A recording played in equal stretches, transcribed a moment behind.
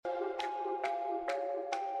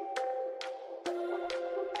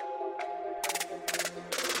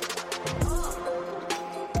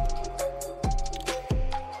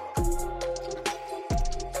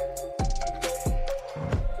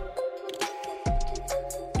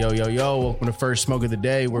Yo, welcome to First Smoke of the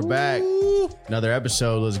Day. We're back. Another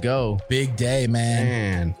episode. Let's go. Big day,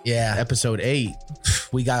 man. Yeah. Episode 8.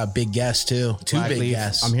 We got a big guest, too. Two big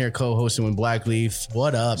guests. I'm here co-hosting with Blackleaf.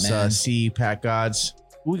 What up, man? C, Pat Gods.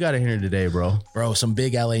 Who we got in here today, bro? Bro, some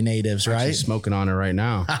big LA natives, right? Actually smoking on it right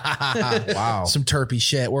now. Wow. Some terpy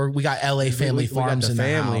shit. We got LA Family Farms in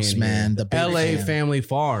the house, man. The LA Family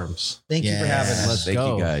Farms. Thank you for having us. Let's go.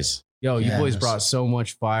 Thank you, guys. Yo, you boys brought so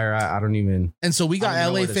much fire. I don't even. And so we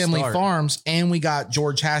got LA Family Farms and we got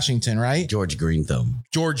George Hashington, right? George Green Thumb.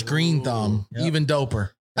 George Green Thumb. Yep. Even doper.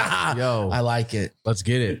 Yo, I like it. Let's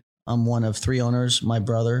get it. I'm one of 3 owners, my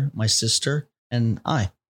brother, my sister, and I.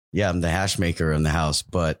 Yeah, I'm the hash maker in the house,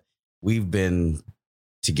 but we've been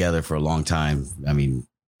together for a long time. I mean,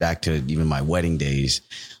 back to even my wedding days.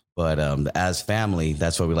 But as family,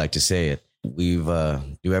 that's what we like to say it. We've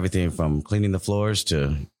do everything from cleaning the floors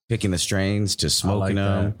to picking the strains to smoking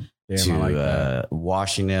them to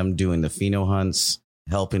washing them, doing the pheno hunts,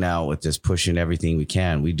 helping out with just pushing everything we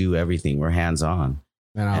can. We do everything. We're hands on.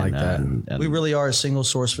 And I like that. And we really are a single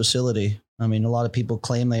source facility. I mean, a lot of people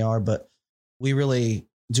claim they are, but we really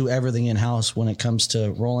do everything in house when it comes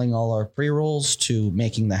to rolling all our pre-rolls, to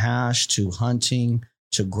making the hash, to hunting,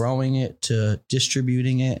 to growing it, to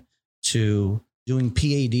distributing it, to doing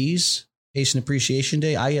PADs. Patient Appreciation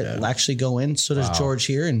Day. I actually go in. So does George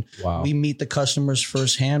here. And we meet the customers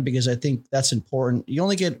firsthand because I think that's important. You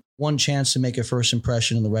only get one chance to make a first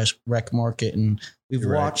impression in the rec market. And we've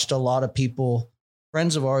watched a lot of people,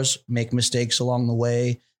 friends of ours, make mistakes along the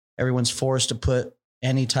way. Everyone's forced to put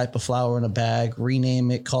any type of flower in a bag,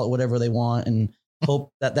 rename it, call it whatever they want, and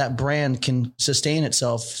hope that that brand can sustain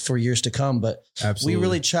itself for years to come. But we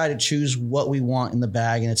really try to choose what we want in the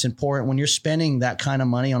bag. And it's important when you're spending that kind of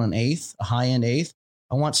money on an eighth, a high end eighth.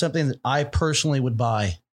 I want something that I personally would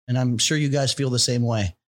buy. And I'm sure you guys feel the same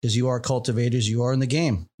way because you are cultivators. You are in the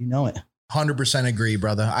game. You know it. 100% agree,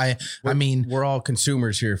 brother. I mean, we're all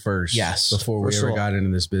consumers here first. Yes. Before we ever got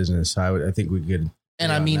into this business. I think we could.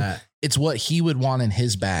 And I mean, it's what he would want in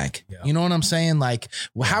his bag. Yeah. You know what I'm saying? Like,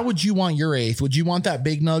 how would you want your eighth? Would you want that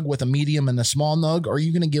big nug with a medium and a small nug? Or are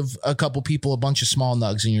you going to give a couple people a bunch of small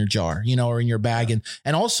nugs in your jar, or in your bag?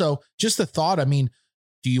 And also just the thought, I mean,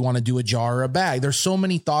 do you want to do a jar or a bag? There's so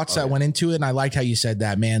many thoughts that went into it. And I liked how you said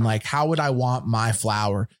that, man. Like, how would I want my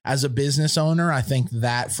flower as a business owner? I think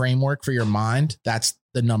that framework for your mind, that's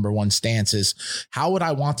the number one stance is how would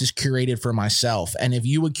I want this curated for myself? And if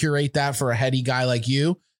you would curate that for a heady guy like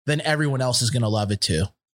you, then everyone else is going to love it too.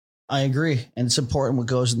 I agree. And it's important what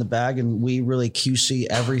goes in the bag. And we really QC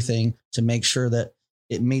everything to make sure that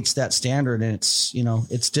it meets that standard. And it's,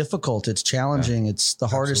 it's difficult. It's challenging. Yeah, it's the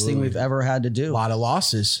hardest thing we've ever had to do. A lot of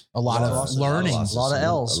losses, a lot of learning, a lot of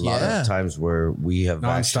L's. A lot of times where we have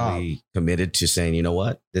actually committed to saying, you know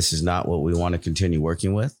what, this is not what we want to continue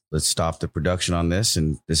working with. Let's stop the production on this.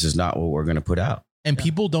 And this is not what we're going to put out. And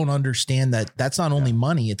people don't understand that that's not only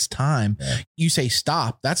money, it's time. Yeah. You say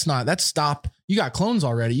stop. That's stop. You got clones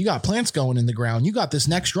already. You got plants going in the ground. You got this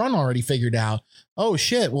next run already figured out. Oh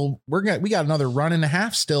shit. Well, we got another run and a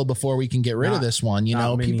half still before we can get rid of this one.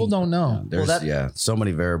 People don't know. There's so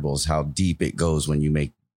many variables, how deep it goes when you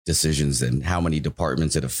make decisions and how many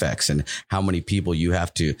departments it affects and how many people you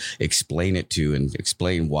have to explain it to and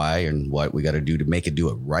explain why and what we got to do to make it do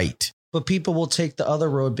it right. But people will take the other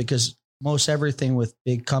road because most everything with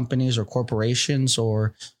big companies or corporations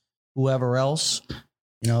or whoever else,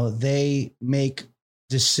 they make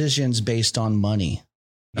decisions based on money.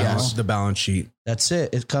 Yes, the balance sheet. That's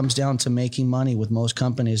it. It comes down to making money with most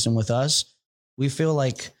companies. And with us, we feel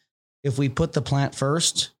like if we put the plant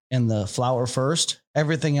first and the flower first,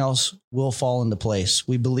 everything else will fall into place.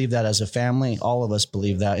 We believe that as a family. All of us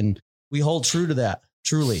believe that. And we hold true to that,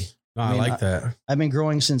 truly. I like that. I've been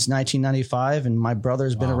growing since 1995 and my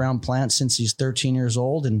brother's been around plants since he's 13 years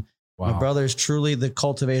old. And my brother is truly the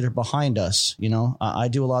cultivator behind us. I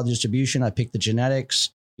do a lot of distribution. I pick the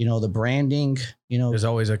genetics, the branding, there's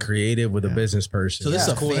always a creative with a business person. So this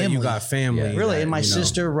is a family. You got family. Yeah, really. And my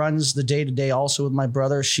sister runs the day to day also with my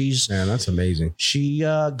brother. Man, that's amazing. She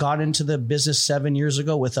got into the business 7 years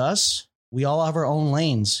ago with us. We all have our own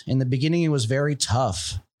lanes. In the beginning, it was very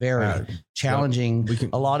tough. Very challenging.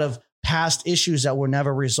 A lot of past issues that were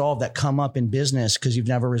never resolved that come up in business because you've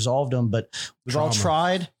never resolved them. But we've all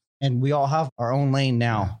tried and we all have our own lane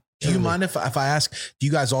now. Do you mind if I ask, do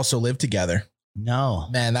you guys also live together? No,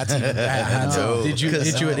 Man, that's even bad. No. Did you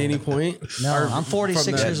at any point? no, Or I'm 46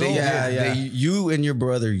 from the- years old. Yeah. You and your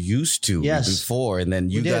brother used to Yes. before, and then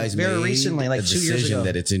you We did guys very made recently, like a 2 years decision ago.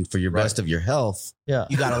 that it's in for your best of your health. Yeah.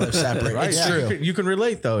 You got to live separate. Right. It's Yeah. true. You can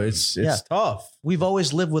relate though. It's Yeah. tough. We've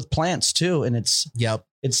always lived with plants too. And Yep.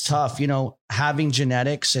 it's tough, having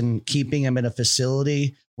genetics and keeping them in a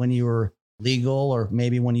facility when you were legal or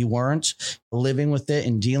maybe when you weren't, living with it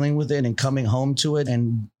and dealing with it and coming home to it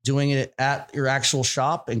and doing it at your actual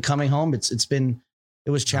shop and coming home. It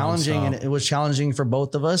was challenging, Nonstop. and it was challenging for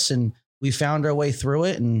both of us, and we found our way through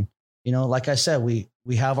it. And, like I said, we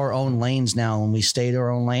have our own lanes now, and we stay to our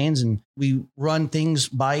own lanes, and we run things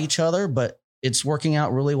by each other, but it's working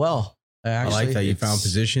out really well. I like that you found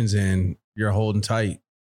positions and you're holding tight,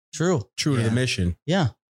 True. true to Yeah. the mission. Yeah.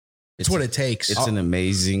 It's what it takes. It's an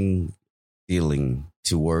amazing feeling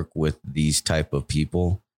to work with these type of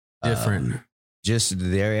people. Different. Just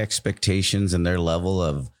their expectations and their level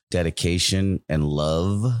of dedication and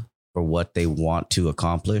love for what they want to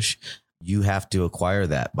accomplish. You have to acquire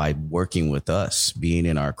that by working with us, being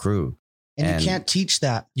in our crew. And And- you can't teach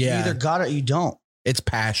that. Yeah. You either got it or you don't. It's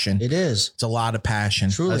passion. It is. It's a lot of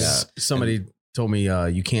passion. Truly. Somebody told me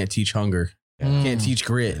you can't teach hunger. Mm. Can't teach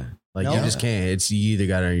grit. Yeah. Like No. you just can't. It's you either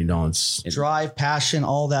got it or you don't. Drive, passion,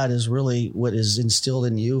 all that is really what is instilled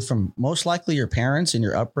in you from most likely your parents and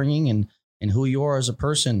your upbringing and who you are as a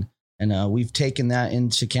person. And we've taken that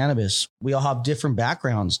into cannabis. We all have different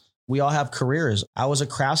backgrounds. We all have careers. I was a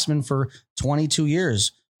craftsman for 22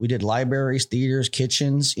 years. We did libraries, theaters,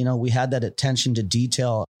 kitchens. We had that attention to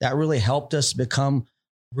detail. That really helped us become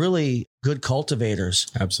really good cultivators.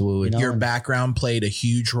 Absolutely. You know, Your and- background played a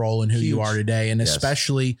huge role in who you Huge. are today, and Yes.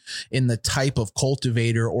 especially in the type of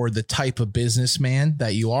cultivator or the type of businessman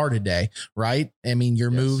that you are today, right? I mean,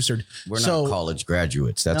 your Yes. moves are. We're So- not college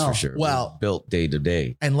graduates, that's No. for sure. Well- We're built day to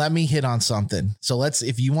day. And let me hit on something. So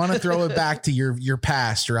if you want to throw it back to your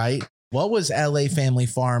past, right? What was LA Family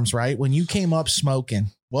Farms, right? When you came up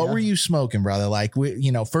smoking, what Yeah. were you smoking, brother? Like,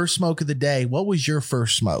 first smoke of the day. What was your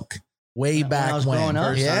first smoke? Way When back I was when. growing up?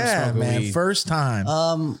 First time Yeah, smoking man. weed. First time.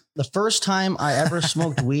 The first time I ever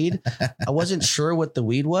smoked weed, I wasn't sure what the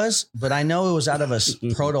weed was, but I know it was out of a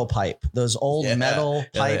proto pipe, those old Yeah. metal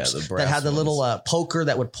Yeah, pipes the that brass had the little ones. poker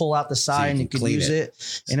that would pull out the side you and you can could clean use it.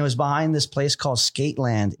 And it was behind this place called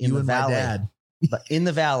Skateland in You the and my valley. dad. But in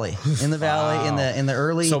the valley, Wow. in the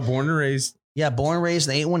early, So born and raised. born and raised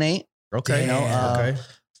in 818, Okay. Damn. Okay.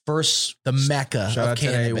 first The mecca Shout of out to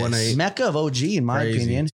the cannabis. 818. mecca of OG, in my Crazy.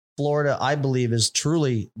 opinion. Florida, I believe, is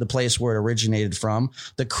truly the place where it originated from.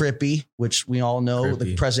 The Crippy, which we all know, the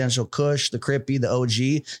Crippy. presidential Kush, the Crippy, the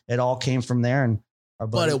OG, it all came from there. And our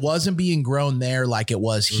But buddy, it wasn't being grown there like it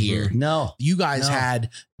was here. no, You guys No. had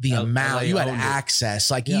the L- amount, LA you had owned it.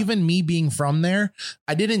 access. Like Yeah. even me being from there,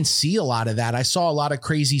 I didn't see a lot of that. I saw a lot of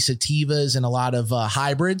crazy sativas and a lot of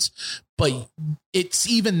hybrids, but it's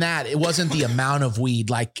even that it wasn't the amount of weed.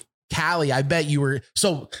 Like Cali, I bet you were.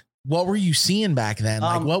 So what were you seeing back then?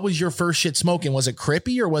 Like what was your first shit smoking? Was it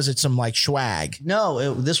Crippy or was it some like swag?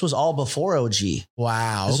 no, this was all before OG.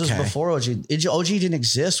 Wow. This okay. was before OG. OG didn't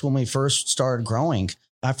exist when we first started growing.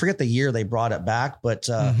 I forget the year they brought it back, but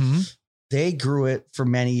Mhm. they grew it for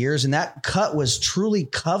many years. And that cut was truly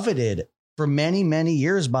coveted for many, many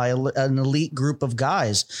years by an elite group of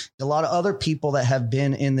guys. A lot of other people that have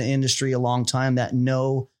been in the industry a long time that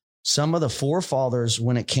know some of the forefathers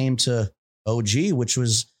when it came to OG, which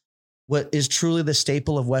was what is truly the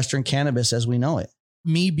staple of Western cannabis as we know it.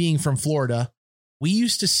 Me being from Florida, we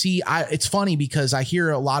used to see, it's funny because I hear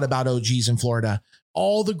a lot about OGs in Florida.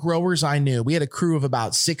 All the growers I knew, we had a crew of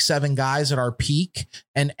about 6-7 guys at our peak,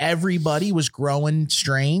 and everybody was growing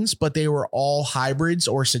strains, but they were all hybrids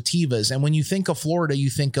or sativas. And when you think of Florida, you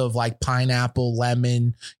think of like pineapple,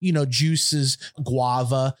 lemon, juices,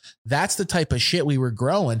 guava. That's the type of shit we were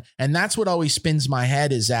growing. And that's what always spins my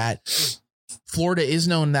head is that Florida is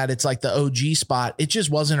known that it's like the OG spot. It just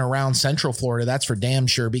wasn't around Central Florida. That's for damn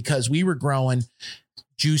sure, because we were growing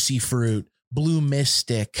juicy fruit, blue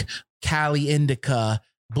mystic, Cali indica,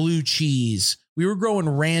 blue cheese. We were growing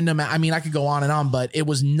random. I mean, I could go on and on, but it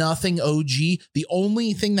was nothing OG. The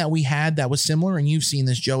only thing that we had that was similar, and you've seen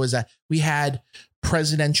this, Joe, is that we had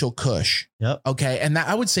presidential Kush. Yep. Okay. And that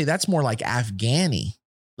I would say that's more like Afghani.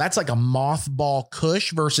 That's like a mothball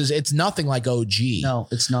Kush versus it's nothing like OG. No,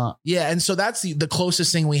 it's not. Yeah. And so that's the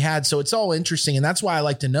closest thing we had. So it's all interesting. And that's why I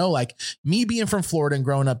like to know, like me being from Florida and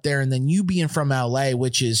growing up there, and then you being from LA,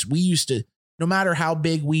 which is we used to, no matter how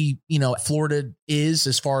big Florida is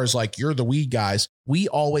as far as like you're the weed guys, we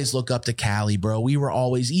always look up to Cali, bro. We were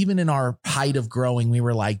always, even in our height of growing, we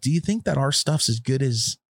were like, do you think that our stuff's as good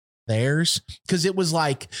as theirs? Because it was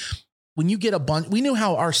like, when you get a bunch, we knew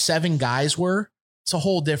how our 7 guys were. It's a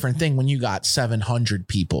whole different thing when you got 700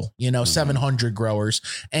 people, 700 growers,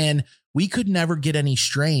 and we could never get any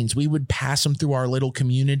strains. We would pass them through our little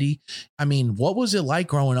community. I mean, what was it like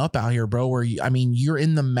growing up out here, bro? Where you're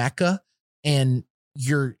in the Mecca, and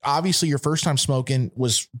you're obviously your first time smoking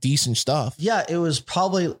was decent stuff. Yeah, it was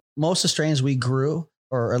probably most of the strains we grew,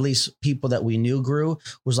 or at least people that we knew grew,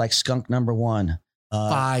 was like Skunk Number 1.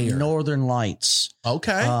 Fire. Northern Lights.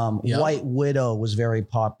 Okay. Yep. White Widow was very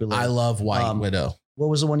popular. I love White Widow. What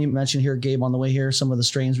was the one you mentioned here, Gabe, on the way here? Some of the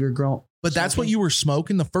strains we were growing. But that's what you were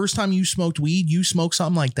smoking. The first time you smoked weed, you smoked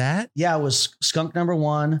something like that? Yeah, it was Skunk Number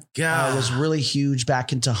 1. It was really huge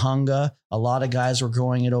back in Tahunga. A lot of guys were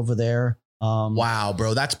growing it over there. Wow,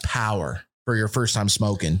 bro. That's power for your first time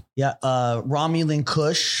smoking. Yeah. Romulan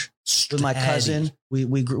Kush. With my cousin,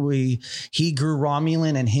 he grew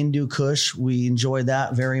Romulan and Hindu Kush. We enjoyed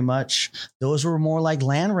that very much. Those were more like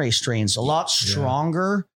landrace strains, a lot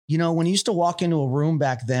stronger. When you used to walk into a room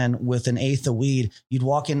back then with an eighth of weed, you'd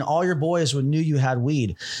walk in, all your boys knew you had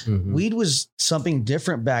weed. Mm-hmm. Weed was something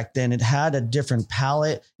different back then. It had a different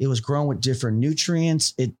palate. It was grown with different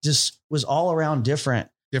nutrients. It just was all around different.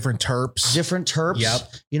 Different terps.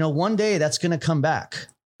 Yep. One day that's going to come back.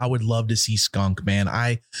 I would love to see skunk, man.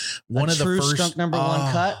 One of the first Skunk Number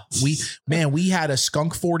 1 cut. We had a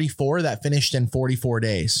skunk 44 that finished in 44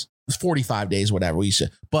 days. It was 45 days, whatever we said.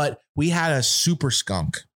 But we had a super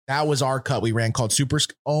skunk. That was our cut we ran called Super.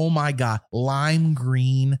 Oh my God. Lime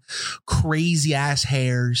green, crazy ass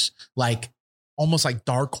hairs, like almost like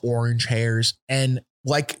dark orange hairs. And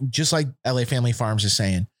just like LA Family Farms is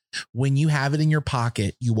saying, when you have it in your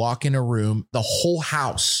pocket, you walk in a room, the whole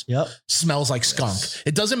house smells like skunk.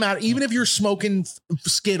 It doesn't matter. Even if you're smoking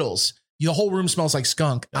Skittles, the whole room smells like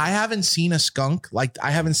skunk. I haven't seen a skunk.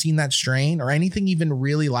 I haven't seen that strain or anything even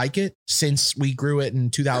really like it since we grew it in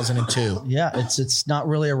 2002. Yeah. It's not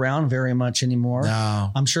really around very much anymore.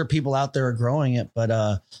 No. I'm sure people out there are growing it,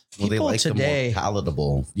 but, they like today, the more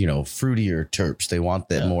palatable, fruitier terps. They want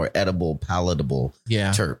that more edible, palatable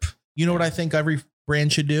terp. You know what I think every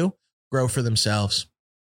brand should do? Grow for themselves.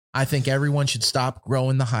 I think everyone should stop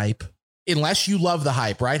growing the hype unless you love the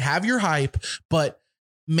hype, right? Have your hype. But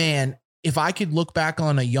man, if I could look back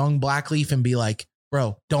on a young Black Leaf and be like,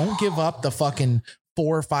 bro, don't give up the fucking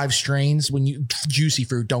 4 or 5 strains when you juicy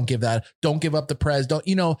fruit. Don't give that. Don't give up the Prez.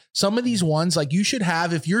 Some of these ones like you should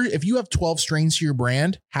have, if you have 12 strains to your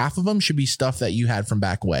brand, half of them should be stuff that you had from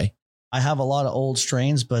back way. I have a lot of old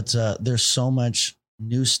strains, but there's so much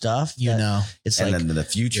new stuff, it's and then the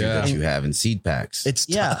future that you have in seed packs. It's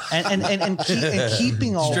and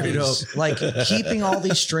keeping all these, keeping all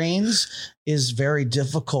these strains is very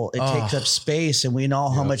difficult. It takes up space, and we know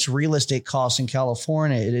how much real estate costs in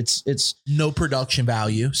California. It's no production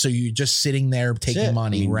value, so you're just sitting there taking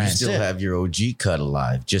money. You still have your OG cut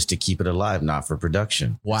alive just to keep it alive, not for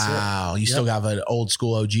production. Wow, you still got an old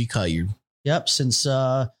school OG cut. Since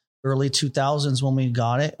early 2000s when we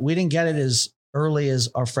got it. We didn't get it as early as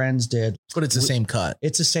our friends did. But it's the same cut.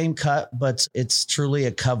 It's the same cut, but it's truly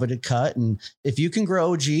a coveted cut. And if you can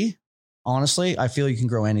grow OG, honestly, I feel you can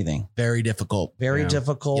grow anything. Very difficult. Very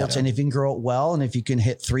difficult. Yep. And if you can grow it well, and if you can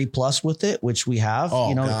hit 3+ with it, which we have,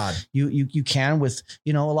 you can with,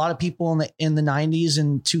 a lot of people in the 90s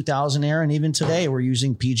and 2000 era, and even today we're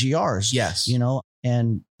using PGRs. Yes.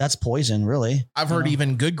 And that's poison, really. I've heard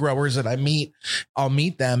even good growers that I'll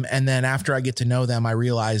meet them. And then after I get to know them, I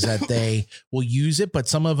realize that they will use it, but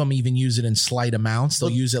some of them even use it in slight amounts.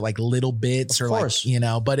 They'll use it like little bits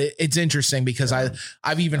but it's interesting because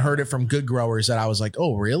I've even heard it from good growers that I was like,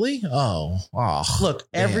 oh, really? Oh, look,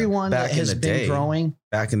 everyone that has been growing.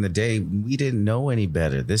 Back in the day, we didn't know any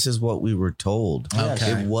better. This is what we were told.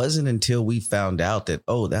 Okay. It wasn't until we found out that,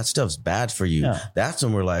 that stuff's bad for you. Yeah. That's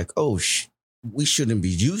when we're like, we shouldn't be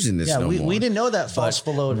using this no more. We didn't know that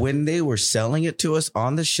phospholode. When they were selling it to us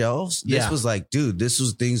on the shelves, this was like, dude, this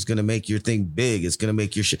thing's going to make your thing big. It's going to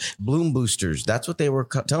make your bloom boosters. That's what they were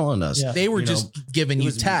telling us. Yeah. They were just giving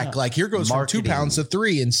you tech. Like here goes marketing. From 2 pounds to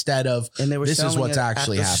 3 instead of, and they were this is what's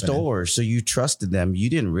actually at the happening. Store, so you trusted them.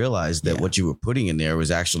 You didn't realize that what you were putting in there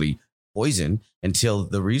was actually poison until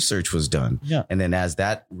the research was done. Yeah. And then as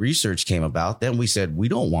that research came about, then we said, we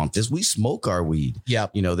don't want this. We smoke our weed. Yeah.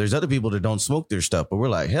 There's other people that don't smoke their stuff, but we're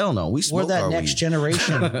like, hell no, we smoke our weed. We're that next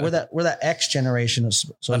generation. We're that X generation.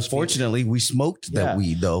 So unfortunately, we smoked that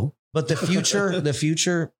weed though. But the future,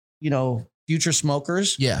 future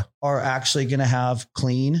smokers are actually going to have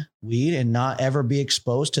clean weed and not ever be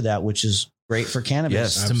exposed to that, which is great for cannabis.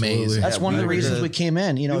 Yes, it's amazing. That's one of the reasons we came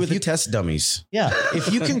in. If you test dummies. Yeah.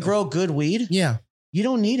 If you can grow good weed, you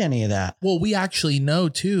don't need any of that. Well, we actually know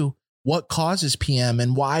too, what causes PM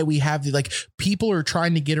and why we have like people are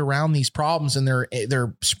trying to get around these problems and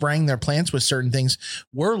they're spraying their plants with certain things.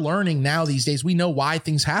 We're learning now these days. We know why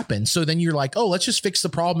things happen. So then you're like, oh, let's just fix the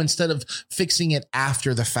problem instead of fixing it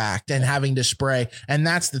after the fact and having to spray. And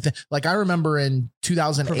that's the thing. Like I remember in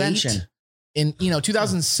 2008, Prevention. in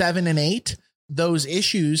 2007 and 8, those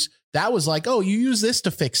issues, that was like, oh, you use this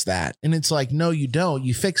to fix that. And it's like, no, you don't.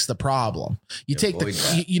 You fix the problem. You take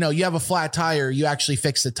you have a flat tire. You actually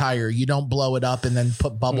fix the tire. You don't blow it up and then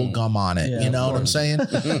put bubble gum on it. Yeah, you know what I'm saying?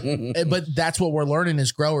 But that's what we're learning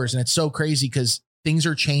as growers. And it's so crazy because things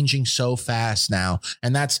are changing so fast now.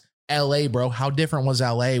 And that's LA, bro. How different was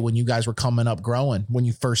LA when you guys were coming up growing when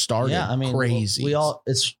you first started? Yeah, I mean, crazy.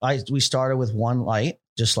 We started with one light,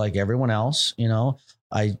 just like everyone else, you know.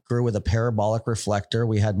 I grew with a parabolic reflector.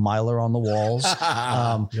 We had Mylar on the walls.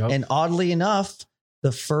 And oddly enough,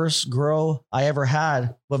 the first grow I ever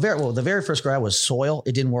had, the very first grow was soil.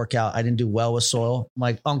 It didn't work out. I didn't do well with soil.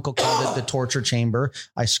 My uncle called it the torture chamber.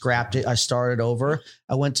 I scrapped it. I started over.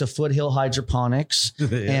 I went to Foothill Hydroponics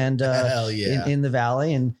and in the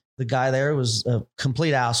valley, and the guy there was a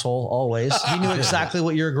complete asshole always. He knew exactly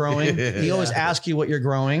what you're growing. He always asked you what you're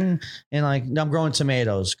growing. And like, I'm growing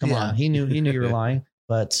tomatoes. Come on. He knew you were lying.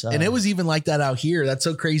 But, and it was even like that out here. That's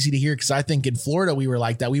so crazy to hear. Cause I think in Florida, we were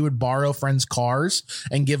like that. We would borrow friends' cars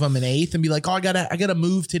and give them an eighth and be like, oh, I gotta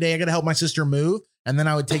move today. I gotta help my sister move. And then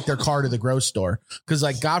I would take their car to the grow store. Cause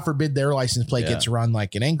like, God forbid their license plate gets run.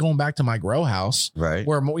 Like it ain't going back to my grow house, right?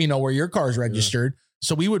 Where your car's registered.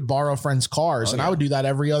 So we would borrow friends' cars I would do that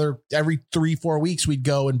every 3-4 weeks. We'd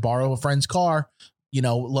go and borrow a friend's car,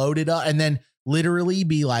 load it up and then literally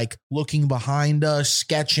be like looking behind us,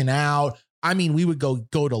 sketching out. I mean, we would go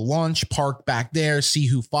to lunch, park back there, see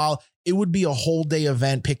who followed. It would be a whole day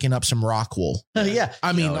event picking up some rock wool. Yeah.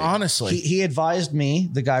 I mean, honestly. He advised me,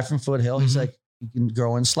 the guy from Foothill, he's like, you can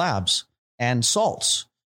grow in slabs and salts,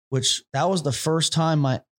 which that was the first time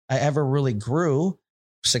I ever really grew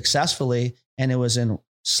successfully. And it was in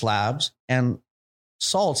slabs, and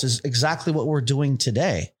salts is exactly what we're doing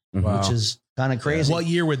today, which is kind of crazy. What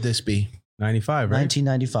year would this be? 95, right?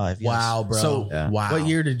 1995. Yes. Wow, bro. So, what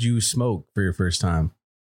year did you smoke for your first time?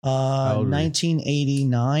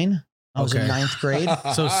 1989. I was in 9th grade.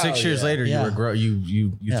 So 6 years later, you were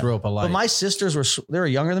you threw up a light. But my sisters they were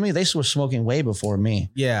younger than me. They were smoking way before me.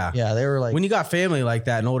 Yeah. Yeah. They were like, when you got family like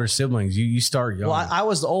that and older siblings, you start young. Well, I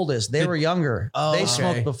was the oldest. They were younger. They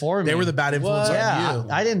smoked before me. They were the bad influence on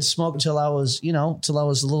you. I didn't smoke until I was, a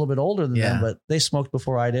little bit older than them, but they smoked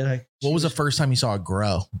before I did. What was the first time you saw a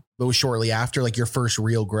grow? It was shortly after, like your first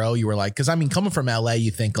real grow. You were like, because I mean, coming from LA,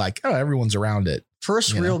 you think like, oh, everyone's around it.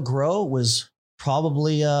 First real grow was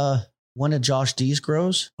probably one of Josh D's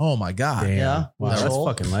grows. Oh my God. Damn. Yeah. Wow, that's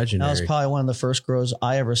fucking legendary. That was probably one of the first grows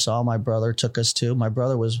I ever saw. My brother took us to. My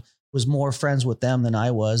brother was more friends with them than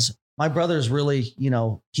I was. My brother's really,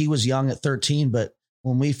 he was young at 13, but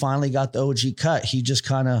when we finally got the OG cut, he just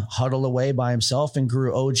kind of huddled away by himself and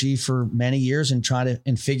grew OG for many years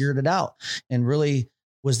and figured it out, and really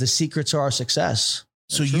was the secret to our success.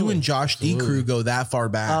 So you and Josh D crew go that far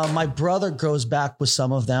back? My brother goes back with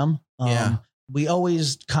some of them. We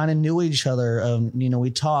always kind of knew each other.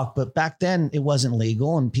 We talked, but back then it wasn't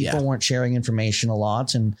legal and people weren't sharing information a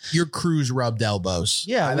lot. And your crews rubbed elbows.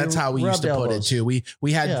 Yeah. That's how we used to put it too.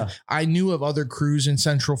 We had, I knew of other crews in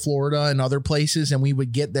Central Florida and other places, and we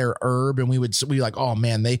would get their herb and we like, oh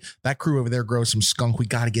man, that crew over there grows some skunk. We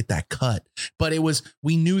got to get that cut. But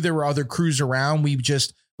we knew there were other crews around. We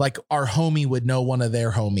just, like our homie would know one of their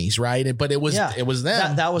homies, right? But it was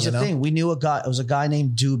them. That was the thing. We knew a guy. It was a guy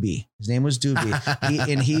named Doobie. His name was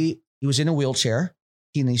Doobie. He was in a wheelchair.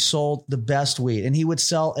 He sold the best weed, and he would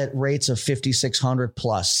sell at rates of 5,600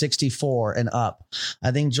 plus, 64 and up. I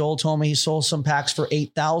think Joel told me he sold some packs for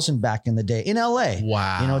 8,000 back in the day in LA.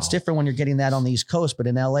 Wow. It's different when you're getting that on the East Coast, but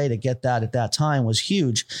in LA to get that at that time was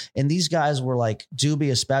huge. And these guys were like, Doobie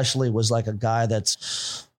especially was like a guy that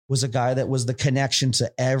was the connection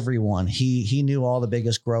to everyone. He knew all the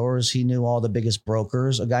biggest growers. He knew all the biggest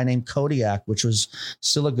brokers. A guy named Kodiak, which was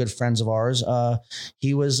still a good friend of ours.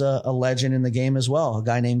 He was a legend in the game as well. A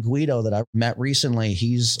guy named Guido that I met recently.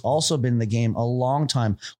 He's also been in the game a long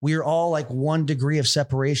time. We are all like 1 degree of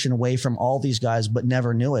separation away from all these guys, but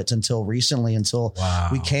never knew it until recently, until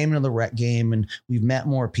we came into the rec game and we've met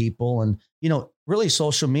more people. And, really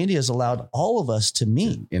social media has allowed all of us to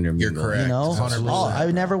meet. You're correct.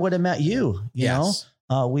 I never would have met you, you know?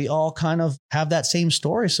 We all kind of have that same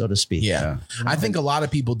story, so to speak. Yeah. I think a lot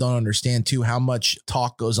of people don't understand too, how much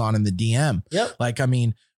talk goes on in the DM. Yep. Like, I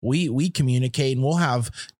mean, we communicate and we'll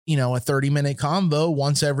have a 30-minute convo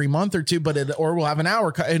once every month or two, or we'll have an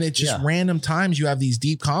hour, and it's just random times you have these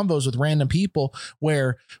deep convos with random people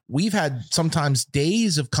where we've had sometimes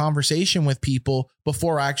days of conversation with people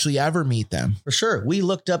before I actually ever meet them. For sure. We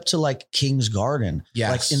looked up to like King's Garden.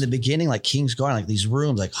 Yes. Like in the beginning, like King's Garden, like these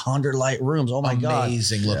rooms, like 100 light rooms. Oh my God.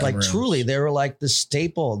 Amazing looking Like rooms. truly, they were like the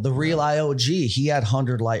staple, the real IOG. He had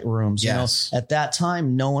 100 light rooms. Yes. At that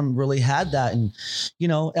time, no one really had that. And,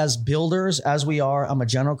 as builders, as we are, I'm a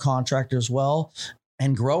general contractor as well,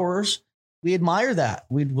 and growers, we admire that.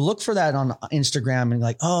 We'd look for that on Instagram and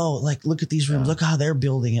like, oh, like, look at these rooms. Look how they're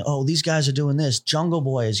building it. Oh, these guys are doing this. Jungle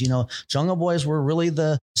Boys, Jungle Boys were really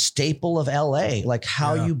the staple of LA, like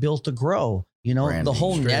how you built a grow. Branding, the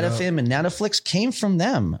whole Netafim and Netflix came from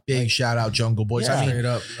them. Big shout out Jungle Boys. Yeah. I mean, Straight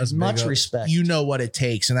up. That's Much big respect. you know what it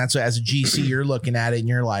takes. And that's what, as a GC, you're looking at it and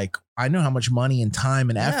you're like, I know how much money and time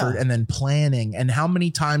and effort and then planning and how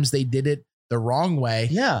many times they did it the wrong way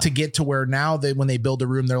to get to where now when they build a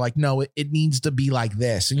room, they're like, no, it needs to be like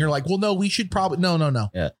this. And you're like, well, no, we should probably, no.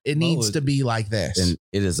 Yeah. It needs to be like this. And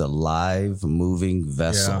it is a live moving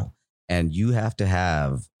vessel. Yeah. And you have to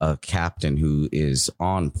have a captain who is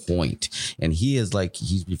on point. And he is like,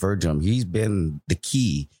 he's referred to him. He's been the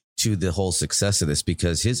key to the whole success of this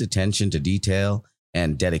because his attention to detail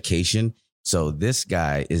and dedication. So this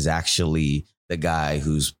guy is actually the guy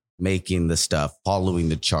who's making the stuff, following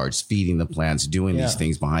the charts, feeding the plants, doing these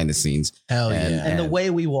things behind the scenes. Hell and, yeah. And the way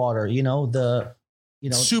we water,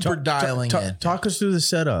 super dialing in. Talk us through the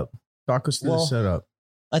setup. The setup.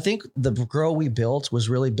 I think the grow we built was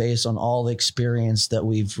really based on all the experience that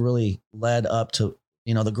we've really led up to,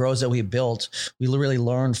 the grows that we built. We really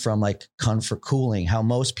learned from like comfort cooling, how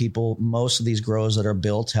most of these grows that are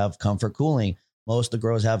built have comfort cooling. Most of the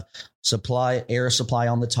grows have air supply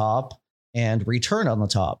on the top and return on the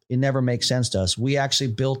top. It never makes sense to us. We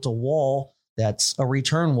actually built a wall that's a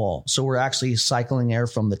return wall. So we're actually cycling air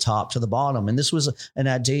from the top to the bottom. And this was an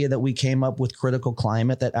idea that we came up with Critical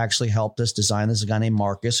Climate that actually helped us design. This is a guy named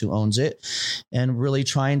Marcus who owns it, and really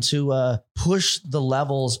trying to push the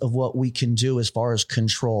levels of what we can do as far as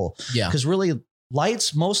control. Yeah. Because really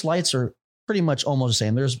most lights are pretty much almost the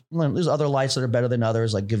same. There's other lights that are better than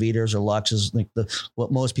others, like Gavitas or Lux is like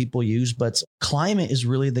what most people use, but climate is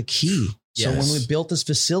really the key. So when we built this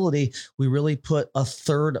facility, we really put a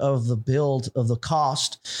third of the build of the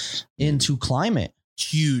cost into climate.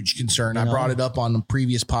 Huge concern. I brought it up on the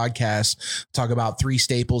previous podcast, talk about 3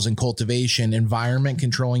 staples in cultivation: environment,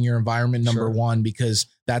 controlling your environment, number one, because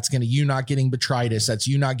that's going to, you not getting botrytis. That's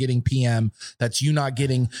you not getting PM. That's you not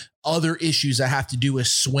getting other issues that have to do with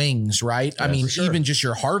swings, right? Yeah, I mean, sure. even just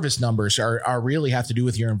your harvest numbers are really have to do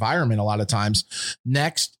with your environment a lot of times.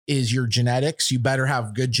 Next is your genetics. You better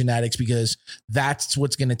have good genetics because that's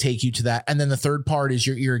what's going to take you to that. And then the third part is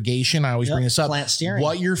your irrigation. I always bring this up. Plant steering.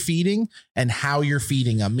 What you're feeding and how you're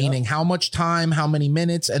feeding them, meaning how much time, how many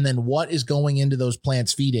minutes, and then what is going into those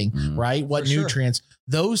plants feeding, right? What nutrients.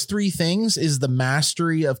 Those 3 things is the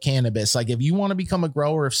mastery of cannabis. Like if you want to become a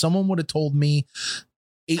grower, if someone would have told me,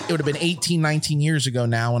 it would have been 18, 19 years ago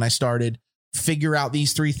now when I started, figure out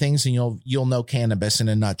these 3 things and you'll know cannabis in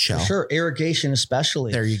a nutshell. For sure. Irrigation,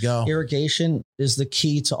 especially. There you go. Irrigation is the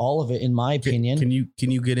key to all of it, in my opinion. Can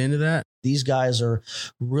you get into that? These guys are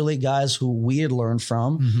really guys who we had learned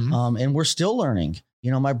from, and we're still learning.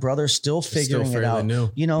 My brother's still figuring it out. New.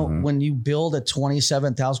 When you build a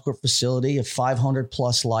 27,000 square facility of 500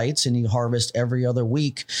 plus lights and you harvest every other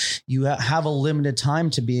week, you have a limited time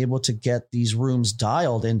to be able to get these rooms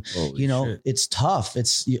dialed. And, it's tough.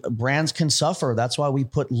 Brands can suffer. That's why we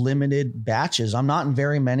put limited batches. I'm not in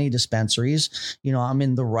very many dispensaries. I'm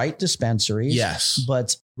in the right dispensaries. Yes.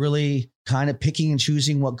 But really kind of picking and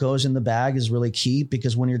choosing what goes in the bag is really key,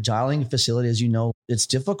 because when you're dialing a facility, as you know, it's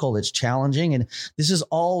difficult, it's challenging. And this is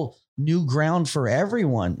all new ground for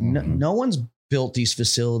everyone. No one's built these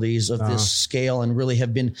facilities of this scale and really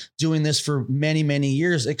have been doing this for many, many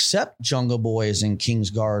years, except Jungle Boys and King's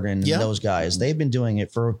Garden and those guys. They've been doing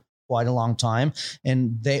it for quite a long time.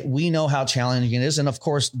 And we know how challenging it is. And of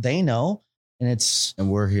course they know, and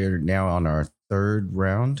we're here now on our 3rd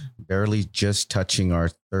round, barely just touching our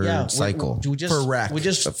 3rd cycle.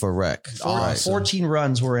 For rec. 14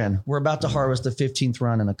 runs we're in. We're about to harvest the 15th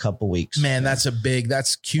run in a couple weeks. Man, that's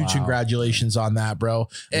huge. Congratulations on that, bro.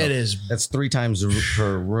 That's 3 times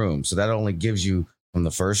per room. So that only gives you from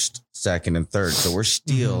the 1st, 2nd, and 3rd. So we're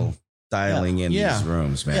still dialing in these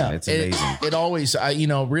rooms, man. Yeah. It's amazing. It always,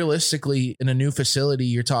 realistically, in a new facility,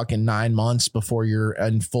 you're talking 9 months before you're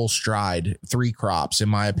in full stride. 3 crops, in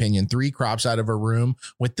my opinion, 3 crops out of a room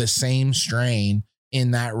with the same strain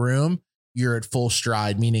in that room. you're at full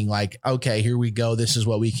stride, meaning like, okay, here we go. This is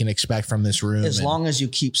what we can expect from this room. As long as you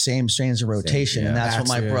keep same strains in rotation. And that's what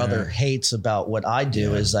my brother hates about what I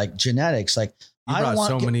do is like genetics. Like you brought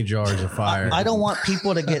so many jars of fire. I don't want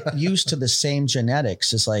people to get used to the same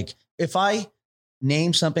genetics. It's like, if I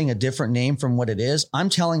name something a different name from what it is, I'm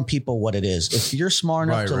telling people what it is. If you're smart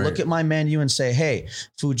enough to look at my menu and say, hey,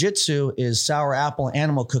 Fujitsu is sour apple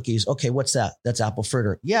animal cookies. Okay, what's that? That's apple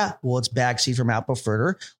fritter. Yeah, well, it's bag seed from apple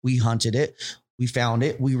fritter. We hunted it. We found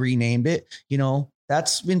it. We renamed it. You know,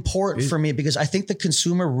 that's important for me because I think the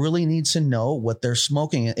consumer really needs to know what they're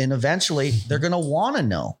smoking. And eventually they're going to want to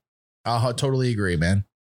know. I totally agree, man.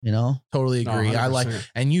 You know, totally agree. I like,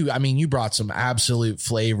 and you brought some absolute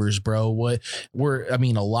flavors, bro. A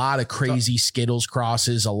lot of crazy Skittles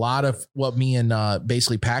crosses, a lot of what me and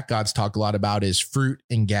basically Pack Gods talk a lot about is fruit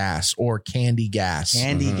and gas or candy gas.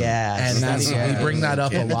 Gas. And we bring that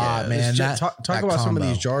up a lot, man. Talk about some of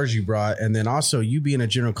these jars you brought. And then also you being a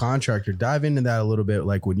general contractor, dive into that a little bit.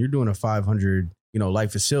 Like when you're doing a 500,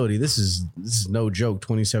 light facility, this is no joke.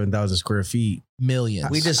 27,000 square feet. Millions.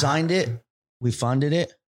 We designed it. We funded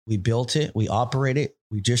it. We built it, we operate it,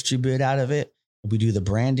 we distribute out of it, we do the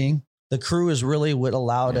branding. The crew is really what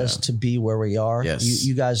allowed us to be where we are. Yes.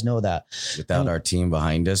 You guys know that. Without our team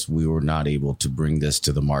behind us, we were not able to bring this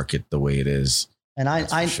to the market the way it is. And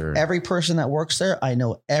every person that works there, I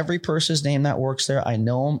know every person's name that works there. I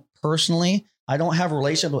know them personally. I don't have a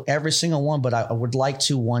relationship with every single one, but I would like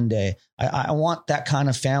to one day. I want that kind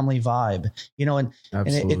of family vibe,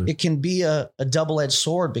 and it can be a double-edged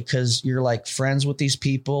sword because you're like friends with these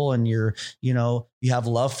people and you have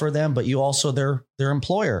love for them, but you also their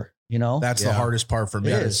employer, That's the hardest part for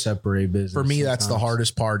me. To separate business. For me, that's the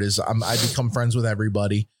hardest part is I become friends with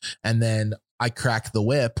everybody and then I crack the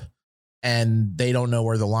whip. And they don't know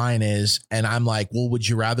where the line is. And I'm like, well, would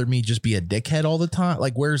you rather me just be a dickhead all the time?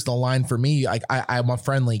 Like, where's the line for me? Like, I'm a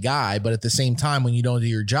friendly guy, but at the same time, when you don't do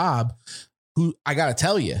your job, I got to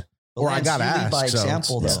tell you, or I got to ask. By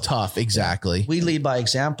example, it's tough. Exactly. We lead by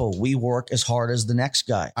example. We work as hard as the next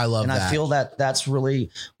guy. I love that. And I feel that that's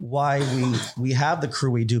really why we have the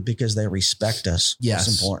crew we do because they respect us. Yes.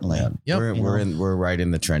 Most importantly. Yep. We're right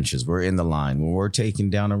in the trenches. We're in the line. When we're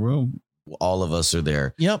taking down a room, all of us are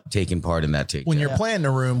there taking part in that take. When you're planning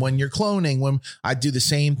a room, when you're cloning, when I do the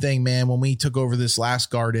same thing, man, when we took over this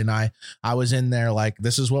last garden, I was in there like,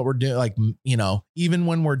 this is what we're doing. Like, even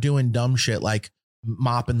when we're doing dumb shit, like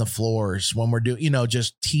mopping the floors, when we're doing,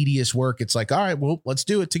 just tedious work, it's like, all right, well, let's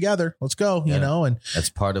do it together. Let's go, and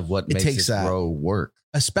that's part of what makes it grow work.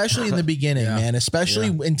 Especially in the beginning, man, especially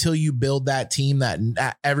until you build that team that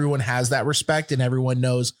everyone has that respect and everyone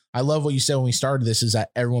knows. I love what you said when we started this is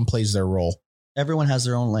that everyone plays their role. Everyone has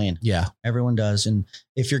their own lane. Yeah. Everyone does. And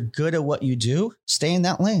if you're good at what you do, stay in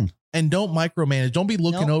that lane. And don't micromanage. Don't be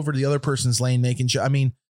looking over to the other person's lane, making sure. I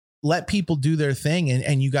mean, let people do their thing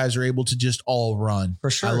and you guys are able to just all run. For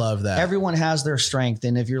sure. I love that. Everyone has their strength.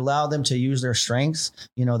 And if you allow them to use their strengths,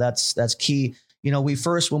 that's key.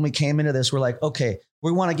 When we came into this, we're like, okay,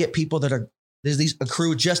 we want to get people that are a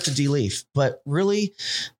crew just to de-leaf, but really,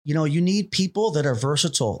 you need people that are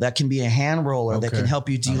versatile, that can be a hand roller, that can help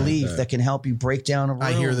you de-leaf, that can help you break down a room.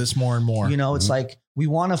 I hear this more and more. It's like, we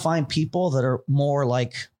want to find people that are more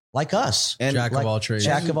like us. And Jack of all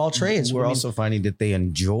trades. We're also finding that they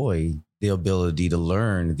enjoy the ability to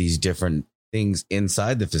learn these different things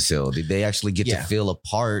inside the facility. They actually get to feel a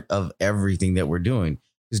part of everything that we're doing.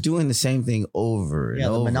 Is doing the same thing over and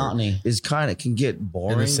over. The monotony is can get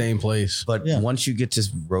boring in the same place. But once you get to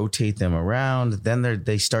rotate them around, then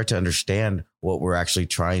they start to understand what we're actually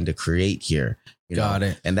trying to create here. Got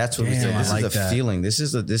it. And that's what we say. This is a feeling. This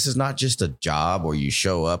is not just a job where you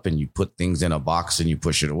show up and you put things in a box and you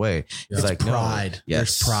push it away. It's like pride.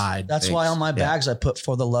 There's pride. That's why on my bags I put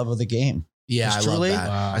for the love of the game. Yeah, I truly,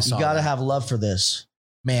 love that. You got to have love for this,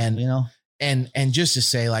 man. And just to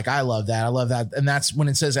say, like, I love that. And that's when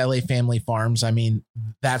it says LA Family Farms. I mean,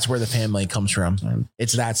 that's where the family comes from.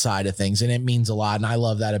 It's that side of things. And it means a lot. And I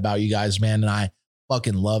love that about you guys, man. And I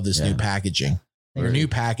fucking love this new packaging. Your new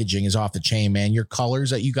packaging is off the chain, man. Your colors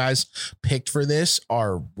that you guys picked for this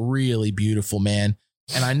are really beautiful, man.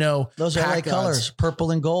 And I know those are LA colors,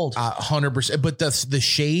 purple and gold, 100%. But the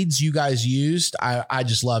shades you guys used, I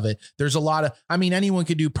just love it. There's a lot of, anyone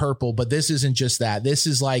could do purple, but this isn't just that. This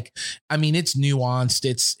is like, it's nuanced.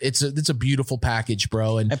 It's a beautiful package,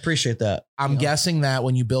 bro. And I appreciate that. I'm guessing that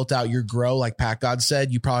when you built out your grow, like Pat God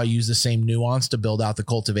said, you probably use the same nuance to build out the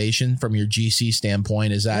cultivation from your GC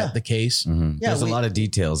standpoint. Is that the case? Mm-hmm. Yeah, There's a lot of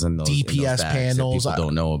details in those DPS panels that people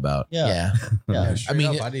don't know about. Yeah. I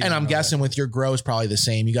mean, and I'm guessing with your grow is probably the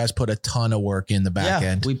same. You guys put a ton of work in the back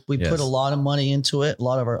end. We put a lot of money into it, a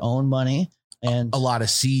lot of our own money. And a lot of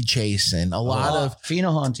seed chasing, a lot of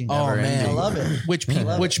pheno hunting. Oh man, I love it.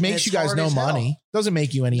 Which makes you guys no money. Doesn't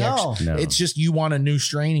make you any extra. No. It's just you want a new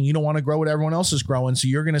strain and you don't want to grow what everyone else is growing. So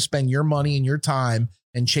you're going to spend your money and your time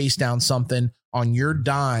and chase down something on your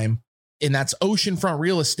dime. And that's oceanfront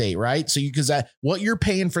real estate, right? So because what you're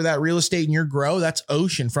paying for that real estate in your grow, that's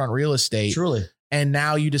oceanfront real estate. Truly. And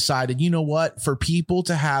now you decided, you know what? For people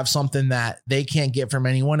to have something that they can't get from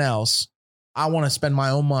anyone else, I want to spend my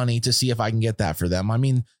own money to see if I can get that for them. I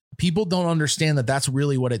mean, people don't understand that that's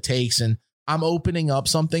really what it takes. And I'm opening up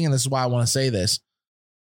something, and this is why I want to say this.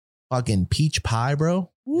 Fucking peach pie,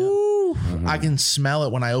 bro. Woo. Mm-hmm. I can smell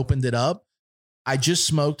it when I opened it up. I just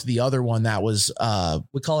smoked the other one that was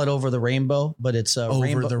we call it over the rainbow, but it's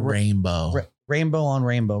over the rainbow. Rainbow on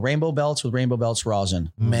rainbow. Rainbow belts with Rainbow Belts rosin.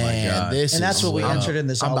 Man, this and that's what we entered in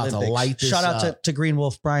this I'm Olympics. about to light this Shout out up. to Green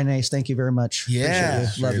Wolf, Brian Ace. Thank you very much. Yeah.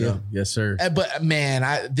 Love you. Yes, sir. But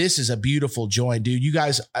man, this is a beautiful joint, dude. You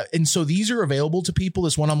guys, and so these are available to people.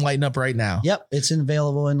 This one I'm lighting up right now. Yep, it's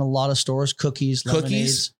available in a lot of stores. Cookies,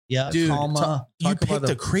 lemonades. Yeah, dude. Calma. You picked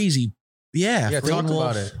a crazy, Talk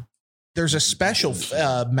about it. There's a special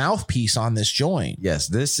mouthpiece on this joint. Yes,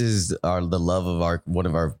 this is the love of one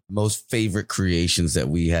of our most favorite creations that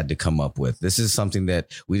we had to come up with. This is something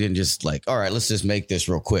that we didn't just like, all right, let's just make this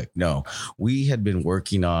real quick. No, we had been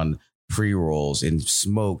working on pre-rolls and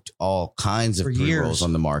smoked all kinds of pre-rolls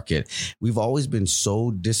on the market. We've always been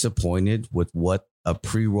so disappointed with what a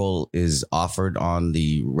pre-roll is offered on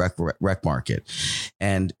the rec market.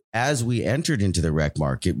 And as we entered into the rec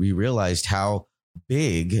market, we realized how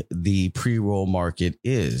big the pre-roll market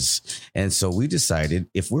is. And so we decided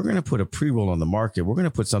if we're going to put a pre-roll on the market, we're going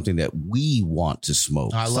to put something that we want to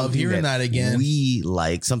smoke. I love hearing that again. We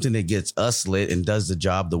like something that gets us lit and does the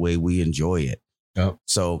job the way we enjoy it. Yep.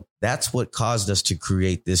 So that's what caused us to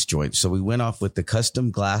create this joint. So we went off with the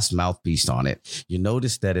custom glass mouthpiece on it. You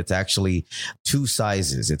notice that it's actually two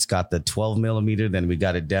sizes. It's got the 12 millimeter, then we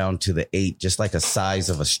got it down to the 8, just like a size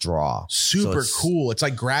of a straw. Super cool. It's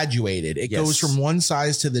like graduated. It goes from one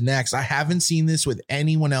size to the next. I haven't seen this with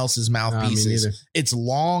anyone else's mouthpieces. It's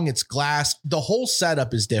long, it's glass. The whole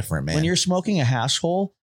setup is different, man. When you're smoking a hash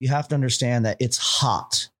hole, you have to understand that it's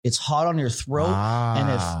hot. It's hot on your throat.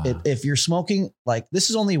 And if you're smoking, like this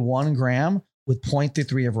is only 1 gram with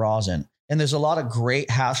 0.33 of rosin. And there's a lot of great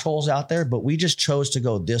hash holes out there, but we just chose to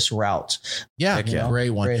go this route. Yeah, great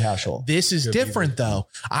one. Great hash hole. This is different though.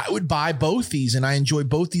 I would buy both these and I enjoy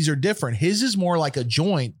both. These are different. His is more like a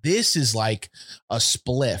joint. This is like a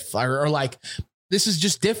spliff or like, this is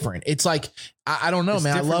just different. It's like, I don't know,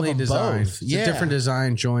 man. I love them both. It's a different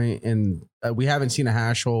design joint. And we haven't seen a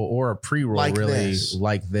hash hole or a pre-roll like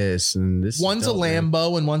this. And this one's a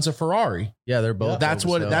Lambo and one's a Ferrari. Yeah, they're both. That's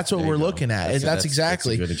what we're looking at. That's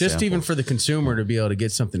exactly. Just even for the consumer to be able to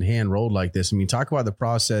get something hand rolled like this. I mean, talk about the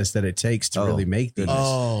process that it takes to really make these.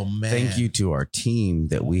 Oh man. Thank you to our team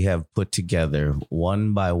that we have put together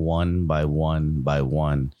one by one by one by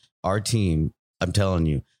one. Our team, I'm telling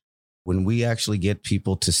you, when we actually get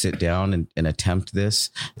people to sit down and attempt this,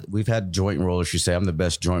 we've had joint rollers who say, I'm the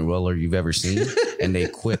best joint roller you've ever seen. And they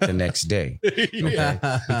quit the next day. Okay?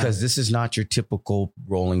 Because this is not your typical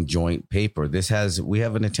rolling joint paper. We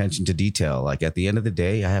have an attention to detail. Like at the end of the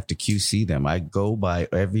day, I have to QC them. I go by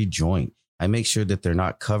every joint. I make sure that they're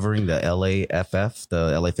not covering the LAFF,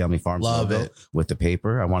 the LA Family Farms logo with the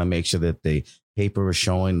paper. I want to make sure that the paper is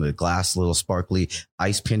showing the glass little sparkly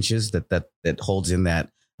ice pinches that holds in that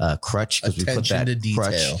crutch, because we put that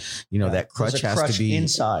crutch, that crutch has to be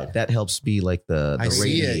inside. That helps be like the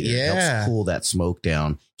radiator. It helps cool that smoke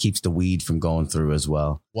down, keeps the weed from going through as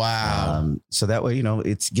well. Wow. So that way,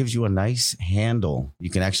 it gives you a nice handle. You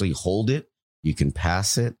can actually hold it. You can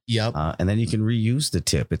pass it. Yep. And then you can reuse the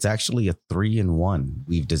tip. It's actually a 3-in-1.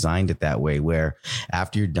 We've designed it that way where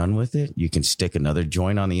after you're done with it, you can stick another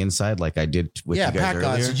joint on the inside like I did with you guys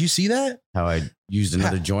earlier. Did you see that? How I used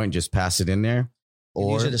another joint, just pass it in there.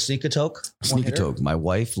 Or use it a sneak-a-toke. My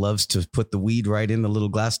wife loves to put the weed right in the little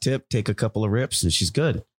glass tip, take a couple of rips, and she's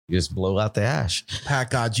good. You just blow out the ash. Pat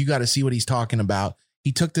Gods, you got to see what he's talking about.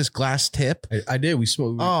 He took this glass tip. I did. We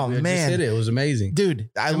smoked. Man, just did it. It was amazing, dude.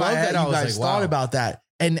 I love that you guys thought about that.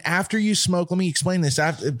 And after you smoke, let me explain this.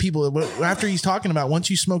 After he's talking about once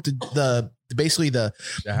you smoke basically the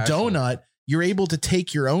donut, you're able to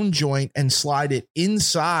take your own joint and slide it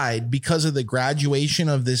inside because of the graduation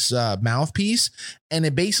of this mouthpiece. And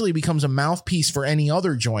it basically becomes a mouthpiece for any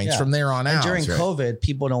other joints from there on and out. during COVID,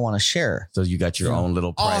 people don't want to share. So you got your own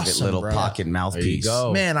little private Awesome, little bro. pocket mouthpiece.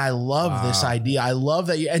 go. Man, I love this idea. I love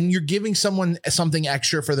that. And you're giving someone something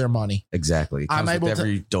extra for their money. Exactly. It I'm comes able with to-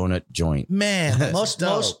 every donut joint. Man, that's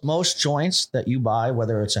dope. Most joints that you buy,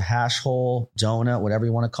 whether it's a hash hole, donut, whatever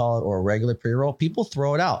you want to call it, or a regular pre-roll, people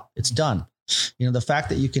throw it out. It's done. You know, the fact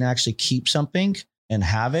that you can actually keep something and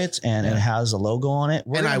have it and it has a logo on it.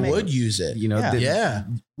 And I would use it. You know, Yeah.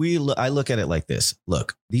 I look at it like this.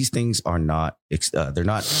 Look, these things are not they're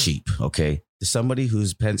not cheap. Okay, to somebody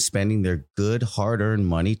who's spending their good hard-earned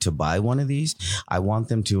money to buy one of these, I want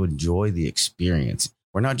them to enjoy the experience.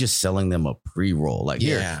 We're not just selling them a pre-roll like,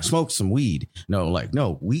 here, smoke some weed.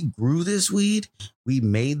 No, we grew this weed. We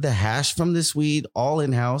made the hash from this weed all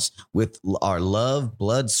in-house with our love,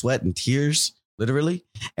 blood, sweat, and tears, literally.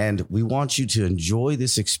 And we want you to enjoy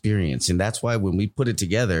this experience. And that's why when we put it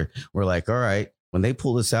together, we're like, all right, when they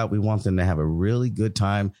pull this out, we want them to have a really good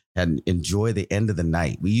time and enjoy the end of the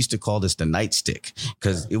night. We used to call this the nightstick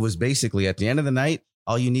because it was basically at the end of the night,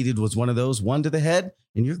 all you needed was one of those, one to the head,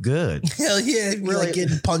 and you're good. Hell yeah. You're like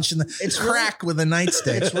getting punched in the crack with a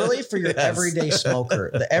nightstick. It's really for your everyday smoker.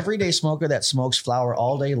 The everyday smoker that smokes flower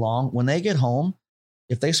all day long, when they get home,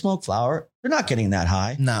 if they smoke flower, they're not getting that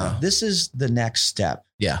high. No. This is the next step.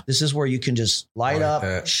 Yeah. This is where you can just light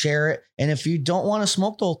up, share it. And if you don't want to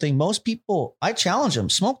smoke the whole thing, most people, I challenge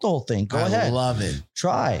them, smoke the whole thing. Go ahead. I love it.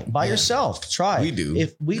 Try by yourself. Try. We do.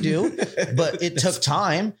 If we do, but it took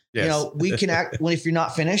time. Yes. You know, we can if you're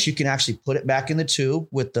not finished, you can actually put it back in the tube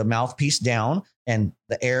with the mouthpiece down and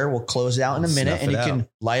the air will close it out in a minute Snuff and it you out. can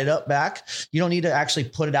light it up back. You don't need to actually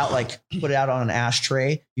put it out on an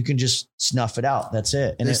ashtray. You can just snuff it out. That's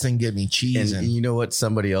it. And This thing get me cheese. And you know what?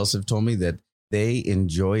 Somebody else have told me that they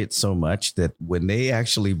enjoy it so much that when they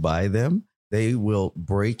actually buy them, they will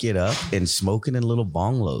break it up and smoke it in little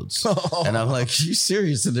bong loads. And I'm like, you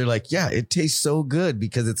serious? And they're like, yeah, it tastes so good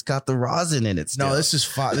because it's got the rosin in it. Still. No, this is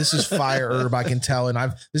fire herb. I can tell. And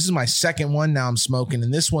this is my second one now I'm smoking.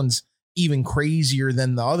 And this one's even crazier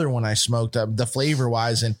than the other one I smoked up the flavor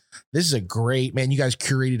wise. And this is a great, man, you guys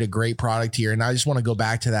curated a great product here. And I just want to go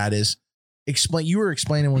back to that you were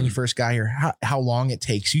explaining when you first got here how long it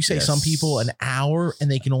takes. You say some people an hour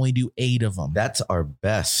and they can only do 8 of them. That's our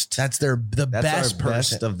best. That's the best our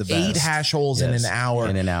person. best of the 8 best. hash holes in an hour.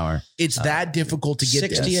 In an hour. It's that difficult to get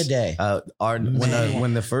 60 this. a day.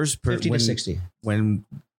 When the first 50 to 60. When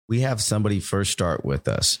we have somebody first start with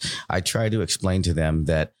us, I try to explain to them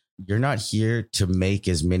that you're not here to make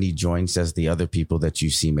as many joints as the other people that you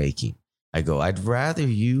see making. I go, I'd rather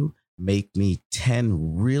you make me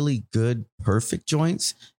 10 really good, perfect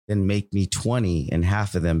joints than make me 20 and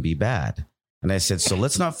half of them be bad. And I said, so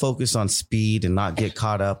let's not focus on speed and not get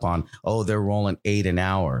caught up on, they're rolling 8 an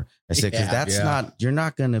hour. I said, because you're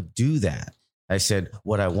not going to do that. I said,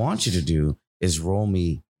 what I want you to do is roll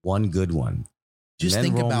me one good one. Just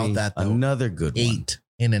think about that, though. Another good 8 one.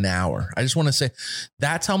 in an hour. I just want to say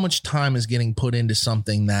that's how much time is getting put into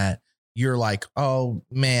something that you're like, oh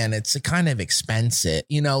man, it's a kind of expensive,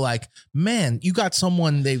 like, man, you got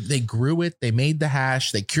someone, they grew it, they made the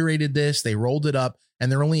hash, they curated this, they rolled it up,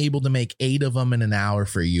 and they're only able to make 8 of them in an hour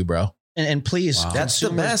for you, bro. And please, that's the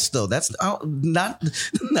best though. That's not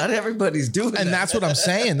everybody's doing and that. that's what I'm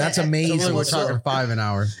saying. That's amazing. So we're talking 5 an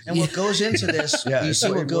hour. And what goes into this, you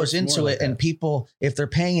see what goes into it. And people, if they're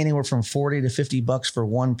paying anywhere from $40 to $50 for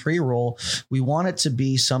one pre-roll, we want it to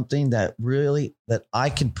be something that I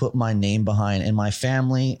can put my name behind and my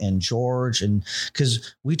family and George. And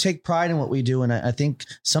because we take pride in what we do. And I think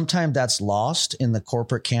sometimes that's lost in the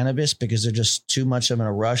corporate cannabis because they're just too much of in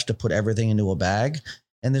a rush to put everything into a bag.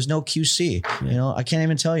 And there's no QC. I can't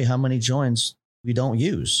even tell you how many joints we don't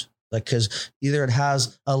use. Like, because either it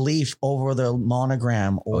has a leaf over the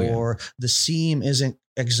monogram or the seam isn't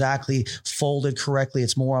exactly folded correctly.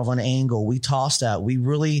 It's more of an angle. We toss that. We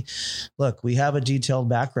really we have a detailed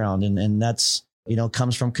background and that's,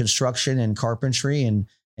 comes from construction and carpentry and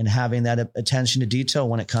having that attention to detail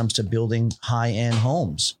when it comes to building high-end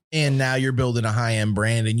homes. And now you're building a high-end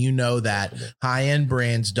brand, and you know that high-end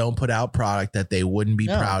brands don't put out product that they wouldn't be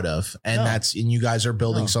proud of. And and you guys are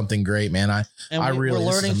building something great, man. We're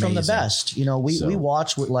learning from the best. We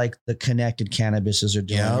watch what like the Connected Cannabises are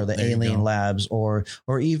doing or the Alien Labs or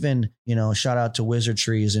even, shout out to Wizard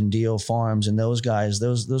Trees and Dio Farms and those guys.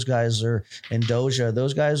 Those guys are in Doja.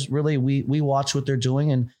 Those guys really, we watch what they're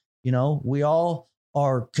doing and, we all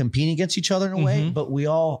are competing against each other in a way, but we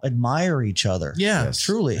all admire each other. Yeah. Yes.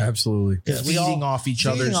 Truly. Absolutely. Because we Feeding all off each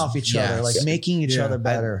feeding other's. off each other, like making each other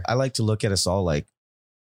better. I like to look at us all like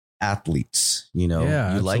athletes, you know.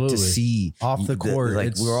 Yeah, you like to absolutely. see Off the court, like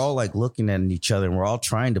it's- we're all like looking at each other and we're all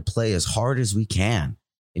trying to play as hard as we can.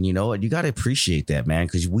 And you know what? You got to appreciate that, man,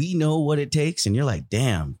 because we know what it takes. And you're like,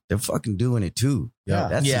 damn, they're fucking doing it too. Yeah.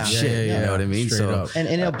 That's Yeah. some shit. You know what I mean? Straight So up. And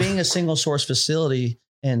you know, being a single source facility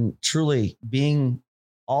and truly being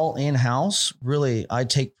all in house, really, I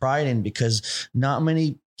take pride in, because not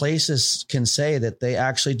many places can say that they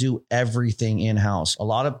actually do everything in house. A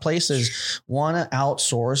lot of places want to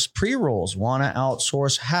outsource pre-rolls, want to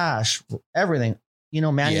outsource hash, everything, you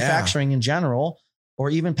know, manufacturing in general, or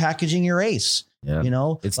even packaging your ace. yeah, You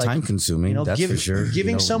know, it's like, time consuming. you know, That's for sure.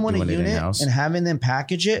 Giving You know, someone a doing it unit in-house. and having them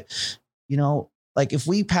package it, you know, like if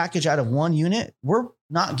we package out of one unit, we're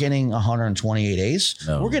not getting 128 ace.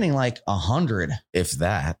 No. We're getting like 100, if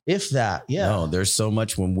that. if that. Yeah. No, there's so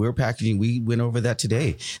much when we're packaging. We went over that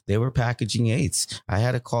today. They were packaging eighths. I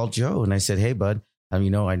had to call Joe and I said, hey, bud, you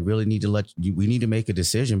know, I really need to we need to make a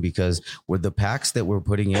decision, because with the packs that we're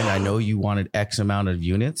putting in, I know you wanted X amount of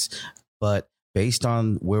units, but based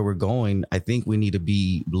on where we're going, I think we need to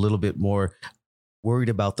be a little bit more worried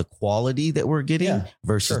about the quality that we're getting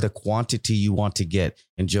versus the quantity you want to get.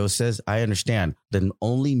 And Joe says, I understand. Then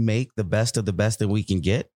only make the best of the best that we can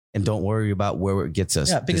get, and don't worry about where it gets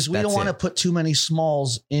us. Yeah, because we don't want to put too many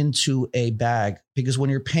smalls into a bag, because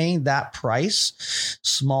when you're paying that price,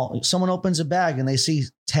 someone opens a bag and they see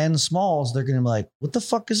 10 smalls, they're going to be like, what the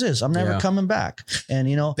fuck is this? I'm never coming back. And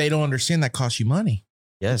you know, They don't understand that costs you money.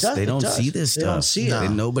 Yes, It they don't does. see this They stuff. don't see it.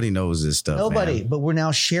 And nobody knows this stuff. nobody, man. but we're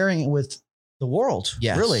now sharing it with the world.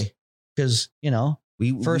 Yes. Really. Because, you know,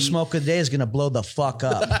 first smoke of the day is going to blow the fuck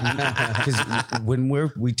up. Because when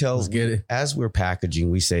we tell, Let's get it. as we're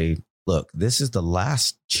packaging, we say, look, this is the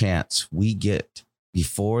last chance we get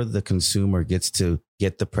before the consumer gets to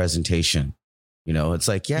get the presentation. You know, it's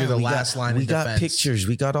like, yeah, You're the we last line we of got defense. pictures.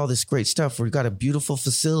 We got all this great stuff. We got a beautiful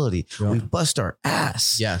facility. Yeah. We bust our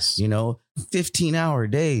ass. Yes. You know, 15-hour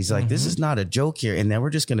days. Like, this is not a joke here. And then we're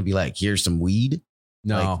just going to be like, here's some weed.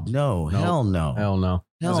 No, Like, no, hell no. hell no.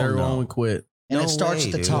 Because Hell everyone no. would quit. And it starts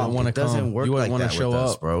at the dude. top. Wanna It doesn't come. work You wouldn't like wanna that show with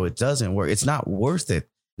us, up. bro. It doesn't work. It's not worth it.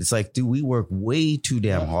 It's like, dude, we work way too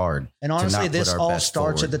damn hard. And to honestly, not this put our all best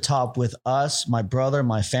starts forward. at the top with us, my brother,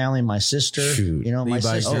 my family, my sister. Shoot. You know, my Lead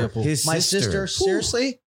by sister. example. His My sister,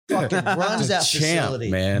 seriously, fucking runs The that champ, facility.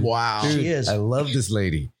 man. Wow. She is. I love this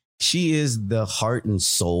lady. She is the heart and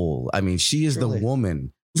soul. I mean, she is Truly. the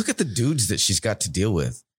woman. Look at the dudes that she's got to deal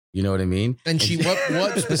with. You know what I mean? And she,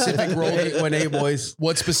 what specific role? When A boys.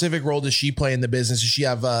 What specific role does she play in the business? Does she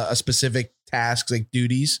have a specific task, like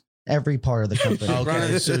duties? Every part of the company.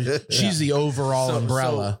 Okay, so she's the overall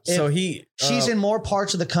umbrella. So he, She's in more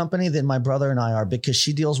parts of the company than my brother and I are, because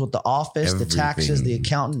she deals with the office, the taxes, the Everything.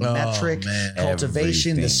 accountant, the Oh, metric, man.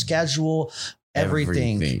 cultivation, the Everything. schedule,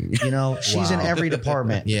 everything. You know, she's in Wow. every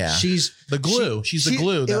department. Yeah. She's The glue. She's the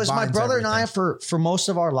glue. It that was my binds brother and I everything. for most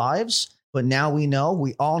of our lives. But now we know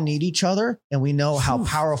we all need each other, and we know how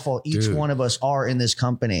powerful each Dude. one of us are in this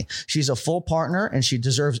company. She's a full partner, and she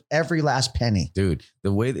deserves every last penny. Dude,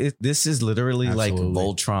 the way this is literally Absolutely. like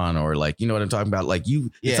Voltron, or like, you know what I'm talking about? Like it's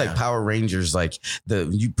Yeah. like Power Rangers, like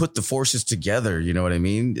you put the forces together. You know what I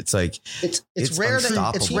mean? It's like, It's It's rare that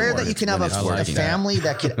you can have when it's a working. family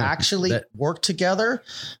that could actually That- work together.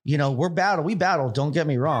 You know, we battle. Don't get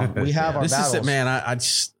me wrong. We have our This battles. is it, man.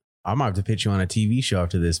 I might have to pitch you on a TV show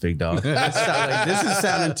after this, big dog. This is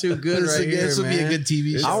sounding too good right here, This would be a man. good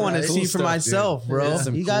TV show. I want to Cool see for stuff, myself, dude. bro. It's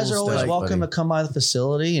some You guys cool are always stuff, welcome buddy. to come by the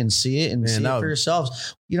facility and see it and Man, see it that for would-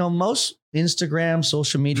 yourselves. You know, most Instagram,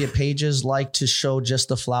 social media pages like to show just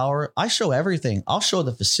the flower. I show everything. I'll show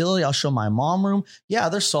the facility. I'll show my mom room. Yeah,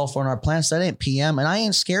 there's sulfur in our plants. That ain't PM, and I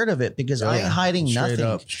ain't scared of it because I ain't hiding Straight nothing.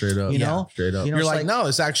 up, straight up. You know? straight up. You know, You're it's like, no,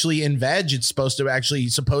 it's actually in veg. It's supposed to actually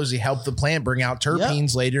supposedly help the plant bring out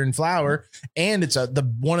terpenes later in flower, and it's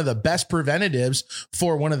one of the best preventatives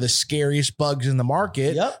for one of the scariest bugs in the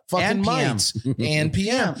market. Yep. Fucking And PM. mites and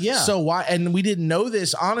PM. Yeah. So why? And we didn't know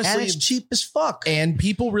this honestly. And it's cheap as fuck. And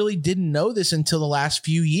people really didn't know this until the last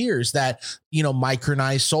few years that, you know,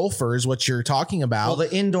 micronized sulfur is what you're talking about. Well,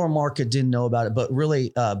 the indoor market didn't know about it, but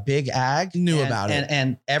really big ag Knew and- about it.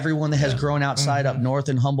 And everyone that has grown outside up north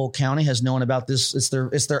in Humboldt County has known about this. It's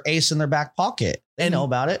their ace in their back pocket. They And know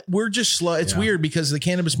about it. We're just slow. It's Yeah. weird because the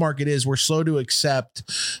cannabis market we're slow to accept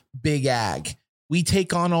big ag. we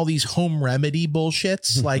take on all these home remedy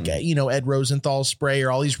bullshits like, you know, Ed Rosenthal spray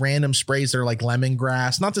or all these random sprays that are like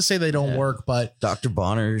lemongrass. Not to say they don't work, but Dr.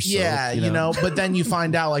 Bonner's. yeah, you know, but then you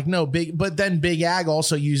find out like, no, but then Big Ag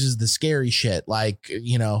also uses the scary shit, like,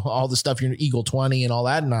 you know, all the stuff, your Eagle 20 and all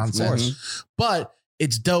that nonsense. But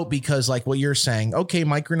it's dope because like what you're saying, okay,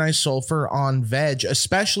 micronized sulfur on veg,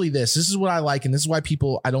 especially this is what I like. And this is why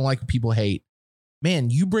I don't like what people hate.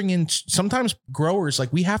 Man, you bring in sometimes growers,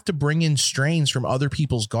 like we have to bring in strains from other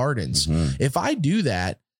people's gardens. If I do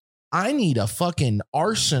that, I need a fucking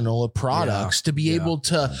arsenal of products to be able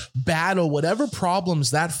to battle whatever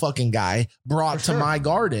problems that fucking guy brought to my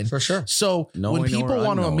garden. For sure. So Knowing when people or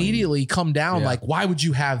want to unknowing. immediately come down, like, why would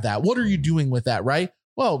you have that? What are you doing with that? Right?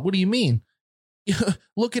 Well, what do you mean?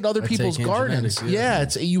 Look at other I people's take in gardens. genetics, yeah.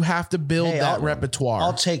 It's you have to build that repertoire.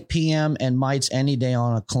 I'll take PM and mites any day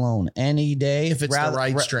on a clone, any day. If it's the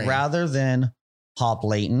right strain. Rather than hop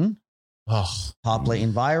latent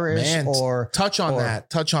virus or touch on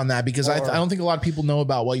that because I don't think a lot of people know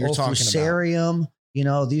about what you're talking about. Fusarium. You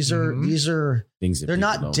know, these are Things that they're people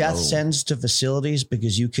not don't death know. sentence to facilities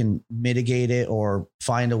because you can mitigate it or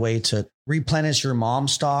find a way to replenish your mom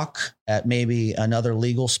stock at maybe another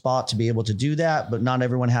legal spot to be able to do that. But not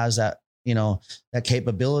everyone has that, you know, that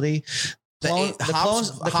capability. The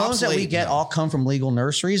clones that we get all come from legal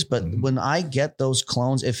nurseries. But when I get those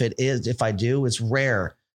clones, if I do, it's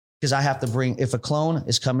rare because I have to bring, if a clone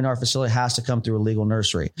is coming to our facility, it has to come through a legal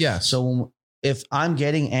nursery. Yeah. So if I'm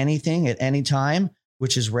getting anything at any time,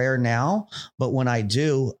 which is rare now, but when I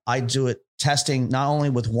do it testing not only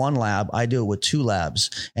with one lab, I do it with 2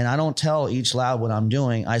 labs. And I don't tell each lab what I'm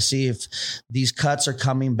doing. I see if these cuts are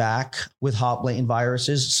coming back with hop latent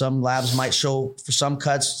viruses. Some labs might show for some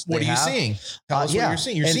cuts. What are you seeing? Tell us what you're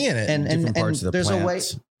seeing. You're seeing it. And Different parts of the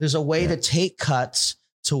plants. There's a way to take cuts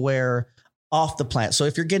to where off the plant. So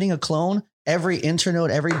if you're getting a clone, every internode,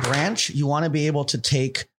 every branch, you want to be able to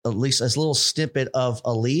take at least a little snippet of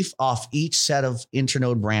a leaf off each set of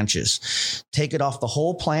internode branches. Take it off the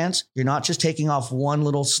whole plant. You're not just taking off one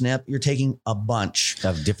little snip. You're taking a bunch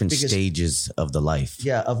Of different stages of the life.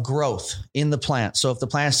 of growth in the plant. So if the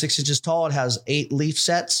plant is 6 inches tall, it has 8 leaf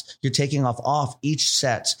sets. You're taking off each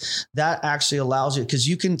set. That actually allows you, because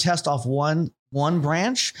you can test off one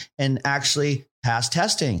branch and actually pass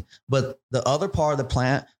testing, but the other part of the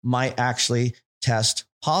plant might actually test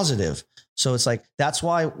positive. So it's like, that's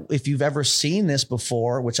why if you've ever seen this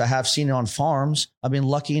before, which I have seen it on farms, I've been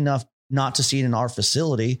lucky enough not to see it in our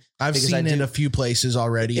facility. I've seen it in a few places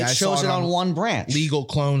already. It shows it on one branch. Legal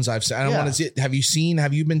clones. I've seen. I don't want to see it. Have you seen?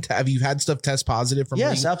 Have you had stuff test positive from?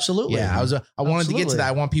 Yes, legal? absolutely. Yeah, I wanted to get to that.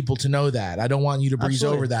 I want people to know that. I don't want you to breeze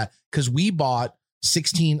over that because we bought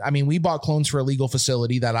 16. I mean, we bought clones for a legal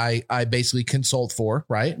facility that I basically consult for,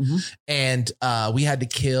 right? Mm-hmm. And we had to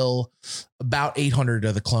kill about 800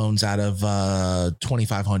 of the clones out of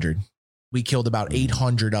 2,500. We killed about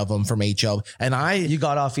 800 of them from HL. And you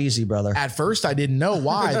got off easy, brother. At first, I didn't know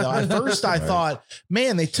why, though. At first, I thought,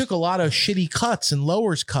 man, they took a lot of shitty cuts and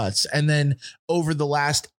lowers cuts. And then over the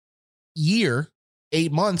last year,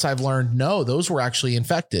 8 months, I've learned, no, those were actually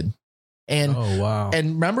infected. And oh, wow.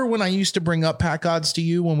 And remember when I used to bring up pack odds to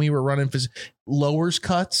you when we were running lowers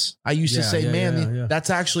cuts? I used to say, that's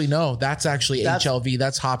actually HLV.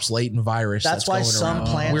 That's hops latent virus. That's why some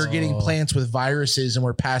plants we're getting plants with viruses and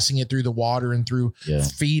we're passing it through the water and through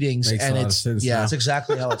feedings. Makes and it's that's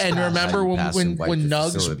exactly how it's and passed. remember when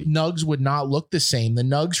nugs would not look the same. The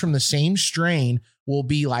nugs from the same strain will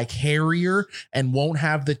be like hairier and won't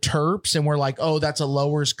have the terps. And we're like, oh, that's a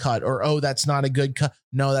lowers cut, or, oh, that's not a good cut.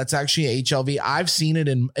 No, that's actually a HLV. I've seen it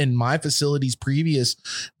in my facilities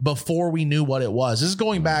before we knew what it was. This is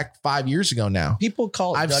going back 5 years ago now. People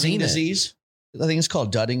call it Dudding disease. I think it's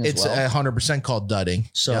called Dudding as well. It's 100% called Dudding.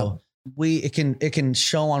 So it can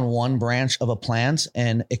show on one branch of a plant,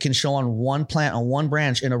 and it can show on one plant on one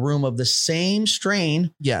branch in a room of the same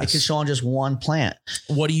strain. Yes. It can show on just one plant.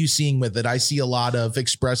 What are you seeing with it? I see a lot of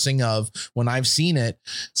expressing of when I've seen it.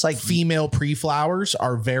 It's like female pre-flowers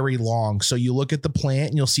are very long. So you look at the plant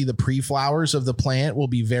and you'll see the pre-flowers of the plant will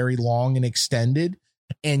be very long and extended.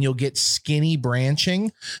 And you'll get skinny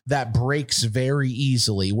branching that breaks very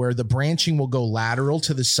easily, where the branching will go lateral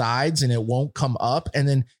to the sides and it won't come up. And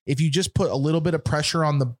then if you just put a little bit of pressure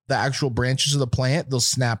on the actual branches of the plant, they'll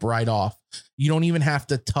snap right off. You don't even have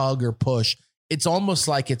to tug or push. It's almost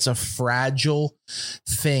like it's a fragile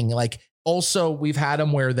thing. Like also we've had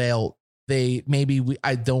them where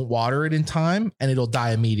I don't water it in time and it'll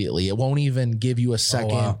die immediately. It won't even give you a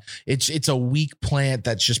second. Oh, wow. It's a weak plant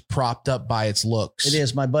that's just propped up by its looks. It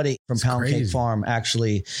is. My buddy from Pound Cake Farm,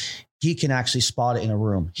 actually, he can actually spot it in a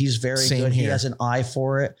room. He's very good. He has an eye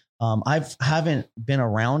for it. I haven't been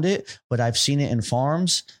around it, but I've seen it in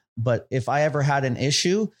farms. But if I ever had an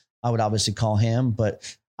issue, I would obviously call him.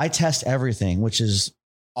 But I test everything, which is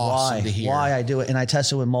Awesome to hear. why I do it. And I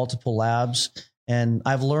test it with multiple labs. And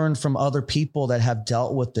I've learned from other people that have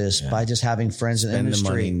dealt with this by just having friends in the Spend the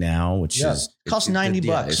money industry. now, which is Costs $90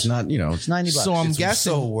 bucks. It's not, It's $90 So I'm it's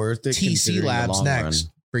guessing so worth it. TC considering the Labs long next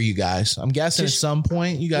run. for you guys. I'm guessing at Tissue- some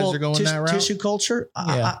point you guys are going that route. Tissue culture,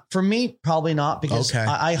 Yeah. for me, probably not, because Okay.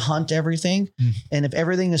 I hunt everything. Mm. And if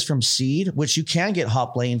everything is from seed, which you can get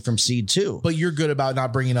hop lane from seed too. But you're good about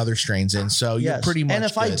not bringing other strains in. So you're Yes. pretty much And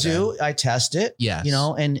if I good do, I test it. Yes.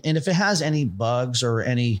 And if it has any bugs or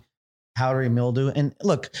any powdery mildew, and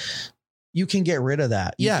look, you can get rid of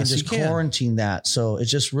that. You Yes, can just you can. quarantine that. So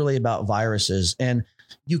it's just really about viruses. And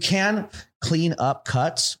you can clean up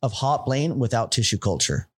cuts of hop lane without tissue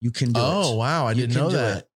culture. You can do it. Oh, wow. I You didn't can know do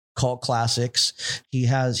that. it. Cult Classics. He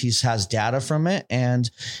has data from it,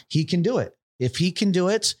 and he can do it. If he can do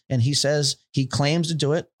it and he says he claims to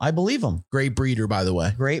do it, I believe him. Great breeder, by the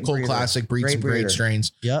way. Great Cold breeder. Classic breeds Great some great breeder.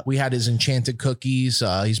 strains. Yep. We had his Enchanted Cookies.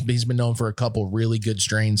 He's been known for a couple really good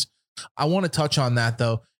strains. I want to touch on that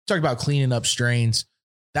though. Talk about cleaning up strains.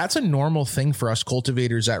 That's a normal thing for us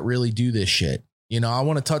cultivators that really do this shit. I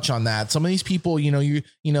want to touch on that. Some of these people,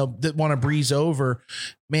 that want to breeze over,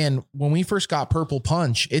 man, when we first got Purple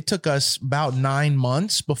Punch, it took us about 9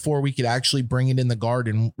 months before we could actually bring it in the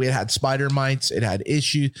garden. It had spider mites, it had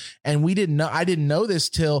issues, and I didn't know this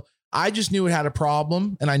till I just knew it had a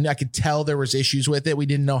problem, and I could tell there was issues with it. We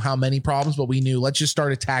didn't know how many problems, but we knew let's just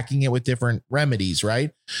start attacking it with different remedies,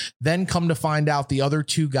 right? Then come to find out the other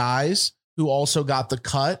two guys who also got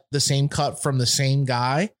the same cut from the same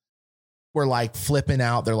guy, were like flipping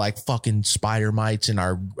out. They're like, fucking spider mites in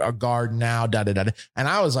our garden now, da-da-da. And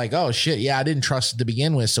I was like, oh shit. Yeah, I didn't trust it to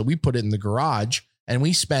begin with. So we put it in the garage and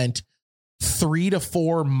we spent 3 to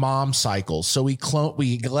 4 mom cycles. So we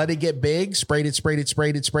let it get big, sprayed it,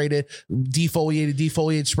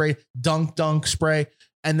 defoliated, spray, dunk, spray,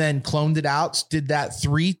 and then cloned it out. Did that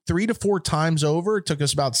three to 4 times over. It took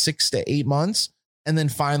us about 6 to 8 months. And then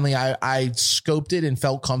finally I scoped it and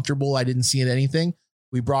felt comfortable. I didn't see anything.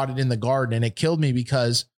 We brought it in the garden and it killed me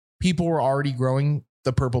because people were already growing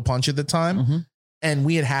the Purple Punch at the time. Mm-hmm. And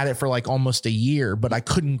we had it for like almost a year, but I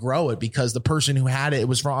couldn't grow it because the person who had it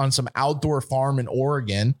was on some outdoor farm in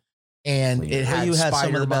Oregon, and it had you had some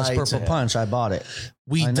spider of the best bites. Purple Punch. I bought it.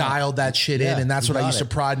 We I know. dialed that shit Yeah, in, and that's you what I got used to it.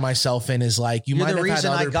 pride myself in. Is like you You're might the have had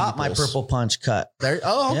reason other I got my people's. Purple Punch cut. There,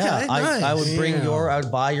 oh, okay, Yeah, nice. I would bring Damn. I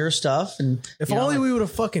would buy your stuff, and If you know, only we would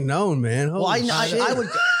have fucking known, man. Well, Holy shit. I would.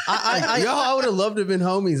 I would have loved to have been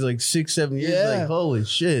homies like 6-7 years. Yeah. Like, holy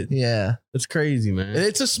shit. Yeah, That's crazy, man.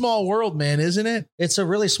 it's a small world, man, isn't it? It's a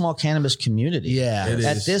really small cannabis community. Yeah, It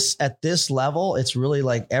is. At this level, it's really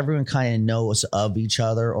like everyone kind of knows of each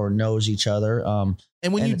other or knows each other.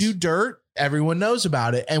 And when And you do it's- dirt, everyone knows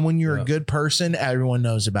about it, and when you're Yeah. a good person, everyone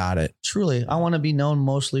knows about it. Truly, I want to be known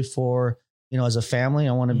mostly for, as a family.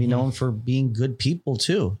 I want to be Mhm. known for being good people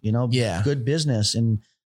too. Yeah. good business, and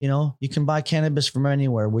you can buy cannabis from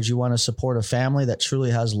anywhere. Would you want to support a family that truly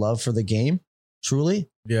has love for the game, truly,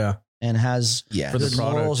 Yeah. and has Yeah, For the good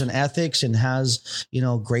product. morals and ethics, and has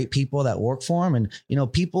great people that work for them,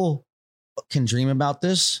 and people can dream about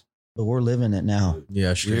this, but we're living it now.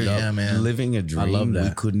 Yeah. Straight Yeah, up. man. Living a I dream love we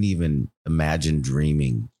that. couldn't even imagine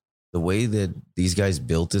dreaming. The way that these guys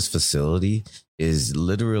built this facility is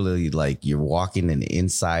literally like you're walking in the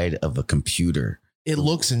inside of a computer. It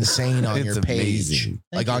looks insane on It's your page. amazing.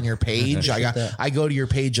 Like Thank on you. your page, Appreciate I go to your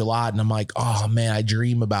page a lot, and I'm like, oh man, I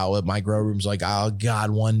dream about what my grow room's like. Oh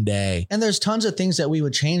God, one day. And there's tons of things that we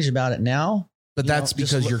would change about it now. But You know, that's just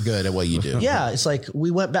because look- you're good at what you do. Yeah, it's like we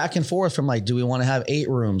went back and forth from like, do we want to have 8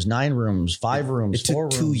 rooms, 9 rooms, 5 rooms, It took 4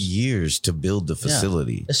 2 rooms? years to build the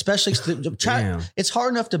facility. Especially Damn. it's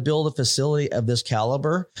hard enough to build a facility of this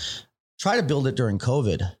caliber. Try to build it during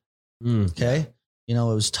COVID. Mm. Okay, it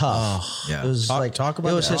was tough. Oh, Yeah. It was Talk about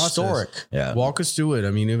it was the process. historic. Yeah. Walk us through it.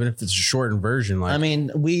 I mean, even if it's a shortened version, like I mean,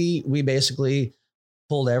 we basically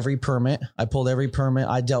pulled every permit. I pulled every permit.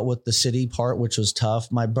 I dealt with the city part, which was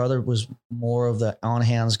tough. My brother was more of the on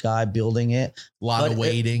hands guy building it. a lot of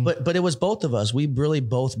waiting. But it was both of us. We really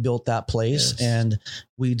both built that place, Yes. and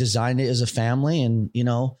we designed it as a family. And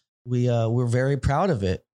we're very proud of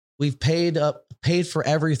it. We've paid for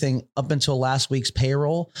everything up until last week's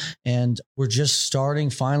payroll, and we're just starting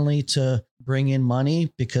finally to bring in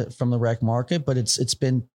money from the rec market. But it's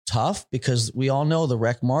been tough because we all know the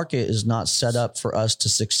rec market is not set up for us to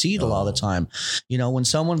succeed a lot of the time. When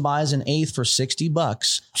someone buys an eighth for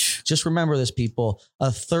 $60, just remember this, people,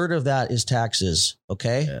 a third of that is taxes.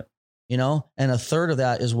 Okay. Yeah. And a third of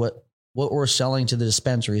that is what what we're selling to the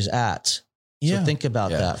dispensaries at. So think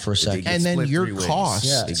about that for a second. And then your cost.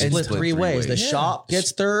 Yeah, it's split three ways. The shop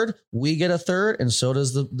gets third, we get a third, and so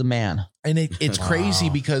does the man. And it's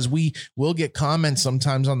crazy because we will get comments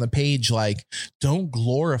sometimes on the page like, don't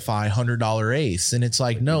glorify $100 eighths. And it's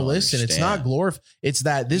like, no, listen, it's not it's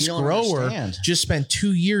that this grower just spent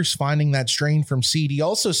 2 years finding that strain from seed. He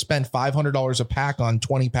also spent $500 a pack on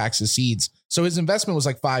 20 packs of seeds. So his investment was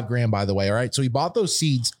like $5,000, by the way. All right. So he bought those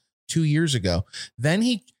seeds 2 years ago. Then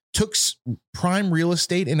he took prime real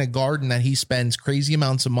estate in a garden that he spends crazy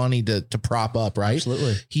amounts of money to prop up, right?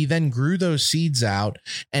 Absolutely. He then grew those seeds out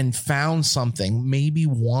and found something, maybe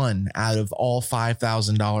one out of all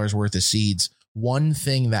 $5,000 worth of seeds, one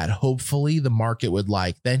thing that hopefully the market would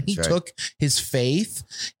like. Then he took his faith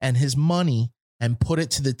and his money and put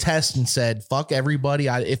it to the test and said, fuck everybody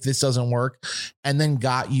if this doesn't work, and then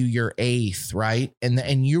got you your eighth, right?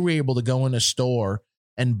 And you were able to go in a store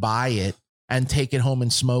and buy it and take it home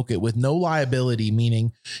and smoke it with no liability,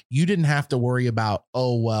 meaning you didn't have to worry about,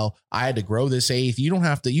 oh, well, I had to grow this eighth. You don't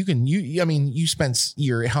have to, you spent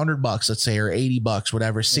your $100, let's say, or $80,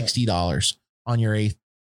 whatever, $60 on your eighth.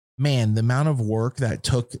 Man, the amount of work that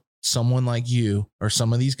took someone like you or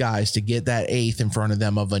some of these guys to get that eighth in front of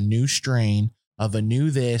them of a new strain, of a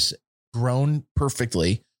new this grown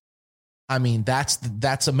perfectly. I mean,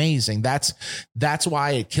 that's amazing. That's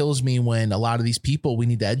why it kills me when a lot of these people, we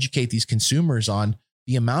need to educate these consumers on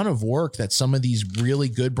the amount of work that some of these really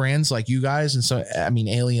good brands like you guys. And so, I mean,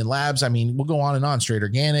 Alien Labs, I mean, we'll go on and on, Straight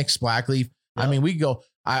Organics, Blackleaf. Yep. I mean, we go,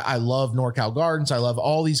 I love NorCal Gardens. I love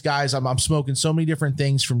all these guys. I'm smoking so many different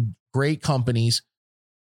things from great companies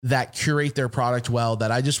that curate their product well,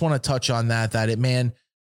 that I just want to touch on that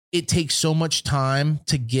it takes so much time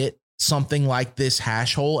to get something like this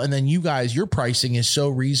hash hole. And then you guys, your pricing is so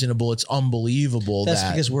reasonable. It's unbelievable. That's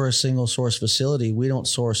because we're a single source facility. We don't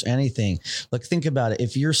source anything. Like, think about it.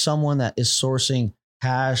 If you're someone that is sourcing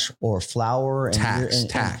hash or flour and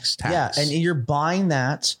tax. Yeah. And you're buying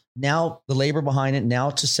that now, the labor behind it now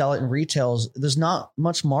to sell it in retails, there's not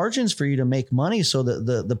much margins for you to make money. So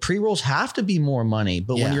the pre-rolls have to be more money.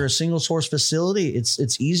 But when you're a single source facility,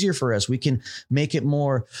 it's easier for us. We can make it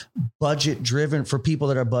more budget driven for people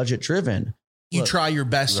that are budget driven. You try your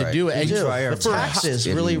best to do it. And the taxes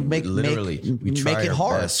really make it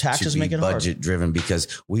hard. Taxes make it hard. Budget driven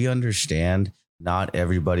because we understand not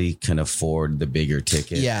everybody can afford the bigger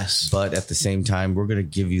ticket. Yes. But at the same time, we're going to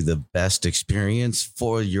give you the best experience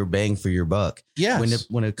for your bang for your buck. Yes.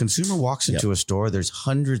 When a consumer walks into a store, there's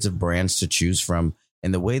hundreds of brands to choose from.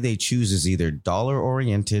 And the way they choose is either dollar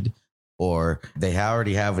oriented, or they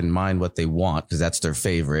already have in mind what they want because that's their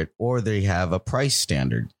favorite, or they have a price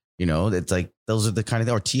standard. You know, it's like those are the kind of,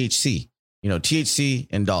 or THC. You know, THC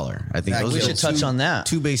and dollar. I think those we should touch on that.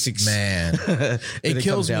 Two basics. Man, it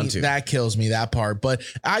kills me. That kills me, that part. But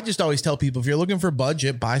I just always tell people, if you're looking for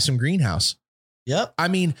budget, buy some greenhouse. Yep. I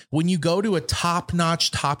mean, when you go to a top-notch,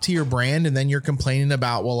 top-tier brand and then you're complaining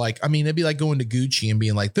about, well, like, I mean, it'd be like going to Gucci and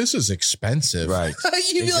being like, this is expensive. Right.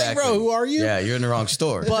 You'd be like, bro, who are you? Yeah, you're in the wrong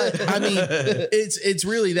store. But I mean, it's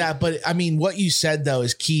really that. But I mean, what you said, though,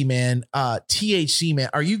 is key, man. THC, man.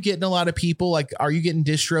 Are you getting a lot of people, like, are you getting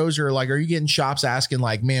distros or like, are you getting shops asking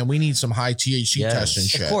like, man, we need some high THC test and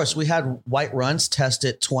shit? Of course, we had White Runs test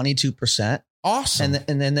at 22%. Awesome.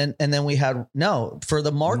 And then we had for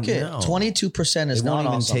the market, 22% is they not won't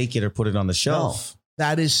even awesome. take it or put it on the shelf.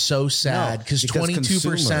 That is so sad because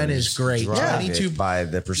 22% is great. 22 by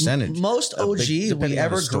the percentage. Most OG we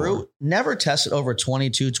ever grew never tested over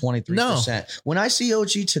 22, 23%. No. When I see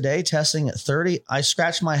OG today testing at 30, I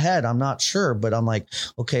scratch my head. I'm not sure, but I'm like,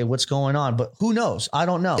 okay, what's going on? But who knows? I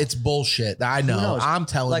don't know. It's bullshit. I know. I'm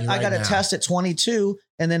telling you right now. I got to test at 22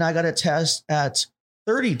 and then I got to test at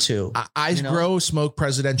 32. I grow smoke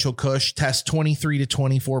presidential kush, test 23 to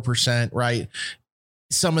 24%, right?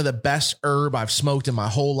 Some of the best herb I've smoked in my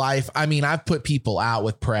whole life. I mean, I've put people out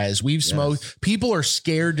with Prez. We've smoked. People are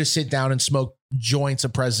scared to sit down and smoke joints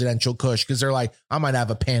of presidential kush because they're like, I might have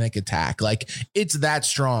a panic attack. Like, it's that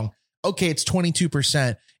strong. Okay, it's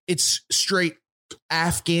 22%. It's straight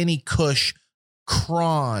Afghani kush.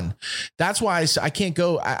 Cron. That's why I can't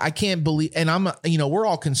go. I can't believe, and we're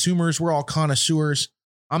all consumers. We're all connoisseurs.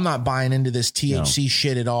 I'm not buying into this THC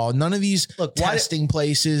shit at all. None of these testing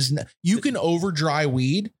places. You can over dry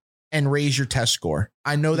weed and raise your test score.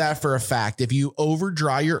 I know that for a fact. If you over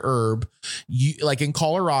dry your herb, you like in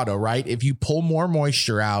Colorado, right? If you pull more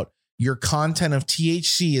moisture out, your content of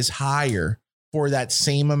THC is higher for that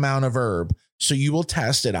same amount of herb. So you will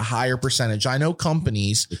test at a higher percentage. I know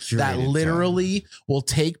companies that literally will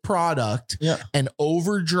take product and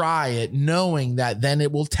over dry it, knowing that then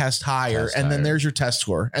it will test higher. Then there's your test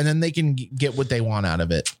score. And then they can get what they want out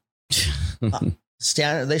of it.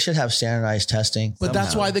 They should have standardized testing. But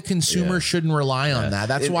that's why the consumer shouldn't rely on that.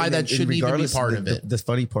 That's why that shouldn't even be part of it. The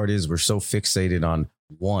funny part is we're so fixated on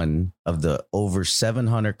one of the over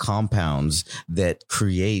 700 compounds that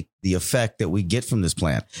create the effect that we get from this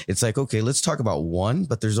plant. It's like, okay, let's talk about one,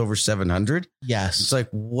 but there's over 700. Yes. It's like,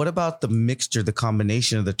 what about the mixture, the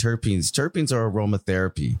combination of the terpenes? Terpenes are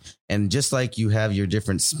aromatherapy. And just like you have your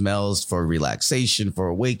different smells for relaxation, for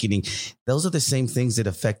awakening, those are the same things that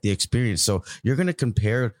affect the experience. So you're going to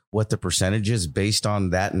compare what the percentage is based on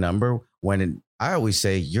that number when I always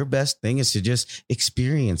say your best thing is to just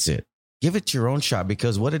experience it. Give it your own shot,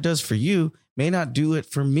 because what it does for you may not do it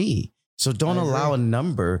for me. So don't allow a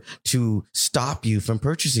number to stop you from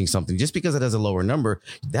purchasing something. Just because it has a lower number,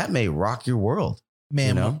 that may rock your world.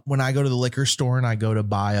 Man, when I go to the liquor store and I go to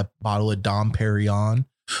buy a bottle of Dom Perignon,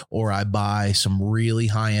 or I buy some really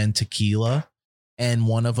high end tequila, and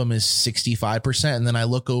one of them is 65%. And then I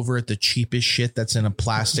look over at the cheapest shit that's in a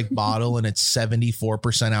plastic bottle and it's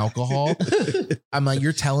 74% alcohol. I'm like,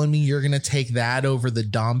 you're telling me you're going to take that over the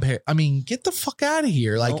Dom Perignon? I mean, get the fuck out of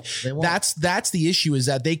here. Like, that's the issue, is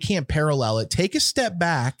that they can't parallel it. Take a step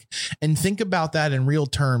back and think about that in real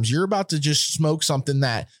terms. You're about to just smoke something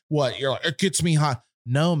that you're like, it gets me hot.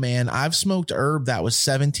 No, man, I've smoked herb that was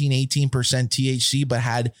 17, 18% THC, but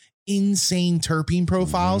had insane terpene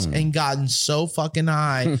profiles and gotten so fucking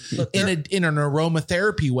high in an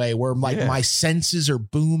aromatherapy way where my senses are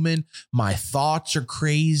booming, my thoughts are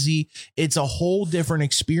crazy. It's a whole different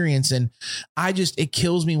experience. And it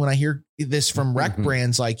kills me when I hear this from rec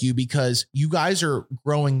brands like you, because you guys are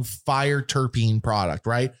growing fire terpene product,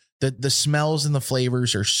 right? The smells and the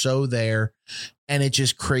flavors are so there, and it's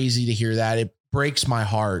just crazy to hear that. It breaks my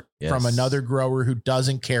heart from another grower who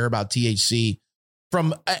doesn't care about THC.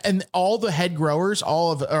 And all the head growers,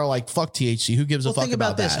 are like, fuck THC. Who gives a fuck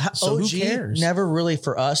about this? That? So OG who cares? Never really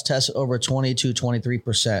for us tested over 22,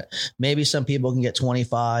 23%. Maybe some people can get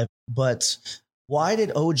 25, but why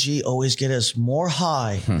did OG always get us more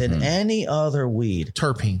high than any other weed?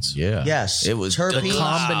 Terpenes. Yeah. Yes. It was terpenes, the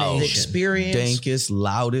combination. Experience. Dankest,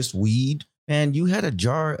 loudest weed. And you had a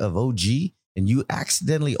jar of OG and you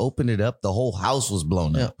accidentally opened it up. The whole house was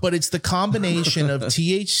blown up. But it's the combination of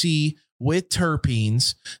THC with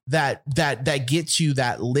terpenes that gets you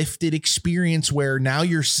that lifted experience where now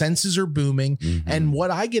your senses are booming. And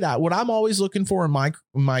what I'm always looking for in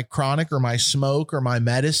my chronic or my smoke or my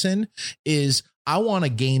medicine is I want a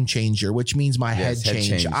game changer, which means my head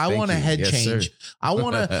change. I want a head change. I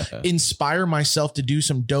want to inspire myself to do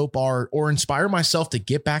some dope art or inspire myself to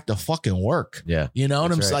get back to fucking work. Yeah. You know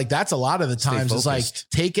what I'm saying? Like, that's a lot of the times it's like,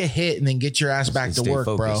 take a hit and then get your ass back to work,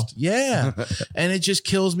 bro. Yeah. And it just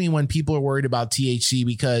kills me when people are worried about THC,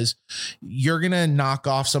 because you're going to knock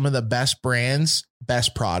off some of the best brands,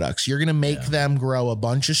 best products. You're going to make them grow a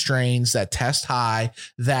bunch of strains that test high,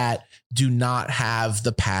 that do not have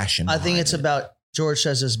the passion. I think it's about, George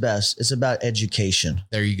says this best, it's about education.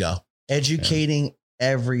 There you go. Educating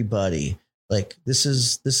everybody. Like, this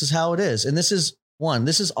is how it is. And this is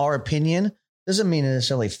our opinion. Doesn't mean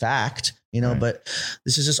necessarily fact, but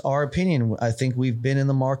this is just our opinion. I think we've been in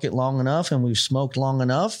the market long enough and we've smoked long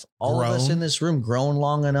enough. All of us in this room grown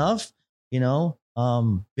long enough, been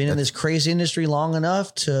in this crazy industry long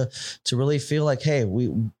enough to really feel like, hey,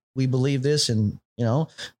 we believe this. And,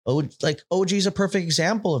 OG is a perfect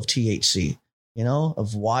example of THC,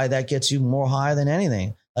 of why that gets you more high than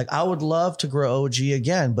anything. Like, I would love to grow OG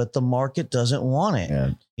again, but the market doesn't want it.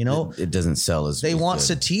 Yeah. It doesn't sell as they want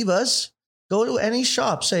good. Sativas. Go to any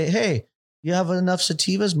shop, say, hey, you have enough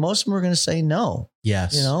sativas? Most of them are going to say no.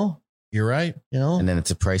 Yes. You're right. And then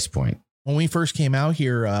it's a price point. When we first came out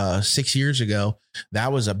here 6 years ago,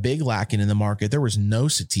 that was a big lacking in the market. There was no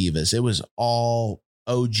sativas. It was all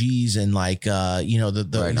OGs, and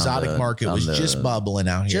the exotic market was just bubbling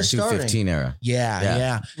out here. Just 215 era.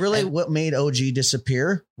 Yeah. Really, what made OG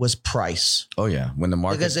disappear was price. Oh yeah, when the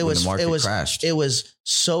market crashed, it was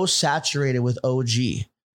so saturated with OG.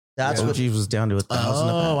 That's OG was down to 1,000.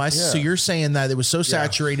 Oh, I see. So you're saying that it was so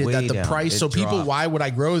saturated that the price. So people, dropped. Why would I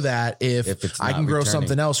grow that if I can grow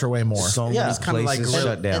something else for way more? So many kind of like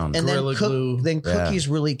shut down. And then cookies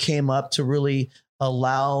really came up to really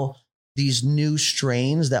allow these new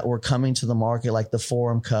strains that were coming to the market, like the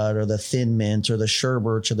Forum Cut or the Thin Mint or the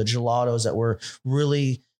Sherberts or the Gelatos, that were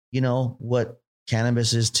really, what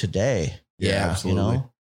cannabis is today. Yeah, absolutely.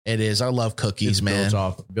 It is. I love cookies, It man.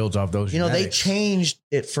 builds off those. You know, they genetics. changed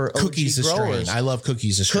it for Cookies the OG growers. strain. I love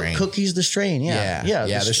cookies the strain. Cookies the strain. Yeah.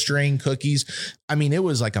 The strain cookies. I mean, it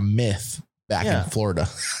was like a myth back in Florida.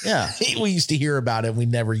 Yeah. We used to hear about it. We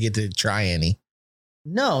never get to try any.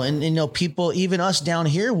 No, and you know, people, even us down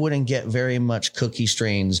here, wouldn't get very much cookie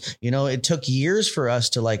strains. You know, it took years for us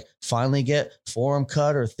to like finally get Forum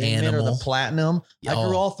Cut or Thin Mint or the Animal. Platinum. I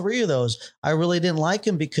grew all three of those. I really didn't like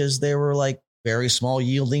them because they were like very small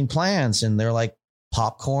yielding plants, and they're like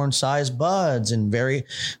popcorn sized buds and very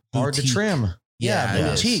hard to Boutique. trim. Yeah, Yeah,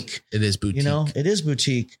 it is. boutique. It is boutique. You know, it is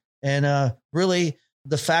boutique. And really,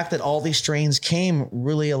 the fact that all these strains came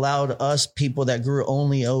really allowed us people that grew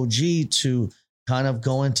only OG to kind of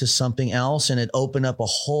go into something else, and it opened up a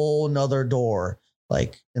whole nother door.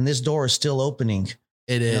 Like, and this door is still opening.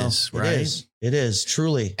 It You know, is, right? It is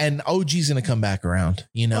truly. And OG's going to come back around.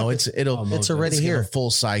 You know, it's already in here. a full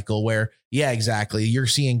cycle where, yeah, exactly. You're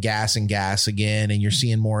seeing gas again, and you're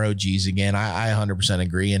seeing more OGs again. I 100%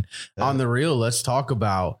 agree. And On the real, let's talk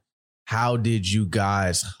about how did you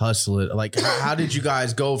guys hustle it? Like, how did you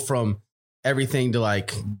guys go from everything to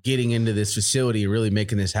like getting into this facility, really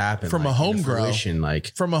making this happen From like, a home into grow. fruition,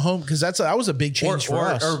 like, from a home, because that was a big change for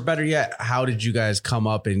us. or better yet, how did you guys come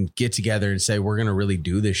up and get together and say we're gonna really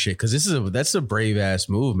do this shit? Because that's a brave ass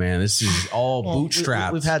move, man. This is all Well,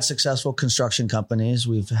 bootstrapped. We've had successful construction companies.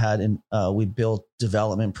 We've had, we built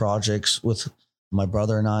development projects with my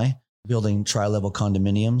brother and I, building tri-level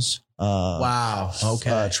condominiums. Wow.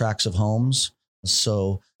 Okay. Tracts of homes.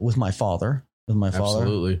 So with my father,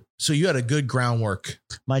 Absolutely. So you had a good groundwork.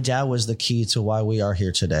 my dad was the key to why we are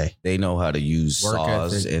here today. They know how to use Work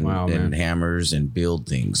saws ethic. and, Wow, and man. hammers and build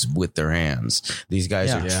things with their hands. These guys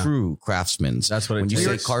Yeah. are Yeah. true craftsmen. That's what it When you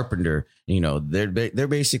say takes. carpenter, you know, they're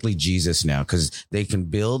basically Jesus now because they can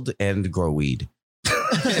build and grow weed.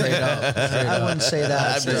 I wouldn't say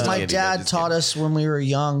that. I'm just My kidding, I'm dad just taught kidding. us when we were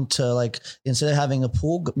young to like, instead of having a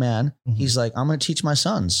pool man, Mhm. he's like, I'm going to teach my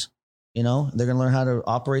sons. You know, they're going to learn how to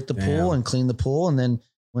operate the pool Damn. and clean the pool. And then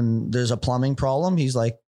when there's a plumbing problem, he's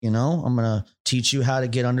like, you know, I'm going to teach you how to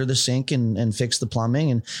get under the sink and fix the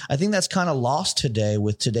plumbing. And I think that's kind of lost today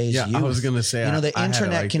with today's Yeah, youth. I was gonna say, You know, the I had it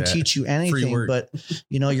internet like can that. teach you anything, work. but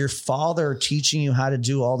you know, your father teaching you how to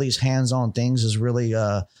do all these hands-on things is really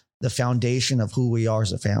the foundation of who we are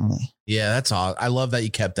as a family. Yeah, that's all. I love that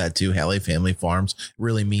you kept that too. Halle Family Farms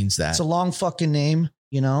really means that. It's a long fucking name,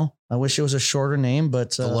 you know. I wish it was a shorter name,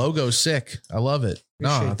 but The logo's sick. I love it. No,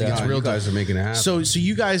 I Appreciate think that. it's God, real you guys good. are making it happen. So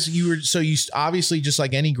you guys, you obviously just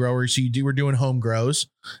like any grower. So you were doing home grows,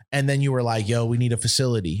 and then you were like, "Yo, we need a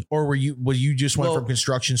facility," or were you just went Well- from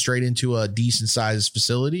construction straight into a decent sized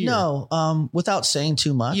facility? or- no, without saying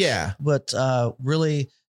too much. Yeah. But really,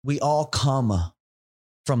 we all come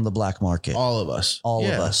from the black market. all of us, All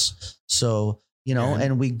Yeah. of us. So, you know, Yeah.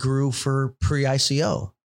 and we grew for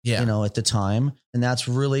pre-ICO. Yeah, you know, at the time. And that's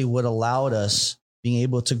really what allowed us being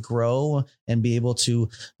able to grow and be able to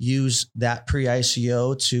use that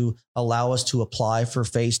pre-ICO to allow us to apply for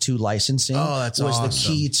phase 2 licensing. Oh, that's was awesome.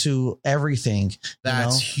 the key to everything.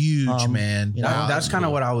 That's you know? huge, man. you know, Wow. that's kind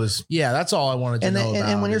of what I was. Yeah, that's all I wanted to And, know. then,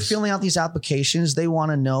 about and when you're is- filling out these applications, they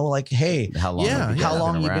want to know like, hey, How long? Yeah, have you how guys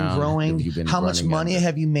long been you've been around? growing, Have you been how much running money on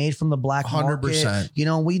have you made from the black 100%. market? You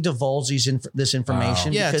know, we divulge this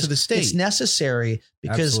information Yeah, because to the state. it's necessary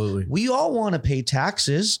because Absolutely. we all want to pay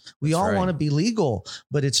taxes. We That's all right. want to be legal,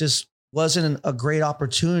 but it just wasn't a great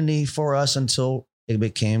opportunity for us until it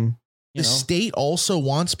became, you The know, state also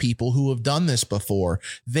wants people who have done this before.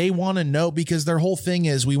 They want to know because their whole thing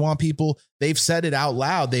is we want people, they've said it out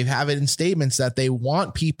loud. They have it in statements that they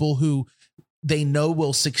want people who they know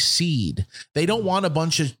will succeed. They don't want a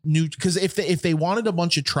bunch of new, because if they wanted a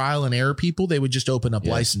bunch of trial and error people, they would just open up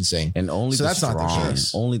Yeah. licensing. And only So the that's not the strong,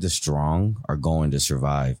 case. only the strong are going to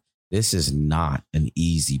survive. This is not an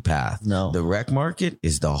easy path. no. The rec market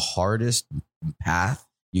is the hardest path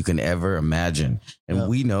you can ever imagine. And Yeah.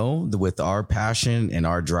 we know that with our passion and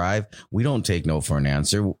our drive, we don't take no for an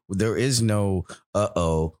answer. There is no,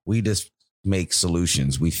 we just make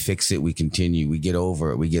solutions. We fix it. We continue. We get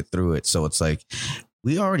over it. We get through it. So it's like,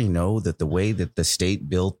 we already know that the way that the state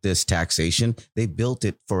built this taxation, they built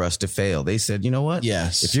it for us to fail. They said, you know what?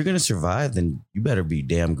 Yes. If you're going to survive, then you better be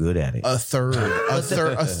damn good at it. a third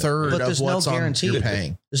But of there's no what's on guarantee. you're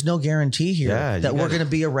paying. There's no guarantee here Yeah, you that we're gotta- going to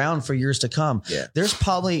be around for years to come. Yeah. There's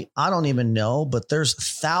probably, I don't even know, but there's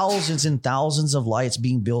thousands and thousands of lights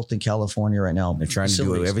being built in California right now. They're trying to do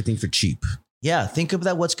Facilities. everything for cheap. Yeah. Think of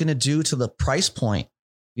that. What's going to do to the price point,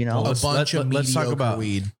 you know? Well, A bunch of let's talk mediocre about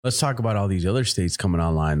weed. Let's talk about all these other states coming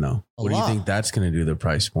online, though. A What do you lot. think that's going to do to the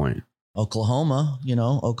price point? Oklahoma,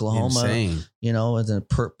 Insane. is in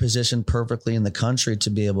a position perfectly in the country to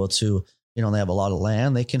be able to, they have a lot of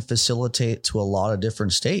land. They can facilitate to a lot of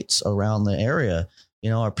different states around the area.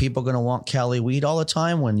 Are people going to want Cali weed all the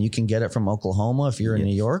time when you can get it from Oklahoma if you're in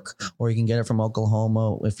New York, or you can get it from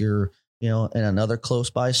Oklahoma if you're, in another close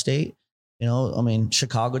by state?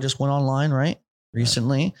 Chicago just went online, right?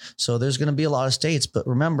 Recently. So there's going to be a lot of states, but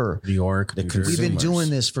remember, New York, we've been doing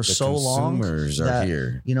this for so long are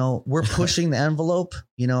here. We're pushing the envelope.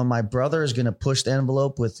 My brother is going to push the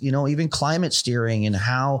envelope with, even climate steering and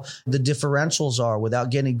how the differentials are without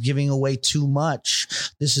giving away too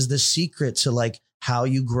much. This is the secret to like how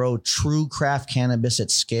you grow true craft cannabis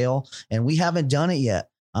at scale. And we haven't done it yet.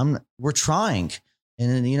 We're trying.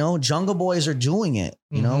 And, Jungle Boys are doing it.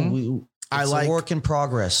 It's a work in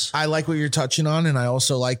progress. I like what you're touching on. And I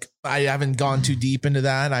also I haven't gone too deep into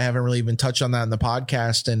that. I haven't really even touched on that in the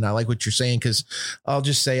podcast. And I like what you're saying, because I'll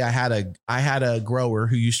just say I had a grower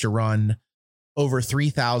who used to run over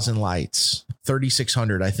 3,000 lights,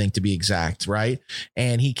 3,600, I think, to be exact. Right.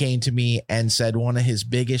 And he came to me and said one of his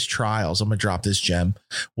biggest trials, I'm going to drop this gem,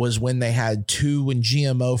 was when they had when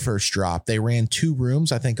GMO first dropped. They ran 2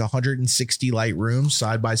 rooms, I think 160 light rooms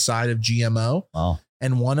side by side of GMO. Wow.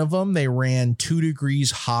 And one of them, they ran 2 degrees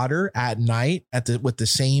hotter at night with the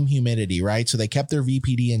same humidity, right? So they kept their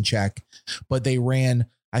VPD in check, but they ran,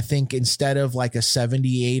 I think, instead of like a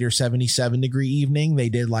 78 or 77 degree evening, they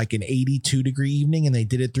did like an 82 degree evening, and they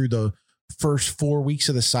did it through the first 4 weeks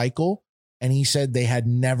of the cycle. And he said they had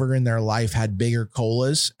never in their life had bigger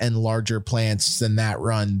colas and larger plants than that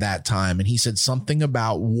run that time. And he said something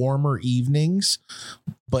about warmer evenings,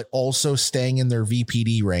 but also staying in their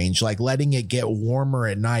VPD range, like letting it get warmer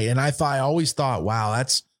at night. And I always thought, wow,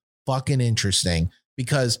 that's fucking interesting,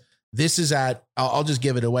 because this is I'll just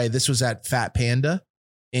give it away. This was at Fat Panda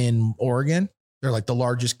in Oregon. They're like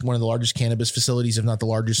one of the largest cannabis facilities, if not the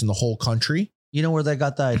largest in the whole country. You know where they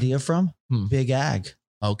got the idea from? Big Ag.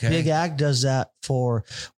 Okay. Big Ag does that for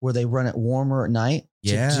where they run it warmer at night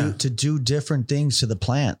to do different things to the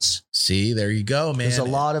plants. See, there you go, man. There's a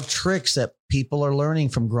lot of tricks that people are learning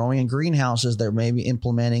from growing in greenhouses they're maybe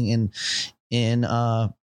implementing in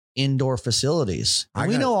indoor facilities.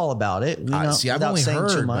 We know all about it. I've only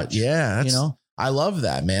heard too much. I love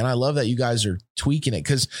that, man. I love that you guys are tweaking it,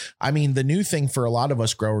 because the new thing for a lot of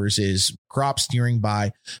us growers is crop steering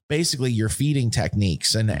by basically your feeding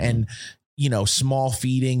techniques and small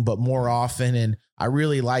feeding, but more often. And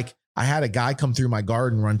I had a guy come through my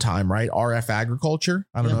garden one time, right? RF Agriculture.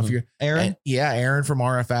 I don't know if you're Aaron. Aaron from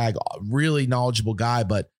RF Ag, really knowledgeable guy,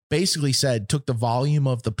 but basically took the volume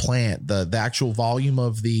of the plant, the actual volume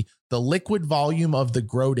of the liquid volume of the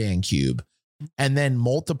Grodan cube, and then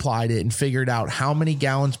multiplied it and figured out how many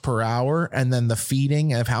gallons per hour, and then the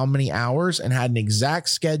feeding of how many hours, and had an exact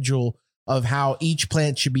schedule of how each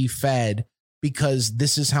plant should be fed, because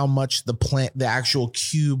this is how much the actual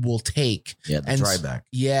cube will take. Yeah, the dry back.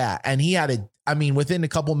 Yeah. And he had within a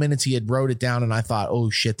couple minutes, he had wrote it down, and I thought,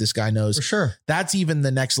 oh shit, this guy knows. For sure. That's even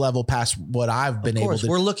the next level past what I've been able to.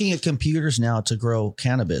 We're looking at computers now to grow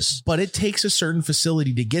cannabis. But it takes a certain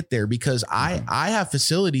facility to get there, because I have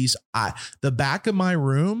facilities. The back of my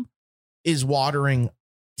room is watering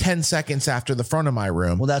 10 seconds after the front of my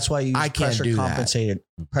room. Well, that's why you use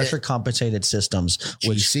pressure compensated systems,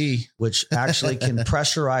 which actually can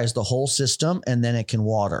pressurize the whole system, and then it can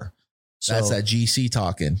water. So that's that GC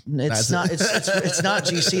talking. It's not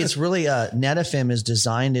GC. It's really Netafim has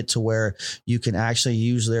designed it to where you can actually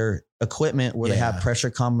use their equipment where they have pressure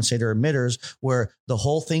compensator emitters, where the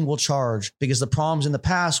whole thing will charge, because the problems in the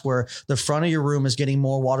past where the front of your room is getting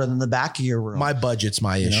more water than the back of your room. My budget's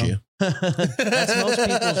my issue. That's most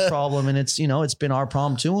people's problem. And it's been our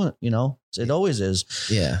problem too. It always is.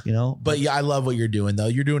 Yeah. But I love what you're doing though.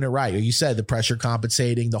 You're doing it right. You said the pressure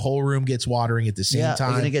compensating, the whole room gets watering at the same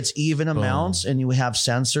time. And it gets even amounts, and you have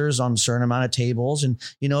sensors on a certain amount of tables. And,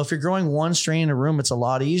 if you're growing one strain in a room, it's a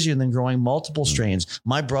lot easier than growing multiple strains.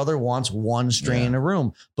 My brother wants one strain in a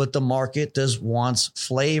room, but the market wants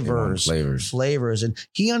flavors. And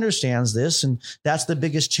he understands this. And that's the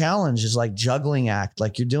biggest challenge, is like juggling act,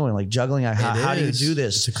 like you're doing, like juggling act. How do you do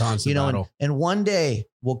this? It's a constant battle. And one day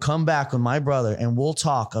we'll come back with my brother and we'll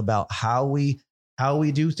talk about how we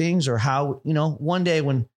do things, or how, one day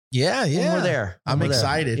when we're there. I'm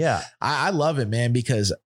excited. Yeah. I love it, man,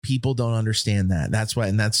 because people don't understand that. That's why.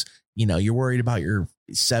 And that's, you're worried about your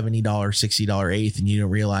 $70, $60 eighth, and you don't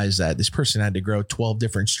realize that this person had to grow 12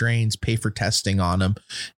 different strains, pay for testing on them,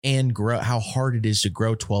 and grow how hard it is to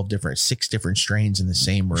grow 6 different strains in the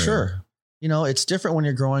same room. Sure. you know, it's different when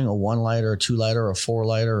you're growing a 1 lighter, a 2 lighter, a 4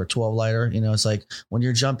 lighter, or 12 lighter. You know, it's like when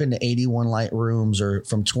you're jumping to 81 light rooms or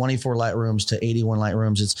from 24 light rooms to 81 light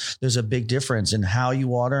rooms, there's a big difference in how you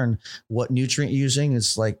water and what nutrient you're using.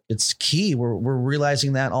 It's like, it's key. We're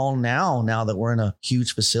realizing that all now that we're in a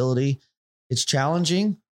huge facility. It's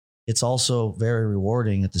challenging. It's also very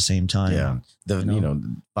rewarding at the same time. Yeah.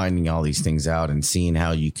 Finding all these things out and seeing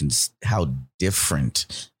how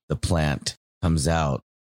different the plant comes out.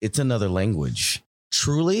 It's another language.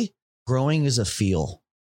 Truly, growing is a feel.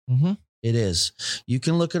 Mm-hmm. It is. You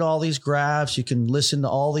can look at all these graphs. You can listen to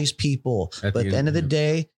all these people. But at the end of the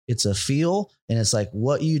day, it's a feel. And it's like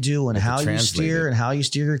what you do and how you steer and how you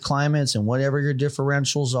steer your climates and whatever your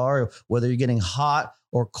differentials are, whether you're getting hot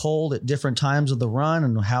or cold at different times of the run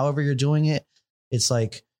and however you're doing it. It's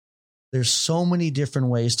like there's so many different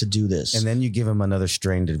ways to do this. And then you give them another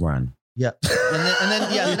strain to run. Yeah. And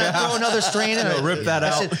then throw another strain in it. Rip that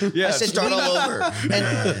out. I said, start all over.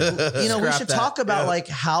 And, we should talk about like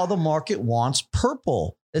how the market wants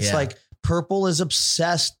purple. It's like purple is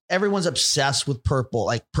obsessed. Everyone's obsessed with purple.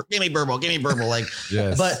 Like, give me purple. Like,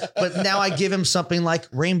 yes. But now I give him something like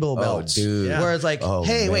rainbow belts, where it's like,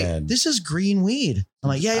 hey, wait, this is green weed. I'm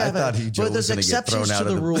like, but there's exceptions to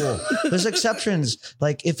the rule. There's exceptions.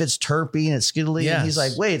 Like if it's terpene, it's skittly, and he's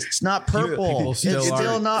like, wait, it's not purple. It's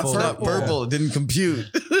still not purple. It didn't compute.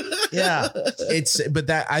 Yeah.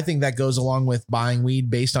 I think that goes along with buying weed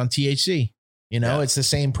based on THC. You know, it's the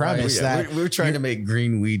same premise that we're trying to make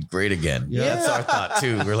green weed great again. Yeah. That's our thought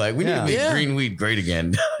too. We're like, we need to make green weed great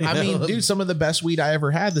again. I mean, dude, some of the best weed I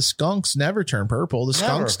ever had, the skunks never turn purple. The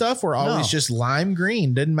skunk stuff were always just lime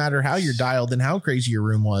green. Didn't matter how you're dialed and how crazy your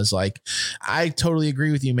room was. Like, I totally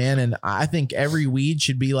agree with you, man. And I think every weed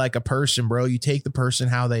should be like a person, bro. You take the person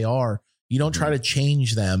how they are. You don't try to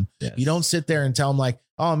change them. Yes. You don't sit there and tell them like,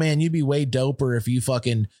 oh man, you'd be way doper if you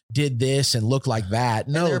fucking did this and look like that.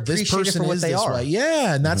 No, this person is this way.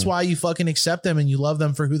 Yeah. And that's why you fucking accept them and you love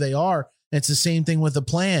them for who they are. And it's the same thing with the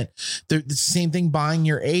plant. It's the same thing buying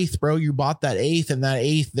your eighth, bro. You bought that eighth, and that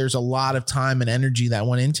eighth, there's a lot of time and energy that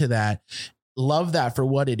went into that. Love that for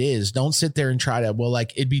what it is. Don't sit there and try to, well,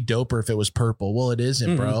 like it'd be doper if it was purple. Well, it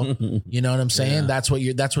isn't, bro. You know what I'm saying? That's what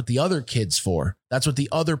the other kid's for. That's what the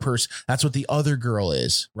other person, that's what the other girl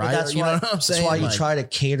is. Right. That's you know what I'm saying? That's why you try to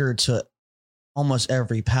cater to almost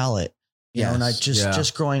every palate, you know, and I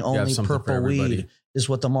just growing only purple weed is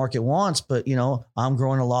what the market wants. But, you know, I'm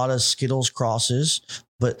growing a lot of Skittles crosses,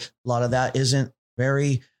 but a lot of that isn't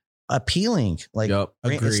very appealing. Like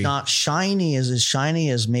it's not shiny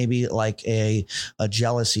as maybe like a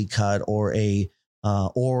jealousy cut or a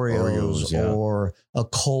Oreos or a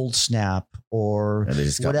cold snap or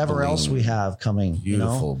whatever else we have coming.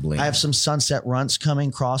 Beautiful bling. I have some sunset runts coming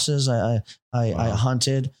crosses. I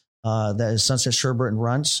hunted that is sunset sherbet and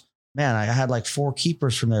runts. Man, I had like 4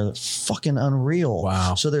 keepers from there. Fucking unreal.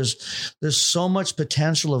 Wow. So there's so much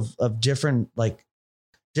potential of different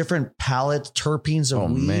palette terpenes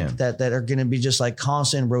of weed that are going to be just like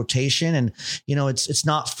constant rotation. And, you know, it's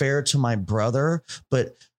not fair to my brother,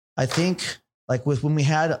 but I think like when we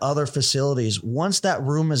had other facilities, once that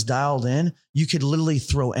room is dialed in, you could literally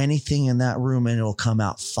throw anything in that room and it'll come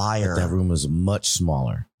out fire. But that room was much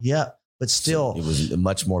smaller. Yeah. But still, it was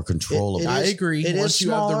much more controllable. I agree. Once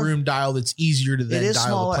you have the room dialed, it's easier to then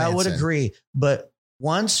dial the plants I would agree. But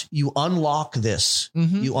once you unlock this,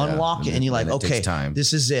 you unlock it and you're like, okay,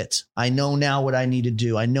 this is it. I know now what I need to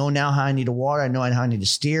do. I know now how I need to water. I know how I need to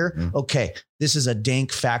steer. Okay. This is a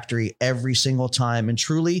dank factory every single time. And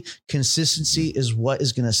truly consistency is what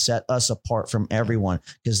is going to set us apart from everyone.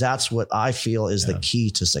 Because that's what I feel is the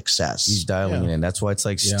key to success. He's dialing it in. That's why it's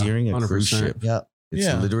like steering a cruise ship. Yeah.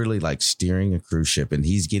 It's literally like steering a cruise ship, and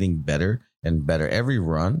he's getting better and better. Every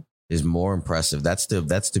run is more impressive. That's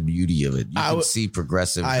the beauty of it. You can see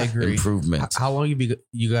progressive improvement. How long have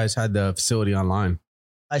you guys had the facility online?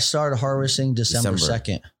 I started harvesting December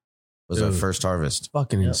 2nd. Was our first harvest.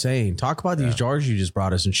 Fucking insane. Talk about these jars you just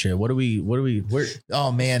brought us and shit.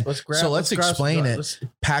 Oh man. Let's explain it.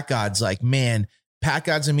 Pack Gods, like, man, Pack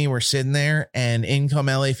Gods and me were sitting there, and in come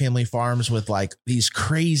LA Family Farms with like these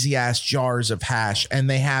crazy ass jars of hash, and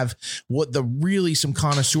they have some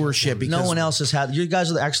connoisseurship because no one else has had. You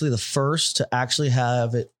guys are actually the first to actually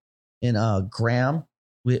have it in a gram.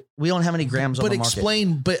 We don't have any grams on the market.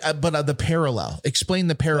 Explain the parallel. Explain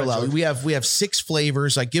the parallel. We have 6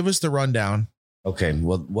 flavors. Like, give us the rundown. Okay,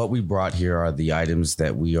 well, what we brought here are the items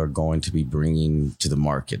that we are going to be bringing to the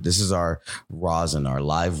market. This is our rosin, our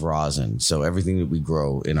live rosin. So everything that we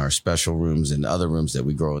grow in our special rooms and other rooms that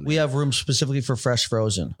we grow in. We have rooms specifically for fresh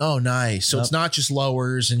frozen. Oh, nice. So it's not just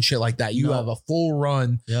lowers and shit like that. You have a full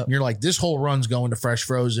run. Yep. And you're like, this whole run's going to fresh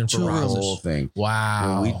frozen for Two the rooms. whole thing.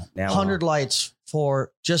 Wow. When we now 100 lights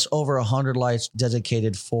for just over 100 lights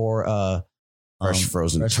dedicated for fresh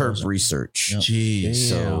frozen fresh terp frozen. research. Yep. Jeez.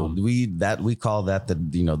 So we call that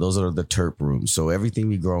those are the terp rooms. So everything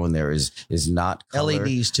we grow in there is not color.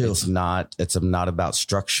 LEDs too. It's not about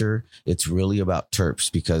structure. It's really about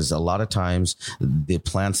terps, because a lot of times the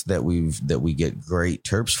plants that we get great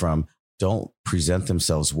terps from don't present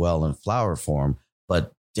themselves well in flower form,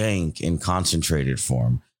 but dank in concentrated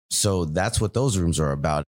form. So that's what those rooms are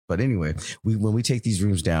about. But anyway, when we take these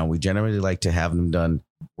rooms down, we generally like to have them done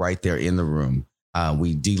right there in the room.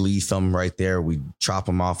 We de-leaf them right there. We chop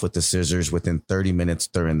them off with the scissors. Within 30 minutes,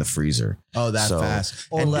 they're in the freezer. Oh, that So- fast.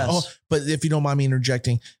 Or less. But if you don't mind me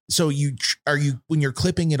interjecting, so when you're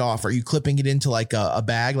clipping it off, are you clipping it into like a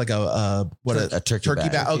bag, like a turkey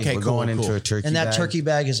bag. Okay, We're cool, going into cool. a turkey And that bag. turkey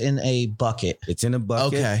bag is in a bucket. It's in a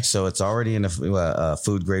bucket. Okay. So it's already in a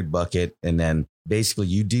food grade bucket. And then basically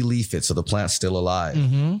you de-leaf it so the plant's still alive.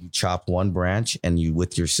 Mm-hmm. You chop one branch and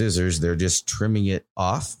with your scissors, they're just trimming it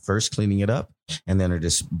off, first cleaning it up, and then they're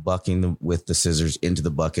just bucking with the scissors into the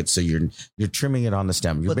bucket. So you're trimming it on the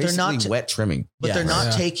stem. You're But they're basically not wet trimming. But Yeah. they're not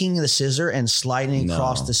Yeah. taking the scissor and sliding No.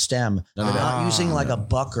 across the stem. No, They're no, not no. using like a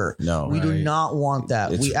bucker. No. We do Right. not want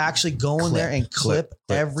that. It's We actually go in there and clip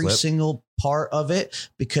every clip. single part of it,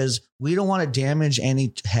 because we don't want to damage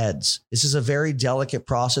any heads. This is a very delicate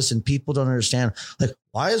process, and people don't understand, like,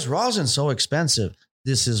 why is rosin so expensive?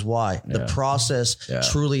 This is why. The Yeah. process Yeah.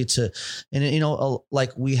 truly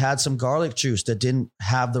like we had some garlic juice that didn't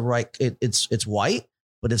have the right, it's white,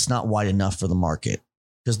 but it's not white enough for the market,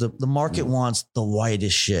 because the market wants the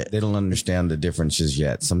whitest shit. They don't understand the differences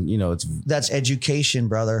yet. That's education,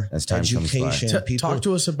 brother. As time comes by. Education. People, Talk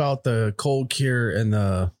to us about the cold cure and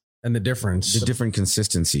the difference. the different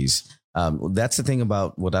consistencies. That's the thing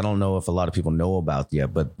about what I don't know if a lot of people know about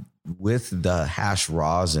yet, but with the hash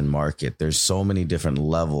rosin market, there's so many different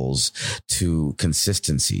levels to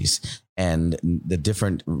consistencies, and the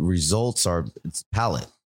different results are palate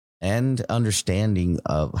and understanding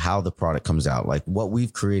of how the product comes out. Like what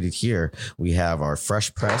we've created here, we have our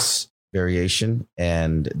fresh press variation,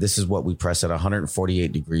 and this is what we press at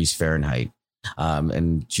 148 degrees Fahrenheit.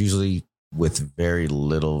 And it's usually with very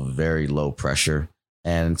low pressure,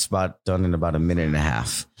 and it's done in about a minute and a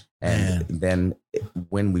half. And then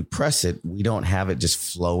when we press it, we don't have it just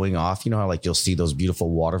flowing off. You know how like you'll see those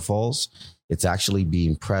beautiful waterfalls? It's actually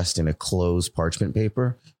being pressed in a closed parchment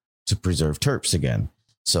paper to preserve terps again.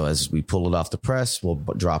 So as we pull it off the press, we'll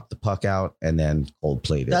drop the puck out and then cold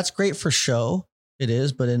plate it. that's great for show. It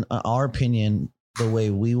is, but in our opinion, the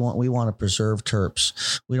way we want to preserve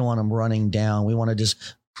terps. We don't want them running down. We want to just,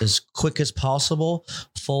 as quick as possible,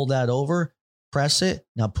 fold that over, press it.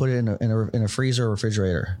 Now put it in a freezer or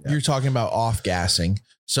refrigerator. You're talking about off gassing.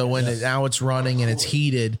 So when now it's running and it's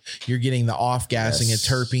heated, you're getting the off gassing Yes.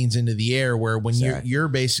 of terpenes into the air, where when Exactly. you're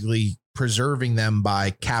basically preserving them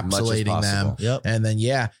by capsulating them. Yep. And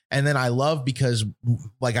then I love, because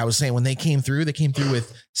like I was saying, when they came through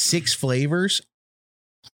with 6 flavors,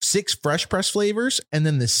 6 fresh press flavors, and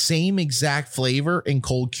then the same exact flavor in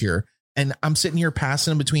cold cure. And I'm sitting here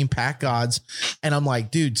passing them between pack gods, and I'm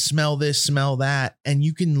like, dude, smell this, smell that. And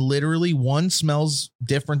you can literally, one smells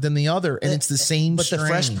different than the other, and it's the same But the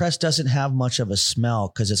fresh strain. press doesn't have much of a smell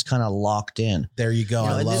because it's kind of locked in. There you go. You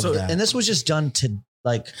know, I and love this, that. And this was just done to,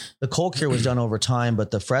 like, the cold cure was done over time,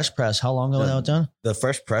 but the fresh press, how long ago that was done? The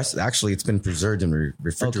fresh press, actually, it's been preserved in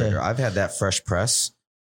refrigerator. Okay. I've had that fresh press.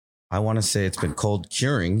 I want to say it's been cold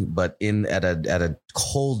curing, but at a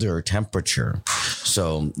colder temperature.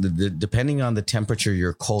 So depending on the temperature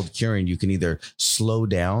you're cold curing, you can either slow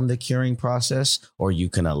down the curing process or you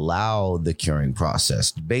can allow the curing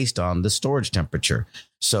process based on the storage temperature.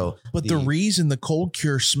 So, but the reason the cold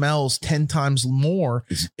cure smells 10 times more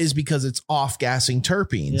is because it's off gassing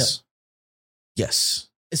terpenes. yes.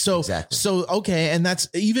 So, Exactly. Okay. And that's,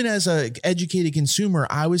 even as a educated consumer,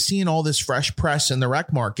 I was seeing all this fresh press in the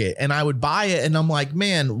rec market, and I would buy it and I'm like,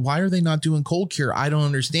 man, why are they not doing cold cure? I don't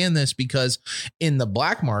understand this, because in the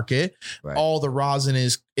black market, Right. all the rosin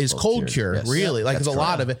is cold cure, Yes. really. Like That's there's a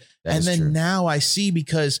lot of it. That And is then true. now I see,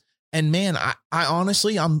 because, and man, I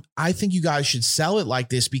honestly, I think you guys should sell it like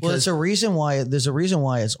this, Well, because there's a reason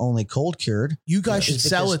why it's only cold cured. you guys should It's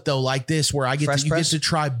sell because it though like this, where I get fresh to, you press? get to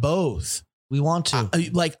try both. We want to.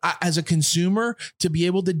 As a consumer, to be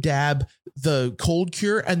able to dab the cold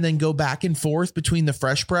cure and then go back and forth between the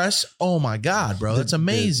fresh press. Oh my God, bro. That's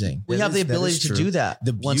amazing. We have the ability to do that.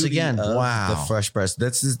 Once again, the fresh press.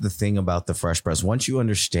 This is the thing about the fresh press. Once you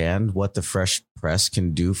understand what the fresh press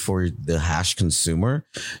can do for the hash consumer,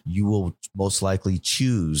 you will most likely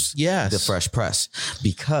choose the fresh press,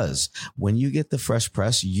 because when you get the fresh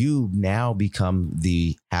press, you now become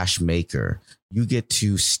the hash maker. You get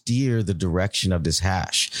to steer the direction of this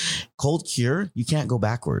hash. Cold cure, you can't go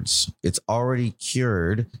backwards. It's already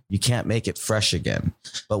cured. You can't make it fresh again.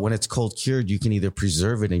 But when it's cold cured, you can either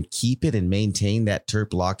preserve it and keep it and maintain that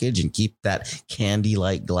terp lockage and keep that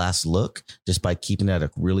candy-like glass look just by keeping it at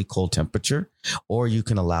a really cold temperature. Or you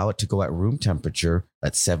can allow it to go at room temperature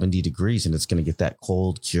at 70 degrees and it's going to get that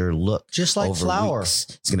cold cure look. Just like flour. Weeks.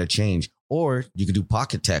 It's going to change. Or you can do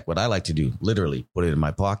pocket tech, what I like to do, literally put it in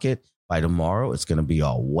my pocket. By tomorrow, it's going to be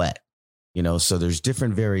all wet, so there's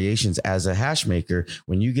different variations as a hash maker.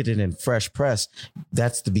 When you get it in fresh press,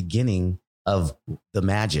 that's the beginning of the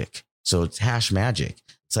magic. So it's hash magic.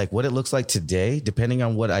 It's like what it looks like today, depending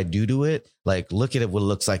on what I do to it. Like, look at it, what it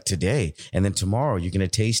looks like today. And then tomorrow you're going to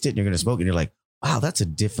taste it and you're going to smoke it. And you're like, wow, that's a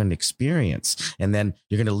different experience. And then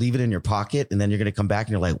you're going to leave it in your pocket. And then you're going to come back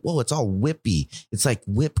and you're like, whoa, it's all whippy. It's like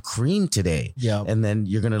whipped cream today. Yeah. And then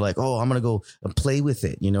you're going to like, oh, I'm going to go and play with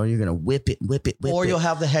it. You're going to whip it. Or you'll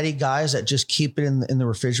have the heady guys that just keep it in the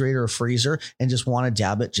refrigerator or freezer and just want to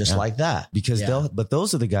dab it just like that. Because but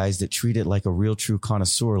those are the guys that treat it like a real true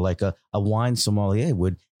connoisseur, like a wine sommelier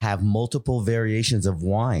would have multiple variations of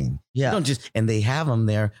wine. Yeah. You don't and they have them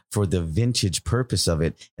there for the vintage purpose of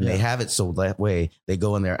it. And they have it so that way they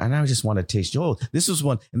go in there and I just want to taste, this is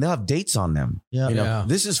one, and they'll have dates on them. Yeah.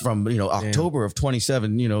 This is from, October of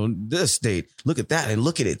 27, this date. Look at that. And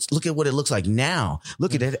look at it. Look at what it looks like now.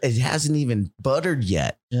 Look at it. It hasn't even buttered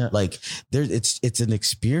yet. Yeah. Like it's an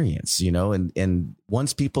experience, and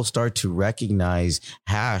once people start to recognize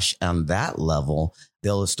hash on that level,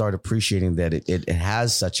 they'll start appreciating that it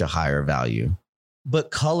has such a higher value.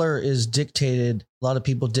 But color is dictated. A lot of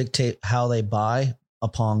people dictate how they buy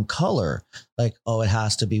upon color. Like, it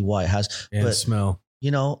has to be white. But smell.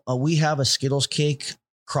 We have a Skittles cake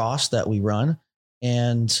cross that we run,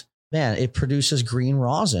 and man, it produces green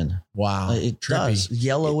rosin. Wow. It does.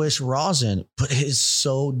 Yellowish rosin, but it is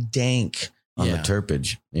so dank. On the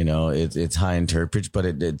terpage, it's high in terpage, but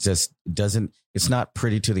it just doesn't, it's not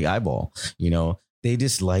pretty to the eyeball, They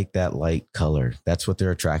just like that light color. That's what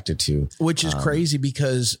they're attracted to. Which is crazy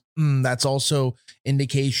because that's also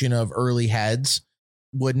indication of early heads,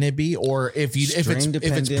 wouldn't it be? Or if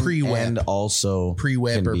it's pre-whip and also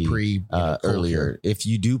pre-whip or earlier. If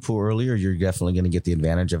you do pour earlier, you're definitely going to get the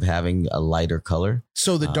advantage of having a lighter color.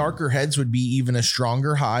 So the darker heads would be even a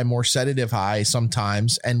stronger high, more sedative high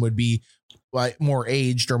sometimes, and would be like more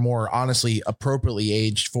aged or more honestly appropriately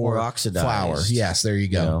aged for oxidized flower. Yes, there you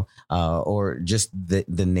go. Or just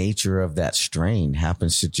the nature of that strain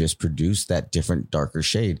happens to just produce that different darker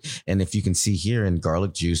shade. And if you can see here in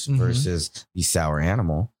garlic juice versus the sour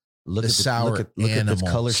animal, look at the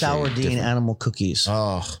color Sour shade. Dean animal cookies.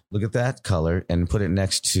 Oh, look at that color and put it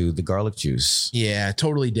next to the garlic juice. Yeah,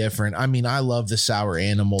 totally different. I mean, I love the sour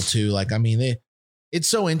animal too. Like, I mean, it's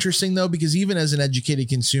so interesting though, because even as an educated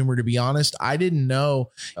consumer, to be honest, I didn't know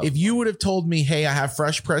if you would have told me, hey, I have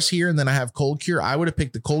fresh press here and then I have cold cure, I would have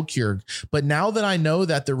picked the cold cure. But now that I know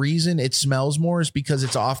that the reason it smells more is because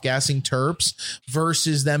it's off gassing terps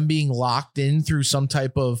versus them being locked in through some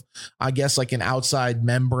type of, I guess, like an outside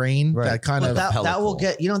membrane that kind of that will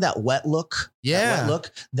get, that wet look. Yeah.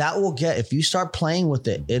 That will get, if you start playing with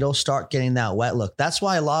it, it'll start getting that wet look. That's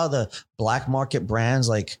why a lot of the black market brands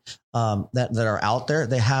like that are out there,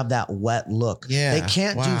 they have that wet look. Yeah. They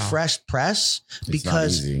can't do fresh press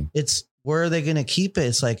because it's where are they going to keep it?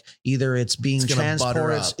 It's like either it's being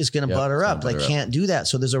transported, it's going to butter up. They can't do that.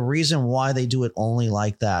 So there's a reason why they do it only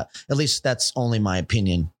like that. At least that's only my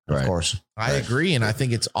opinion, of course. I agree. And I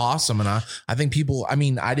think it's awesome. And I think people, I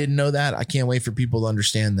mean, I didn't know that. I can't wait for people to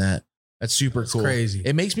understand that. That's super cool. Crazy.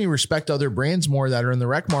 It makes me respect other brands more that are in the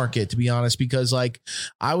rec market, to be honest, because like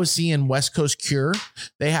I was seeing West Coast Cure,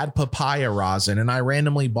 they had papaya rosin and I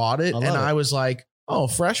randomly bought it. I was like, oh,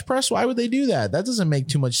 fresh press. Why would they do that? That doesn't make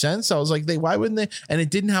too much sense. I was like, why wouldn't they? And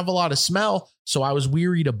it didn't have a lot of smell. So I was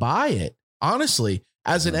weary to buy it. Honestly,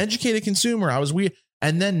 as an educated consumer, I was weird.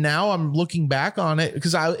 And then now I'm looking back on it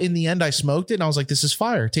because in the end I smoked it and I was like, this is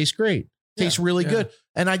fire. It tastes great. Tastes really good.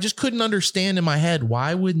 And I just couldn't understand in my head,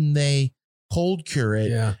 why wouldn't they cold cure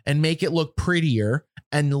it and make it look prettier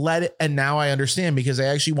and let it? And now I understand because they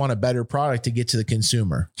actually want a better product to get to the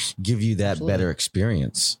consumer. Give you that better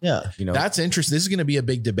experience. Yeah. That's interesting. This is going to be a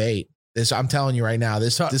big debate. I'm telling you right now,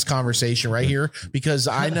 this conversation right here, because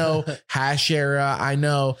I know Hash Era, I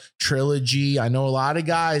know Trilogy, I know a lot of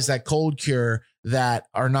guys that cold cure that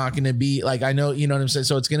are not going to be like, I know, you know what I'm saying?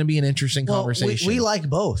 So it's going to be an interesting conversation. We like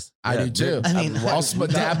both. I do too. I mean, also a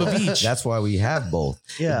dab of each. That's why we have both.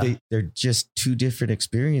 Yeah. They're just two different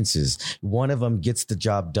experiences. One of them gets the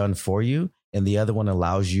job done for you, and the other one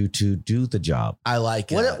allows you to do the job. I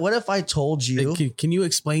like it. What if I told you? Can you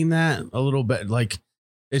explain that a little bit? Like,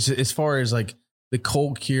 it's as far as like the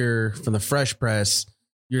cold cure from the fresh press,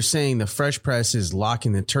 you're saying the fresh press is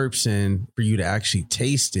locking the terps in for you to actually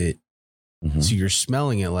taste it. Mhm. So you're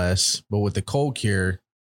smelling it less, but with the cold cure,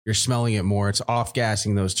 you're smelling it more. It's off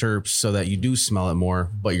gassing those terps so that you do smell it more,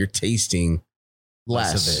 but you're tasting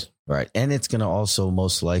less of it. Right. And it's going to also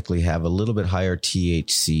most likely have a little bit higher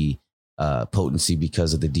THC potency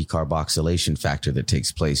because of the decarboxylation factor that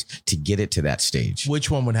takes place to get it to that stage. Which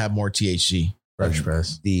one would have more THC? Fresh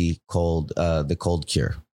press. The cold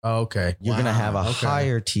cure. Oh, okay. You're going to have a Okay.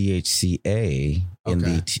 higher THCA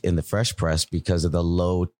in the fresh press because of the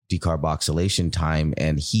low decarboxylation time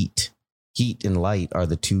and heat. Heat and light are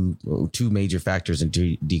the two major factors in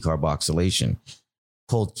decarboxylation.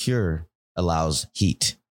 Cold cure allows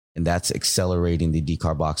heat, and that's accelerating the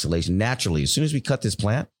decarboxylation naturally. As soon as we cut this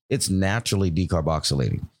plant, it's naturally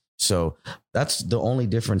decarboxylating. So that's the only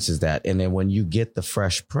difference is that. And then when you get the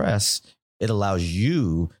fresh press, it allows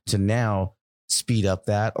you to now speed up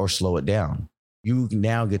that or slow it down. You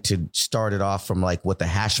now get to start it off from like what the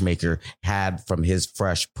hash maker had from his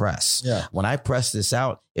fresh press. Yeah. When I press this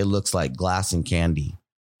out, it looks like glass and candy.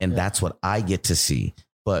 And that's what I get to see.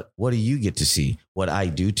 But what do you get to see? What I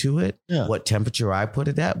do to it? Yeah. What temperature I put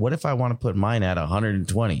it at? What if I want to put mine at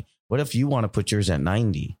 120? What if you want to put yours at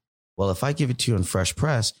 90? Well, if I give it to you in fresh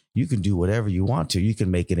press, you can do whatever you want to. You can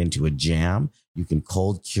make it into a jam. You can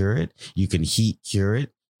cold cure it. You can heat cure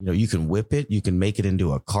it. You know, you can whip it. You can make it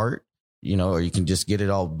into a cart, you know, or you can just get it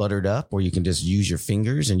all buttered up, or you can just use your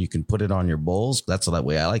fingers and you can put it on your bowls. That's the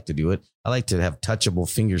way I like to do it. I like to have touchable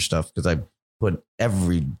finger stuff because I put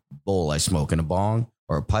every bowl I smoke in a bong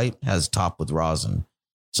or a pipe has top with rosin.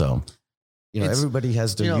 So, you know, everybody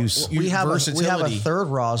has their use. We have a versatility. third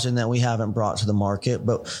rosin that we haven't brought to the market,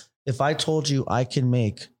 but if I told you I can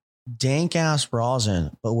make dank ass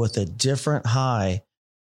rosin, but with a different high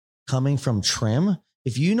coming from trim,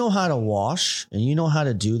 if you know how to wash and you know how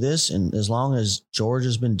to do this, and as long as George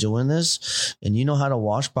has been doing this and you know how to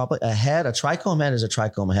wash properly, a trichome head is a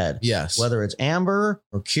trichome head. Yes. Whether it's amber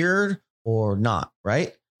or cured or not,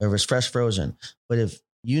 right? Or if it's fresh frozen. But if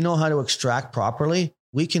you know how to extract properly,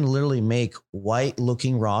 we can literally make white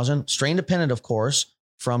looking rosin, strain dependent, of course,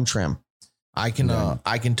 from trim. I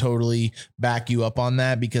can totally back you up on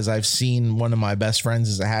that because I've seen one of my best friends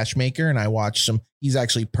is a hash maker, and I watched he's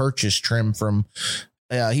actually purchased trim from,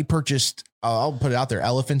 he purchased, I'll put it out there,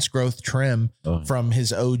 Elephant's Growth trim from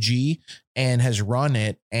his OG and has run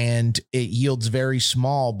it, and it yields very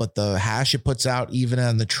small, but the hash it puts out even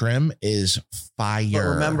on the trim is fire. But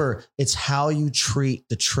remember, it's how you treat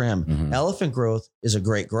the trim. Mhm. Elephant Growth is a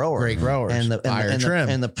great grower. and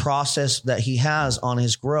the process that he has on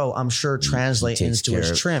his grow, I'm sure translates He takes into care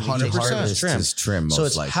his of- trim. He 100%. harvests trim. His trim, most So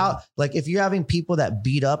it's likely. how, like, if you're having people that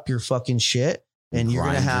beat up your fucking shit and you're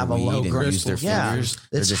going to Grind have a your low weed and growth. use their Yeah, fingers.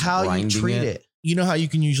 They're it's just how you grinding treat it. You know how you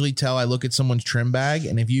can usually tell? I look at someone's trim bag,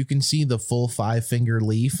 and if you can see the full 5-finger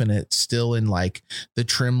leaf and it's still in like the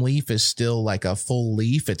trim leaf is still like a full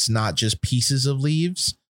leaf, it's not just pieces of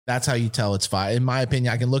leaves. That's how you tell it's fine. In my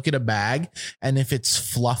opinion, I can look at a bag, and if it's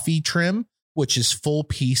fluffy trim, which is full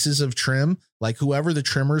pieces of trim, like whoever the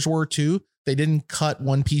trimmers were too, they didn't cut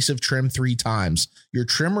one piece of trim 3 times. Your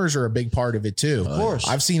trimmers are a big part of it too. Of course.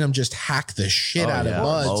 I've seen them just hack the shit out of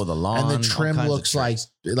buds. Oh, the lawn, And the trim all kinds of looks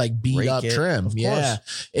like beat Rake up it, trim. of Yeah.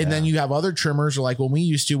 course. And then you have other trimmers like when we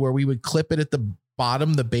used to, where we would clip it at the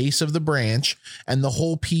bottom, the base of the branch, and the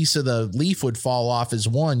whole piece of the leaf would fall off as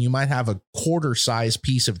one. You might have a quarter size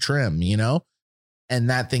piece of trim, you know, and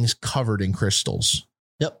that thing's covered in crystals.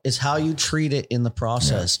 Yep. It's how you treat it in the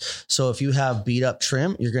process. So if you have beat up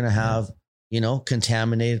trim, you're going to have,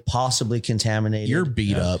 possibly contaminated. You're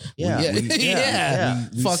beat up. Yeah. Yeah.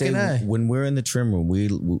 We Fucking say A. when we're in the trim room,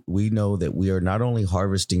 we know that we are not only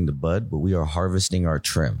harvesting the bud, but we are harvesting our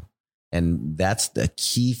trim. And that's the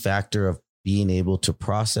key factor of being able to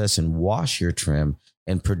process and wash your trim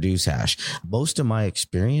and produce hash. Most of my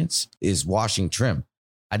experience is washing trim.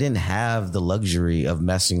 I didn't have the luxury of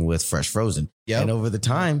messing with fresh frozen. Yep. And over the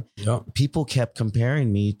time, people kept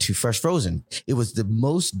comparing me to fresh frozen. It was the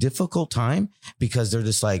most difficult time because they're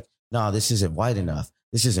just like, no, this isn't white enough.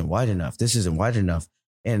 This isn't white enough. This isn't white enough.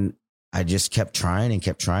 And I just kept trying,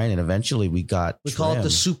 and eventually we got. We call it the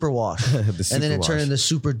super wash, the and then it turned into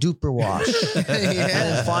super duper wash. And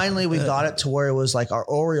then finally we got it to where it was like our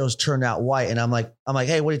Oreos turned out white, and I'm like,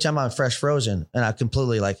 hey, what are you talking about? Fresh frozen? And I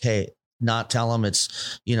completely like, hey, not tell them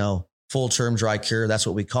it's full term dry cure. That's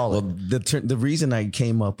what we call it. Well, the reason I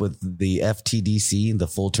came up with the FTDC, the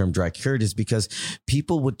full term dry cured, is because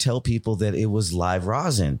people would tell people that it was live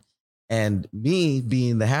rosin. And me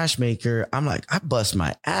being the hash maker, I'm like, I bust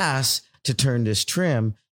my ass to turn this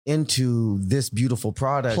trim into this beautiful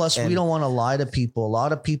product. Plus, we don't want to lie to people. A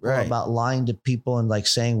lot of people are about lying to people and like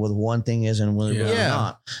saying what one thing is and what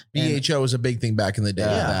not. BHO was a big thing back in the day.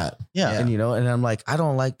 Yeah. And, and I'm like, I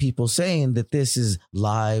don't like people saying that this is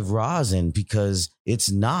live rosin because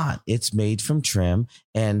it's not. It's made from trim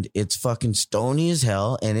and it's fucking stony as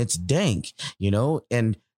hell and it's dank,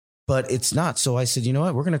 but it's not. So I said, you know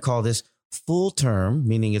what? We're going to call this full term,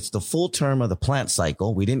 meaning it's the full term of the plant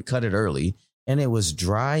cycle. We didn't cut it early. And it was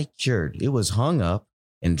dry cured. It was hung up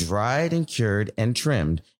and dried and cured and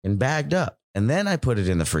trimmed and bagged up. And then I put it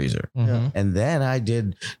in the freezer. Mm-hmm. And then I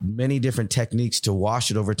did many different techniques to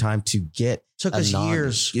wash it over time to get. Took us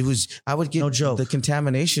years. I would get the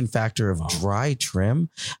contamination factor of dry trim.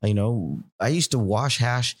 I used to wash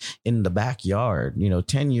hash in the backyard,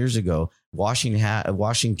 10 years ago, washing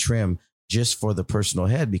trim just for the personal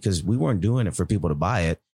head because we weren't doing it for people to buy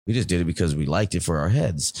it. We just did it because we liked it for our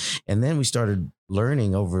heads. And then we started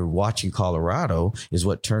learning over watching Colorado is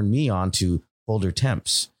what turned me on to colder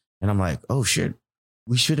temps. And I'm like, oh shit,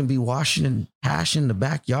 we shouldn't be washing hash in the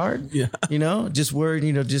backyard. Yeah. Just worried,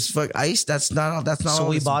 just fuck ice. That's not so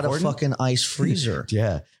we bought important. A fucking ice freezer.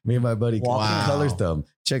 Yeah. Me and my buddy Color Thumb.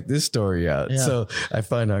 Check this story out. Yeah. So I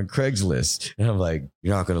find on Craigslist and I'm like,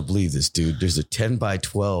 you're not going to believe this, dude. There's a 10 by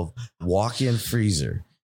 12 walk-in freezer.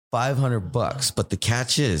 $500, but the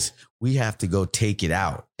catch is we have to go take it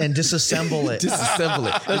out and disassemble it.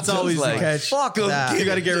 That's always the catch. Fuck that. You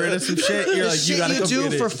got to get rid of some shit. You're like, you got to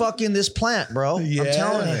do for fucking this plant, bro. Yeah. I'm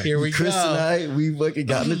telling you. Here we Chris go. and I, we fucking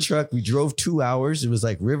got in the truck. We drove 2 hours. It was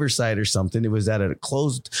like Riverside or something. It was at a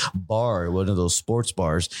closed bar, one of those sports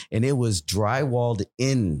bars, and it was drywalled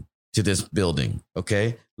in to this building.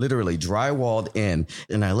 Okay. Literally drywalled in.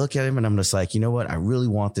 And I look at him and I'm just like, you know what? I really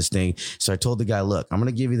want this thing. So I told the guy, look, I'm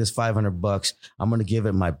going to give you this $500. I'm going to give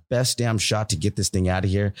it my best damn shot to get this thing out of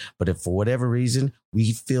here. But if for whatever reason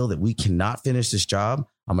we feel that we cannot finish this job,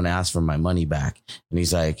 I'm going to ask for my money back. And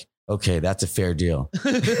he's like, okay, that's a fair deal.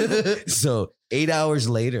 So 8 hours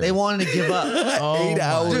later, they wanted to give up. 8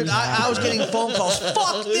 hours. Dude, I was getting phone calls.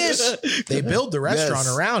 Fuck this. They build the restaurant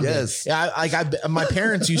around it. Yeah, my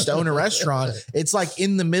parents used to own a restaurant. It's like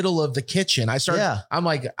in the middle of the kitchen. I'm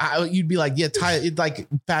like, you'd be like, it's like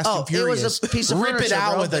Fast and Furious. It was a piece of rip furniture, it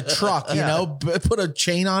out bro. with a truck, put a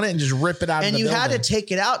chain on it and just rip it out. And you had to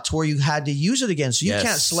take it out to where you had to use it again. So you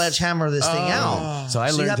can't sledgehammer this thing out. So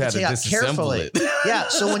I learned how to disassemble it. Yeah.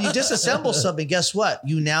 So when you disassemble something, guess what?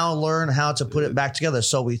 You now learn how to put it back together.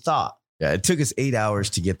 So we thought. Yeah, it took us 8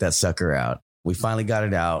 hours to get that sucker out. We finally got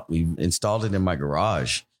it out. We installed it in my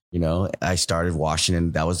garage. I started washing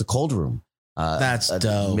and that was the cold room. That's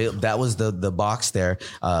dope. That was the box there.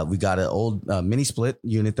 We got an old mini split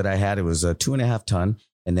unit that I had. It was a 2.5 ton.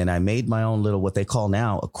 And then I made my own little, what they call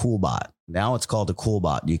now a CoolBot. Now it's called a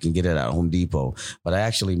CoolBot. You can get it at Home Depot, but I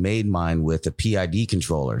actually made mine with a PID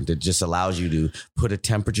controller that just allows you to put a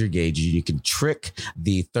temperature gauge. You can trick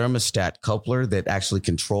the thermostat coupler that actually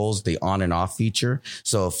controls the on and off feature.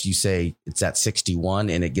 So if you say it's at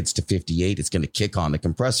 61 and it gets to 58, it's going to kick on the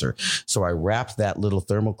compressor. So I wrapped that little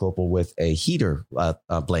thermocouple with a heater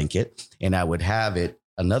blanket, and I would have it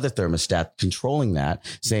another thermostat controlling that,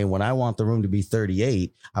 saying when I want the room to be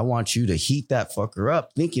 38, I want you to heat that fucker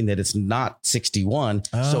up, thinking that it's not 61.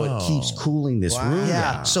 So it keeps cooling this room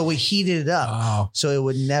down. So we heated it up so it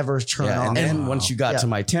would never turn off. And then once you got to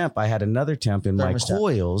my temp, I had another temp in my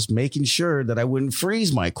coils, making sure that I wouldn't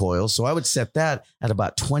freeze my coils. So I would set that at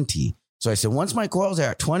about 20. So I said, once my coils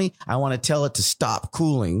are at 20, I want to tell it to stop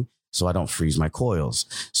cooling so I don't freeze my coils.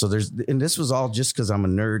 So and this was all just because I'm a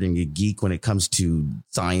nerd and a geek when it comes to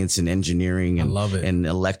science and engineering and I love it. And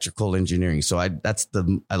electrical engineering. So that's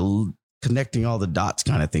connecting all the dots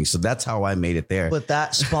kind of thing. So that's how I made it there. But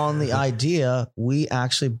that spawned the idea. We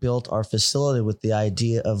actually built our facility with the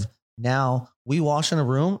idea of now we wash in a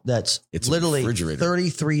room that's literally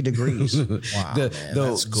 33 degrees. Wow.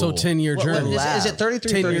 That's cool. So 10-year journey. Is it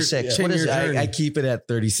 33 or 36? What is it? I keep it at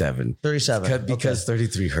 37. 37. Because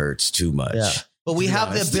 33 hurts too much. Yeah. But we To be have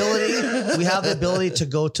honest. the ability to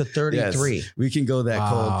go to 33. Yes, we can go that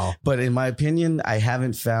cold. But in my opinion, I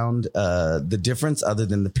haven't found the difference other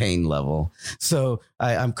than the pain level. So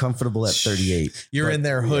I'm comfortable at 38. You're But in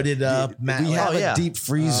there hooded up. We have a deep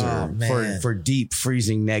freezer Oh, man. for deep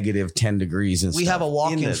freezing negative 10 degrees and We stuff. have a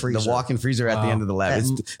walk-in In the freezer. walk-in freezer at the end of the lab. At-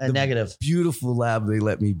 It's at the negative. beautiful lab they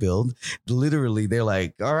let me build. Literally, they're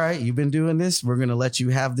like, all right, you've been doing this. We're going to let you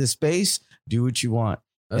have this space. Do what you want.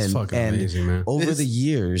 That's And- fucking and amazing, man. Over This the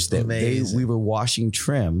years that amazing. we were washing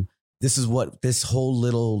trim, this is what this whole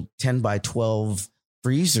little 10 by 12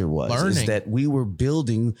 freezer was. Is Learning. that we were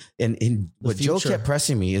building, and what Joe future. kept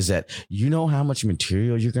pressing me is that, you know how much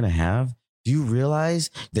material you're going to have? Do you realize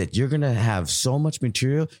that you're going to have so much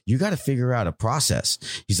material? You got to figure out a process.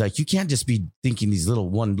 He's like, you can't just be thinking these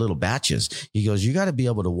little batches. He goes, you got to be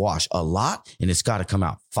able to wash a lot, and it's got to come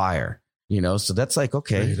out fire. So that's like,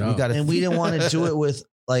 okay, Straight we up. got to. And we didn't want to do it with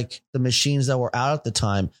like the machines that were out at the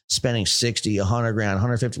time, spending 60, 100 grand,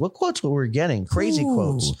 150. What quotes were we getting? Crazy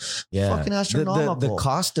quotes. Fucking The- astronomical. The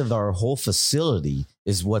cost of our whole facility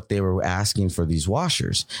is what they were asking for these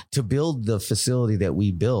washers to build the facility that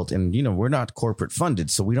we built. And, we're not corporate funded,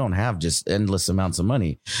 so we don't have just endless amounts of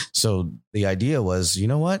money. So the idea was, you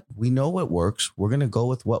know what? We know what works. We're going to go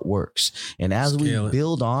with what works. And as Scale we it.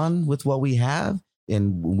 build on with what we have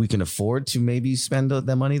and we can afford to maybe spend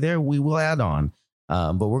that money there, we will add on.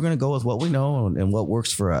 But we're going to go with what we know and what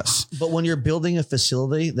works for us. But when you're building a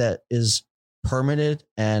facility that is permitted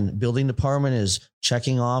and building department is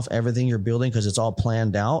checking off everything you're building because it's all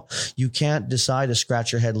planned out, you can't decide to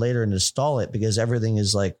scratch your head later and install it because everything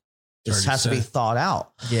is like, this Already has to be set. thought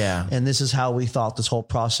out. Yeah. And this is how we thought this whole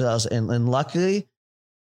process. And luckily,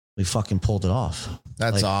 we fucking pulled it off.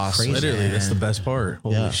 That's Like, awesome. crazy. Literally, that's the man. best part.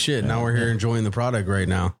 Holy Yeah. shit. Now we're here enjoying the product right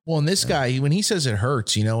now. Well, and this guy, when he says it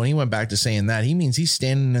hurts, when he went back to saying that, he means he's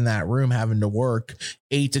standing in that room having to work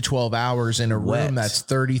 8 to 12 hours in a Wet. room that's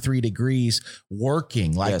 33 degrees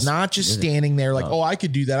working, like Yes. not just standing there like, No. oh, I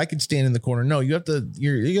could do that. I could stand in the corner. No, you have to,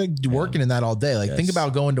 you're working in that all day. Like think Yes.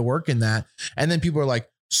 about going to work in that. And then people are like,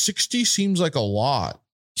 60 seems like a lot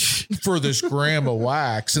for this gram of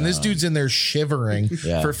wax. And this dude's in there shivering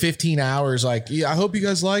Yeah. for 15 hours. Like, yeah, I hope you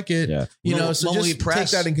guys like it. Yeah. So When just we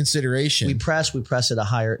press- take that in consideration. We press at a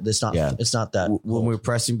higher, it's not that. When we're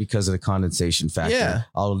pressing because of the condensation factor, Yeah.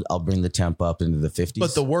 I'll bring the temp up into the 50s.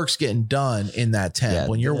 But the work's getting done in that temp Yeah,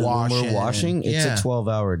 when you're washing. When we're washing, it's a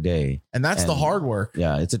 12-hour day. and that's the and- hard work.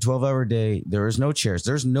 Yeah, it's a 12-hour day. There is no chairs.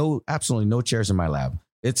 There's absolutely no chairs in my lab.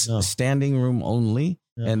 It's No. a standing room only,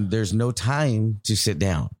 Yeah. and there's no time to sit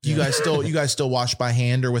down. You guys still wash by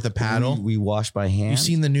hand or with a paddle? We wash by hand. You've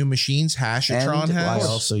seen the new machines Hashatron and has? I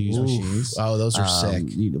also use Oof. machines. Oh, those are sick.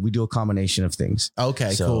 We do a combination of things.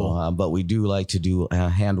 Okay, So, cool. but we do like to do a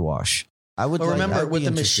hand wash. I would But remember, I'd be with the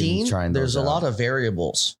interested in machine, trying there's those a lot out. of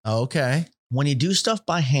variables. Okay. When you do stuff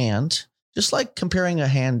by hand, just like comparing a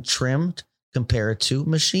hand trimmed compared to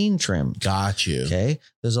machine trimmed. Got you. Okay.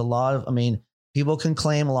 There's a lot of, people can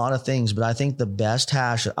claim a lot of things, but I think the best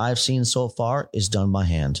hash that I've seen so far is done by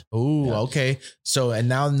hand. Ooh, Yeah. okay. So, and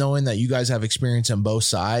now knowing that you guys have experience on both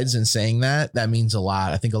sides and saying that means a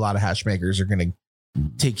lot. I think a lot of hash makers are going to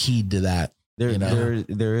take heed to that.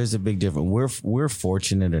 There is a big difference. We're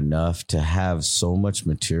fortunate enough to have so much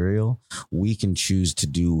material. We can choose to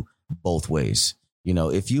do both ways.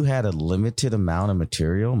 If you had a limited amount of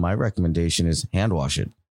material, my recommendation is hand wash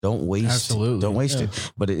it. Don't waste. Absolutely. Don't waste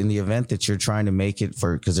it. But in the event that you're trying to make it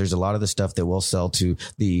because there's a lot of the stuff that will sell to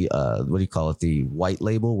the what do you call it? The white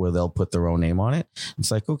label where they'll put their own name on it. It's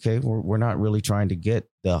like, okay, we're not really trying to get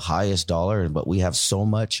the highest dollar, but we have so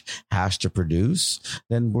much hash to produce,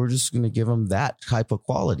 then we're just going to give them that type of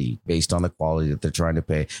quality based on the quality that they're trying to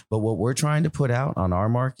pay. But what we're trying to put out on our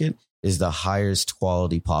market is the highest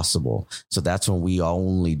quality possible. So that's when we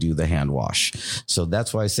only do the hand wash. So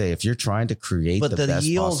that's why I say, if you're trying to create But the the best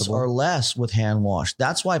yields possible, are less with hand wash.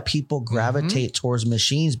 That's why people gravitate towards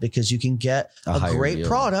machines because you can get A a higher great yield.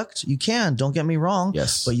 product. You can, don't get me wrong.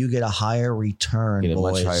 yes, But you get a higher return, get a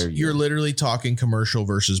boys. much higher yield. You're literally talking commercial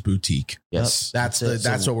versus boutique. yes. That's That's it.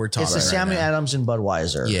 that's what we're talking It's the about. Samuel Adams and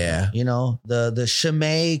Budweiser. Yeah. The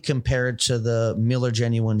Chimay compared to the Miller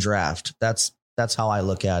Genuine Draft. That's how I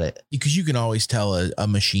look at it. Because you can always tell a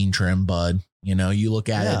machine trim bud. You look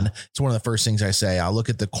at it, Yeah. and it's one of the first things I say. I'll look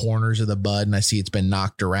at the corners of the bud and I see it's been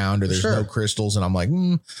knocked around or there's Sure. no crystals. And I'm like,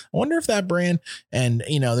 I wonder if that brand, and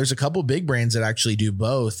there's a couple big brands that actually do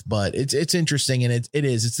both, but it's interesting. And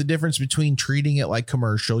it's the difference between treating it like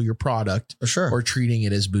commercial, your product, For sure. or treating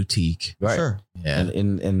it as boutique. Right. Sure. Yeah.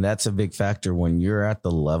 And that's a big factor when you're at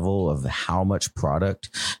the level of how much product.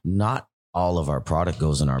 Not all of our product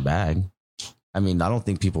goes in our bag. I mean, I don't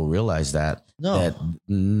think people realize that. No. That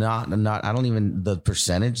not. I don't even the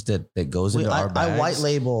percentage that goes into our bags. I white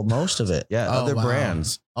label most of it. Yeah, Oh, other wow.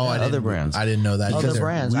 brands. Oh, Yeah, other brands. I didn't know that. Other either.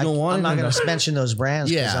 brands. We don't want I'm it not in going the- to mention those brands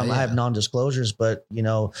because Yeah, I have non-disclosures, but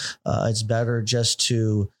it's better just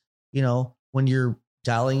to, when you're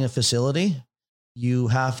dialing a facility, you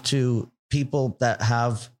have to, people that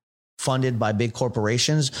have funded by big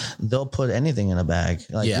corporations, they'll put anything in a bag.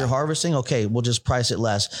 Like Yeah. you're harvesting, okay, we'll just price it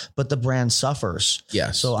less, but the brand suffers.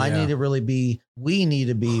 Yes. So we need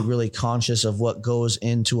to be really conscious of what goes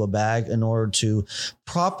into a bag in order to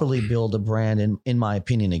properly build a brand. In my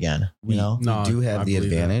opinion, again, We No, do have I the believe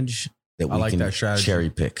that. advantage that we I like can that strategy. cherry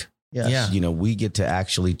pick. Yes. Yeah. We get to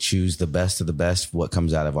actually choose the best of the best, what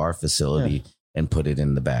comes out of our facility, and put it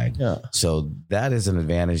in the bag. Yeah. So that is an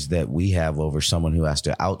advantage that we have over someone who has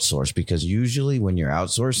to outsource, because usually when you're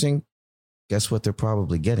outsourcing, guess what they're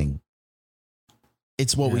probably getting?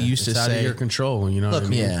 It's what we Yeah, used to it's out of say. your control. You know Look, what I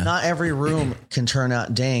mean? Yeah. not every room can turn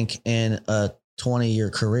out dank in a 20-year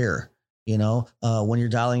career. When you're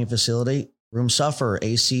dialing a facility, rooms suffer,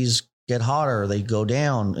 ACs get hotter, they go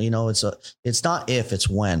down. It's not if, it's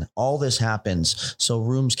when all this happens. So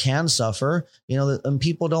rooms can suffer, and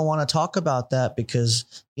people don't want to talk about that because,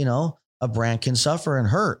 a brand can suffer and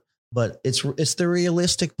hurt, but it's the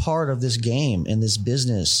realistic part of this game and this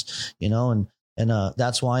business, and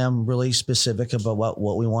that's why I'm really specific about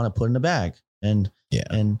what we want to put in the bag. And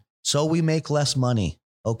so we make less money.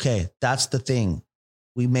 Okay. That's the thing.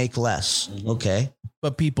 We make less. Okay.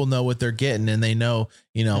 But people know what they're getting, and they know,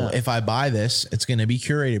 if I buy this, it's going to be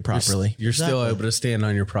curated properly. You're still Exactly. able to stand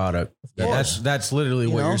on your product. course. That's literally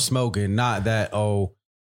what you're smoking. Not that,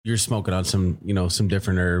 you're smoking on some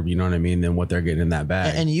different herb, you know what I mean, than what they're getting in that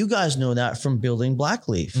bag. And you guys know that from building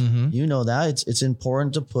Blackleaf. Mhm. You know that it's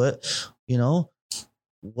important to put,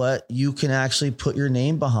 what you can actually put your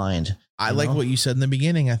name behind. I You like know? what you said in the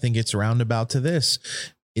beginning. I think it's roundabout to this.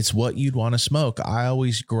 It's what you'd want to smoke. I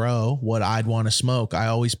always grow what I'd want to smoke. I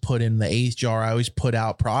always put in the eighth jar. I always put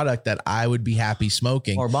out product that I would be happy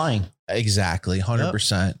smoking. Or buying. Exactly.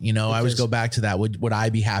 100%. I always Because- go back to that. Would I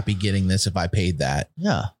be happy getting this if I paid that?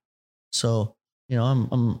 Yeah. So,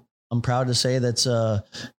 I'm proud to say that,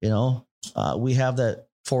 we have that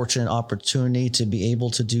fortunate opportunity to be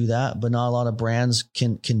able to do that, but not a lot of brands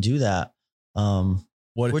can do that.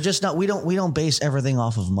 What We're just not, we don't base everything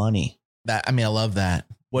off of money. I love that.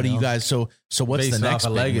 What do you guys? So what's Based the next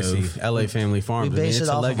off a big legacy? move? LA Family Farms. We base it's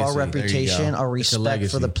it a off of our legacy. There you reputation, go. our It's a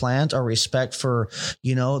respect for the legacy. plant, our respect for,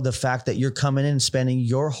 the fact that you're coming in and spending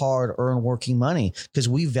your hard earned working money, because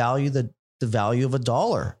we value the value of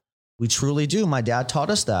 $1. We truly do. My dad taught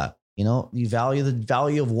us that, you value the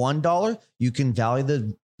value of $1. You can value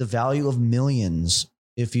the value of millions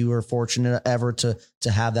if you were fortunate ever to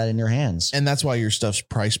have that in your hands. And that's why your stuff's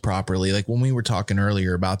priced properly. Like when we were talking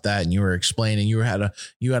earlier about that, and you were explaining,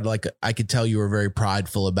 I could tell you were very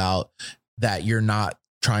prideful about that. You're not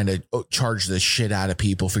trying to charge the shit out of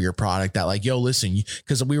people for your product. That like, yo, listen,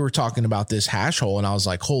 because we were talking about this hash hole, and I was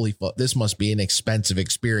like, holy fuck, this must be an expensive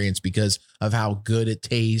experience because of how good it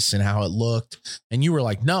tastes and how it looked. And you were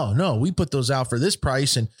like, no, we put those out for this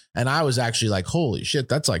price. And I was actually like, holy shit,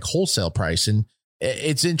 that's like wholesale price. And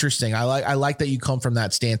it's interesting. I like that you come from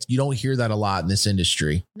that stance. You don't hear that a lot in this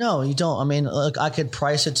industry. No, you don't. I mean, look, I could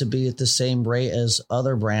price it to be at the same rate as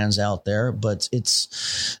other brands out there, but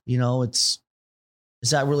it's is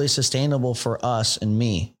that really sustainable for us and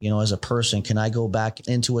me, as a person? Can I go back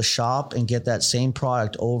into a shop and get that same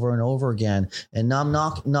product over and over again? And I'm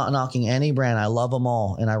not knocking any brand. I love them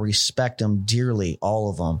all and I respect them dearly, all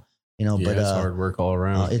of them. But it's hard work all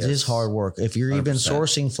around. it is hard work. If you're even 100%.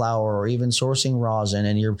 sourcing flour or even sourcing rosin,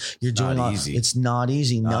 and you're doing not all, easy. it's not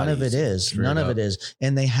easy. None of it is. Straight None of up. it is.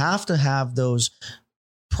 And they have to have those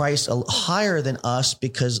priced higher than us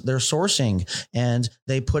because they're sourcing and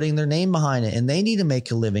they putting their name behind it, and they need to make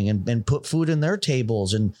a living and put food in their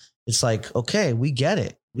tables. And it's like, okay, we get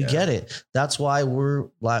it. We get it. That's why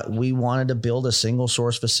we wanted to build a single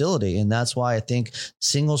source facility. And that's why I think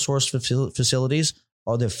single source facilities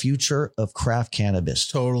are the future of craft cannabis.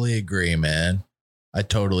 Totally agree, man. I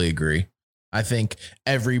totally agree. I think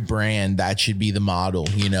every brand, that should be the model.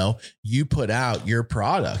 You put out your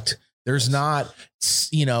product. There's not,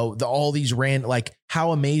 all these like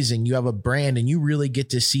how amazing you have a brand and you really get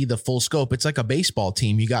to see the full scope. It's like a baseball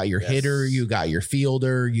team. You got your hitter, you got your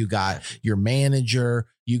fielder, you got your manager,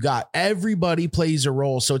 you got everybody plays a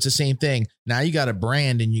role. So it's the same thing. Now you got a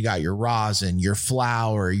brand and you got your rosin, your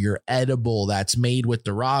flour, your edible that's made with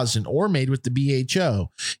the rosin or made with the BHO.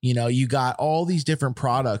 You got all these different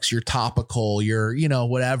products, your topical, your,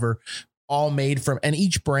 whatever. all made from, and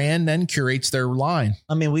each brand then curates their line.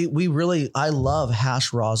 I mean, I love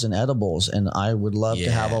hash rosin edibles, and I would love to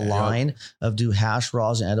have a line of do hash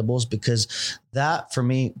rosin edibles, because that for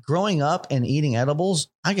me, growing up and eating edibles,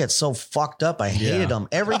 I get so fucked up. I hated them.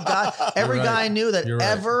 Every guy I knew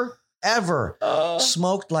that ever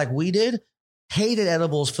smoked like we did hated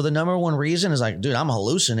edibles for the number one reason is like, dude, I'm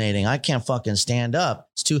hallucinating. I can't fucking stand up.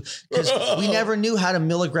 It's too, because we never knew how to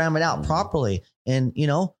milligram it out properly. And, you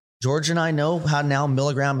know, George and I know how now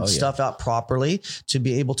milligram stuff out properly to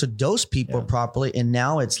be able to dose people properly. And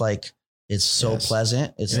now it's like, it's so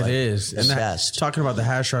pleasant. It is. And best. Talking about the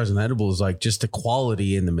hash rosin edibles, like just the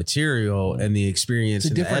quality and the material and the experience.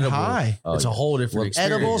 It's a different high. It's a whole different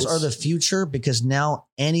experience. Edibles are the future, because now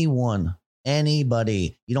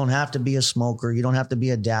anybody, you don't have to be a smoker, you don't have to be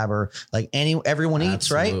a dabber, like everyone eats,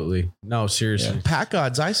 right? Absolutely. No, seriously. Pack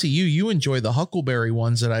odds, I see you enjoy the huckleberry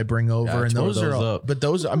ones that I bring over, and those are all, but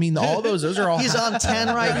those, I mean, all those are all. He's on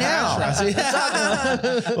 10 right now.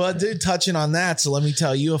 Well, dude, touching on that, so let me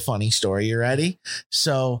tell you a funny story. You ready?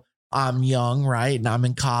 So I'm young, right? And I'm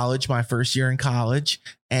in college, my first year in college,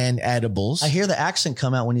 and edibles. I hear the accent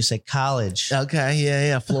come out when you say college. Okay.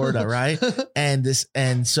 Yeah. Florida. Right. And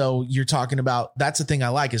so you're talking about, that's the thing I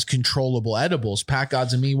like is controllable edibles. Pack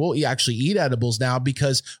odds and me will actually eat edibles now,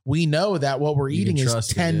 because we know that what we're eating is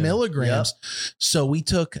 10 milligrams. Yep. So we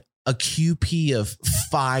took a QP of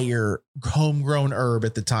fire homegrown herb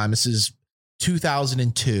at the time. This is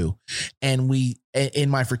 2002. And we,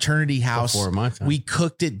 in my fraternity house, we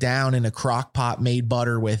cooked it down in a crock pot, made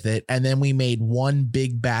butter with it. And then we made one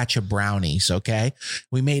big batch of brownies. Okay.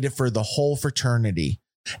 We made it for the whole fraternity.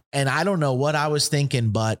 And I don't know what I was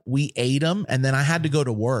thinking, but we ate them. And then I had to go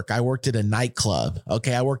to work. I worked at a nightclub.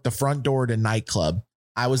 Okay. I worked the front door at a nightclub.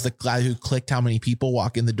 I was the guy who clicked how many people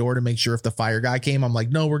walk in the door to make sure if the fire guy came, I'm like,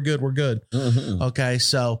 no, we're good. We're good. Mm-hmm. Okay.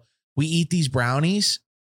 So we eat these brownies.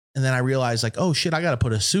 And then I realized like, oh shit, I got to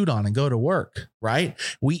put a suit on and go to work. Right.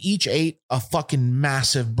 We each ate a fucking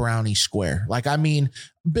massive brownie square. Like, I mean,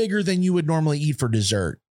 bigger than you would normally eat for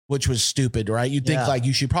dessert, which was stupid. Right. You'd think like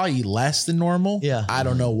you should probably eat less than normal. Yeah. I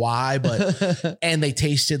don't know why, but, and they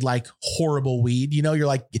tasted like horrible weed. You know, you're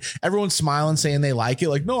like, everyone's smiling, saying they like it.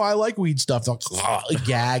 Like, no, I like weed stuff. Like,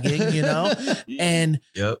 gagging, you know? And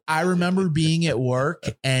I remember being at work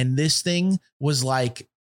and this thing was like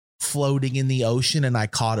floating in the ocean, and I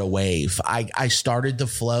caught a wave. I started to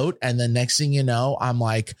float, and the next thing you know, I'm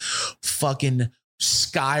like fucking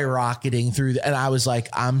skyrocketing through and I was like,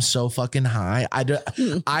 I'm so fucking high.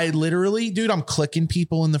 I literally, dude, I'm clicking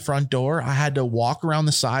people in the front door. I had to walk around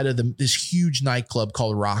the side of this huge nightclub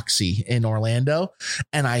called Roxy in Orlando,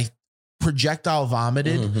 and I projectile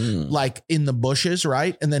vomited like in the bushes,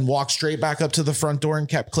 right? And then walked straight back up to the front door and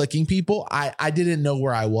kept clicking people. I didn't know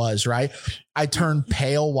where I was, right? I turned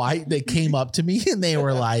pale white. They came up to me and they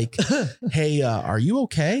were like, hey, are you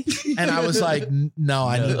okay? And I was like, no,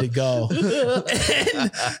 I need to go.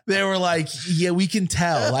 And they were like, yeah, we can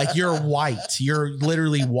tell. Like, you're white. You're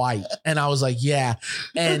literally white. And I was like, yeah.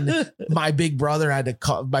 And my big brother in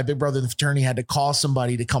the fraternity had to call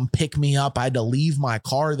somebody to come pick me up. I had to leave my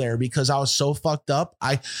car there because I was so fucked up.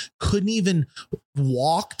 I couldn't even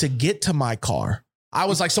walk to get to my car. I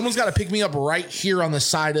was like, someone's got to pick me up right here on the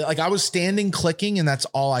side. Like, I was standing clicking, and that's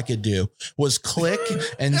all I could do was click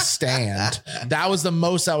and stand. That was the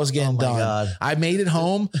most I was getting done. God. I made it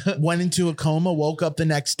home, went into a coma, woke up the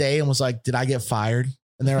next day and was like, did I get fired?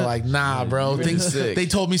 And they were like, nah, bro. They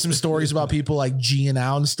told me some stories about people like G'ing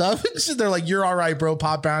out and stuff. They're like, you're all right, bro.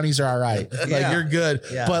 Pop brownies are all right. Like, you're good.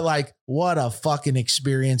 Yeah. But like, what a fucking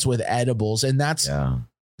experience with edibles. And that's,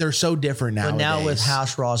 they're so different now. But now with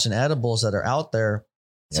hash rosin edibles that are out there,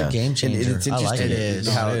 it's a game changer. It's interesting. I like it. It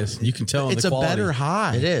is. You can tell. It's a better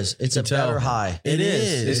high. It is. It's a better high. It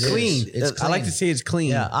is. It's clean. I like to say it's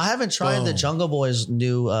clean. Yeah. I haven't tried the Jungle Boys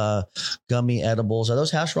new gummy edibles. Are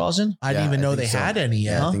those hash rosin? I didn't even know they had any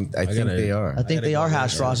yet. I think they are. I think they are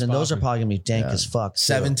hash rosin. Those are probably gonna be dank as fuck.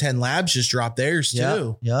 710 Labs just dropped theirs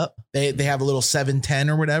too. Yep. They have a little 710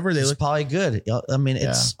 or whatever. They look probably good. I mean,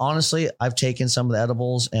 it's honestly, I've taken some of the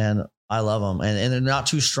edibles and I love them, and they're not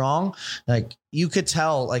too strong. Like, you could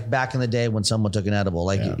tell, like, back in the day when someone took an edible,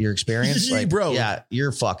 like your experience, like, bro,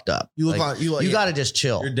 you're fucked up. You look like, you got to just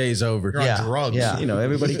chill. Your day's over. You're on drugs. Yeah. You know,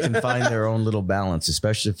 everybody can find their own little balance,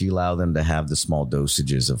 especially if you allow them to have the small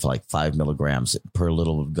dosages of like 5 milligrams per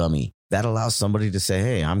little gummy. That allows somebody to say,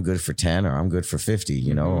 hey, I'm good for 10 or I'm good for 50,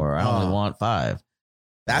 you know, or I only want 5.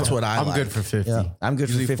 That's what I'm like. Good for 50. Yeah. I'm good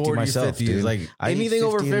Usually for 50 myself. 50 dude. Like anything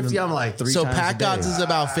over 50, I'm like 3 so times Pack a day. Odds is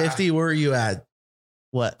about 50. Where are you at?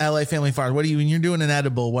 What? LA Family Farms. What do you, when you're doing an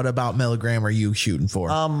edible, what about milligram are you shooting for?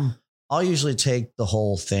 I'll usually take the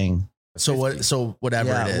whole thing. So what? So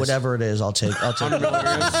whatever it is. whatever it is, I'll take.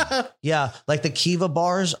 Yeah, like the Kiva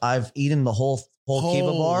bars, I've eaten the whole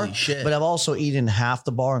Kiva bar, Holy shit. but I've also eaten half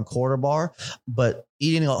the bar and quarter bar. But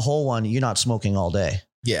eating a whole one, you're not smoking all day.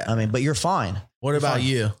 Yeah. I mean, but you're fine. What about fine.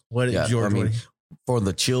 you? What, Yeah, George? I mean, what- for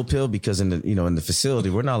the chill pill, because in the facility,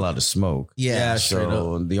 we're not allowed to smoke. yeah. straight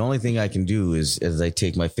So the only thing I can do is I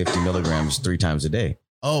take my 50 milligrams 3 times a day.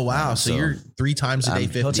 Oh wow. So So you're 3 times a day. I'm-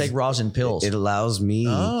 50. He'll take rosin pills. It allows me.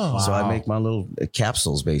 Oh, so wow. I make my little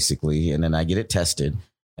capsules basically, and then I get it tested,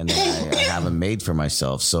 and then I have them made for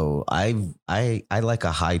myself. So I like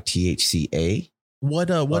a high THCA.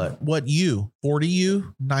 What you? 40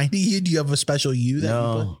 you? 90 you? Do you have a special you that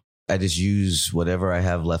you put? No, I just use whatever I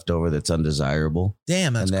have left over that's undesirable.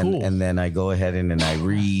 Damn, that's and then, cool. And then I go ahead and I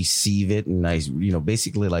receive it, and I,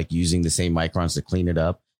 basically like using the same microns to clean it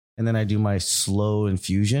up. And then I do my slow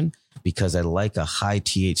infusion because I like a high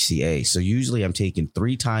THCA. So usually I'm taking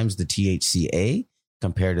 3 times the THCA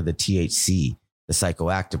compared to the THC, the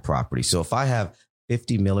psychoactive property. So if I have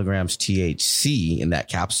 50 milligrams THC in that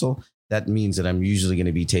capsule, that means that I'm usually going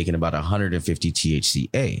to be taking about 150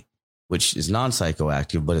 THCA, which is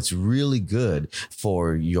non-psychoactive, but it's really good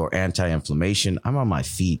for your anti-inflammation. I'm on my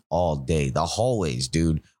feet all day. The hallways,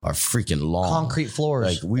 dude, are freaking long. Concrete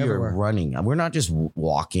floors. Like we everywhere. are running. We're not just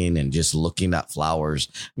walking and just looking at flowers.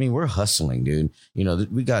 I mean, we're hustling, dude.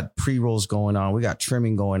 We got pre-rolls going on. We got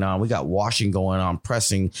trimming going on. We got washing going on,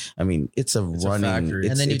 pressing. I mean, it's a running. factory.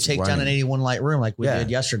 And then you it's take down an running. 81 light room like we Yeah. did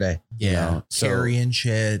yesterday. yeah. so- Carrying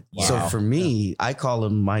shit. So Wow. for me, I call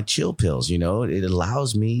them my chill pills. It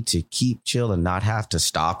allows me to keep chill and not have to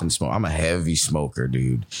stop and smoke. I'm a heavy smoker,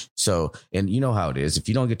 dude. So, and you know how it is. If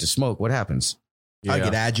you don't get to smoke, what happens? I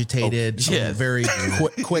get agitated. Oh, yeah. I'm very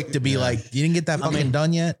quick to be like, you didn't get that fucking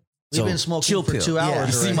done yet? We've So, been smoking chill for pill. 2 hours. Yeah.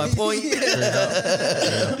 You see already. my point?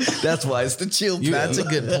 That's why it's the chill pill. That's a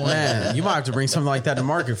good point. Man, you might have to bring something like that to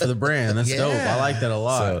market for the brand. That's dope. I like that a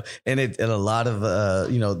lot. So, and a lot of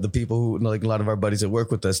the people who, like a lot of our buddies that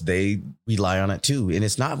work with us, they rely on it too.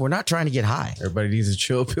 And we're not trying to get high. Everybody needs a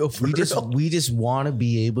chill pill for We just want to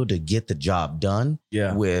be able to get the job done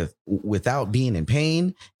yeah. without being in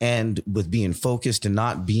pain and with being focused and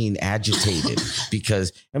not being agitated.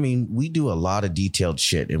 Because I mean, we do a lot of detailed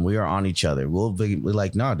shit and we are on each other. We're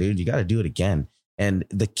like, no, dude, you got to do it again. And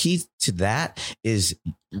the key to that is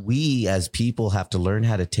we as people have to learn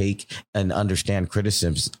how to take and understand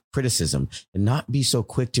criticism and not be so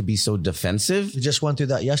quick to be so defensive. We just went through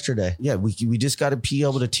that yesterday. Yeah, we just got to be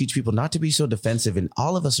able to teach people not to be so defensive. And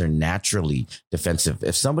all of us are naturally defensive.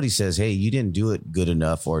 If somebody says, hey, you didn't do it good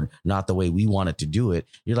enough or not the way we wanted to do it,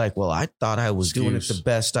 you're like, well, I thought I was doing it Excuse. the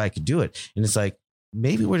best I could do it. And it's like,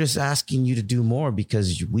 maybe we're just asking you to do more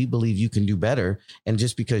because we believe you can do better. And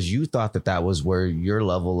just because you thought that was where your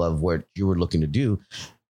level of what you were looking to do,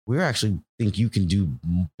 we actually think you can do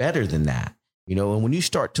better than that. And when you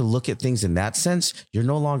start to look at things in that sense, you're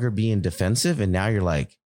no longer being defensive. And now you're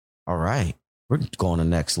like, all right, we're going to the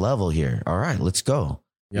next level here. All right, let's go.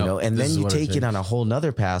 Yep, And this then is you what it take it takes. on a whole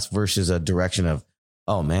nother path versus a direction of,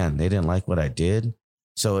 oh man, they didn't like what I did.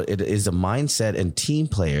 So it is a mindset and team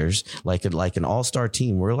players like an all-star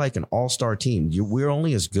team. We're like an all-star team. We're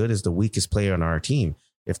only as good as the weakest player on our team.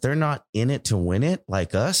 If they're not in it to win it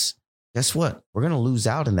like us, guess what? We're going to lose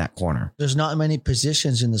out in that corner. There's not many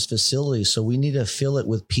positions in this facility, so we need to fill it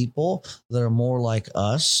with people that are more like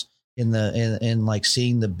us in like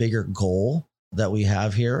seeing the bigger goal that we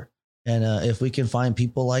have here. And if we can find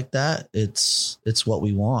people like that, it's what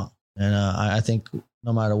we want. And I think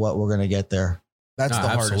no matter what, we're going to get there. That's No, the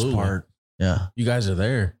hardest absolutely. part. Yeah. You guys are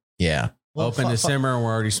there. Yeah. Open December and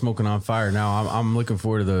we're already smoking on fire. Now I'm looking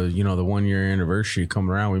forward to the the 1 year anniversary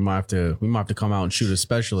coming around. We might have to come out and shoot a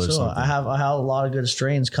special or So something. I have a lot of good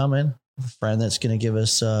strains coming. A friend that's going to give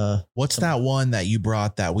us What's that one that you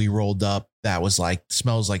brought that we rolled up that was like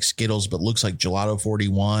smells like Skittles but looks like Gelato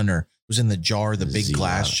 41 or was in the jar, the big Zero.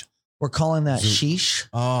 glass? we're calling that sheesh.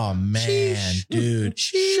 Oh man, Sheesh. dude.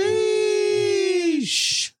 Sheesh.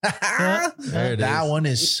 There it That is. one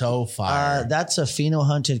is so fire. That's a pheno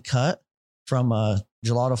hunted cut from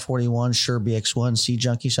Gelato 41, Sure BX1, Sea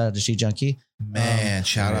Junkie. Shout out to Sea Junkie. Man,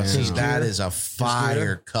 shout out to his you. That gear- is a fire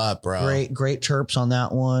gear. cut, bro. Great terps on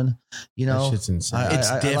that one. You That know, shit's insane. It's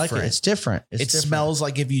I like it. different. It's different. It's It different. smells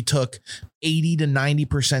like if you took 80 to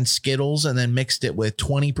 90% Skittles and then mixed it with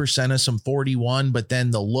 20% of some 41, but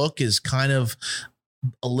then the look is kind of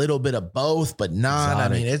a little bit of both, but not.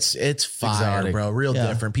 Exotic. I mean, it's fire, Exotic. bro. Real Yeah.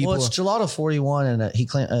 different. People. Well, it's Gelato 41, and he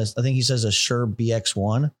claims. I think he says a Sure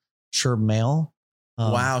BX1, Sure male.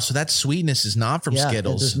 wow. So that sweetness is not from yeah,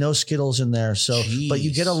 Skittles. There's no Skittles in there. So, but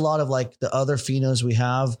you get a Jeez. lot of like the other phenos we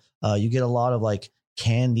have. You get a lot of like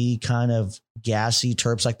candy kind of gassy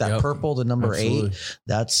terps, like that Yep. purple, the number Absolutely. 8.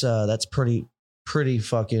 That's pretty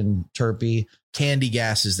fucking terpy. Candy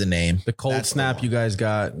gas is the name. The cold That's the snap one. you guys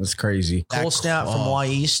got is crazy. Cold snap from oh. Y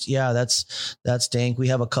East. Yeah, that's dank. We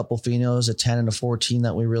have a couple phenos, a 10 and a 14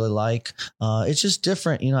 that we really like. It's just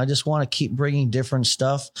different. I just want to keep bringing different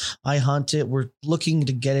stuff. I hunt it. We're looking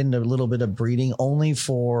to get into a little bit of breeding only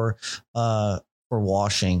for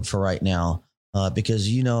washing for right now. Because,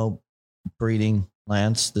 breeding,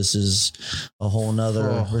 Lance, this is a whole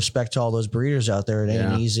nother respect to all those breeders out there. It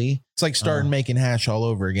ain't Yeah. easy. It's like starting making hash all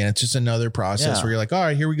over again. It's just another process Yeah. where you're like, all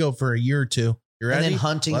right, here we go for a year or two. You ready? And then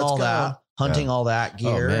hunting Let's all go. that, all that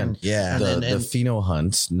gear. man. And Yeah. And The, then- the and- pheno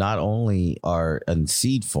hunts not only are in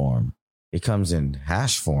seed form, it comes in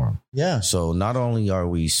hash form. yeah. So not only are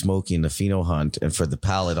we smoking the pheno hunt and for the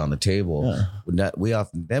palate on the table, we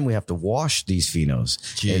have to wash these phenos.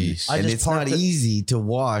 Jeez. I And just it's not parked it- easy to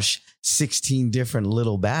wash 16 different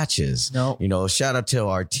little batches. No. Shout out to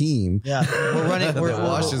our team. Yeah, we're running. We're, That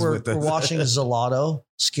washes we're, with we're us. washing Gelato,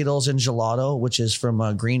 Skittles and Gelato, which is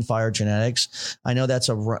from Green Fire Genetics. I know that's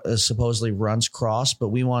a supposedly runs cross, but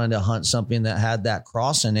we wanted to hunt something that had that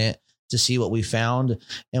cross in it to see what we found,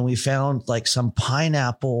 and we found like some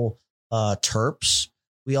pineapple terps.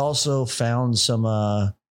 We also found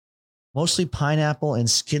some mostly pineapple and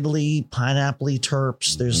skiddly pineapple-y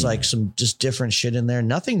terps. There's like some just different shit in there.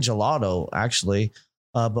 Nothing Gelato actually.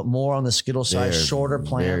 But more on the Skittle side, They're shorter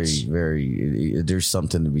plants. very. There's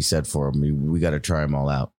something to be said for them. We got to try them all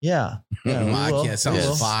out. Yeah. Yeah. we I will. can't. Sounds We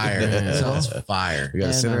will. fire. Yeah. Sounds fire. We got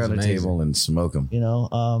to And sit around the amazing. table and smoke them.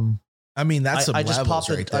 I mean, that's some I just levels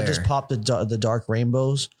popped right there. I just popped the dark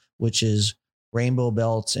rainbows, which is rainbow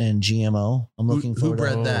belts and GMO. I'm looking Who forward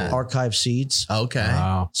bred to that? Archive Seeds. Okay.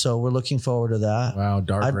 Wow. So we're looking forward to that. Wow.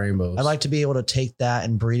 Dark rainbows. I'd like to be able to take that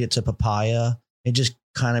and breed it to papaya and just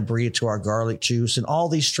kind of breed it to our garlic juice and all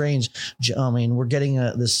these strains. I mean, we're getting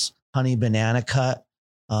this honey banana cut,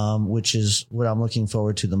 which is what I'm looking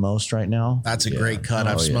forward to the most right now. That's a Yeah. great cut.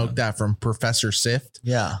 I've Oh, yeah. smoked that from Professor Sift,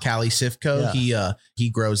 Yeah. Callie Sifco. He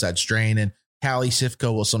grows that strain, and Callie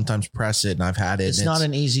Sifco will sometimes press it, and I've had it. It's and not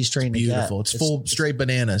an easy strain beautiful. to It's get. full straight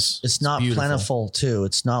bananas. It's not beautiful. plentiful too.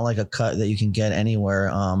 It's not like a cut that you can get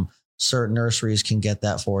anywhere. Certain nurseries can get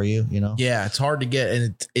that for you, Yeah, it's hard to get,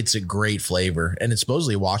 and it's a great flavor, and it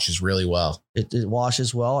supposedly washes really well. It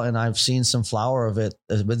washes well, and I've seen some flower of it.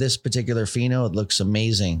 With this particular pheno, it looks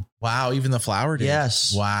amazing. Wow, even the flower did.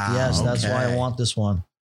 Yes. Wow. Yes, that's why I okay. want this one.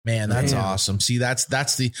 Man, that's Man. awesome. See, that's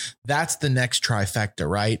the next trifecta,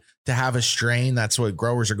 right? To have a strain, that's what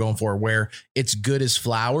growers are going for, where it's good as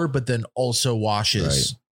flower, but then also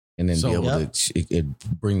washes. And then So- be able to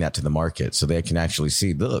bring that to the market so they can actually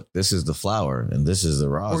see, look, this is the flower and this is the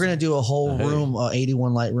rosin. We're gonna do a whole Hey. room,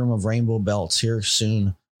 81 light room of rainbow belts here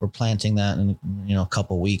soon. We're planting that in a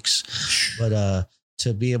couple weeks, but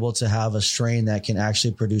to be able to have a strain that can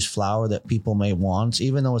actually produce flower that people may want,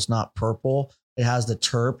 even though it's not purple, it has the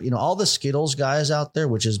terp. All the Skittles guys out there,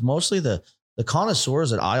 which is mostly the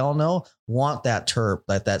connoisseurs that I all know, want that terp,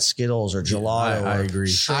 like that Skittles or Gelato. I or agree.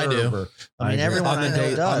 Sherb I do. or- I mean, agree. everyone on the I know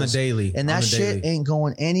day, does. on the daily, And on that the shit daily. ain't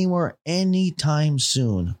going anywhere anytime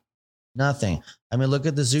soon. Nothing. I mean, look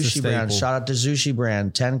at the a Zushi brand. staple. Shout out to Zushi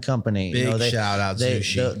brand, 10 Company. Big shout out,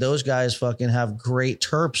 Sushi. Those guys fucking have great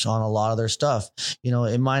terps on a lot of their stuff.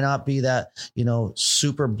 It might not be that,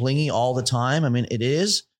 super blingy all the time. I mean, it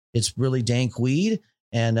is. It's really dank weed.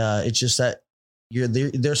 And it's just that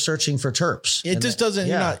they're searching for terps. It And just that- doesn't.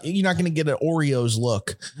 yeah. You're not going to get an Oreos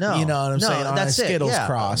look. No, You know what I'm no, saying? On that's a it. Skittles Yeah,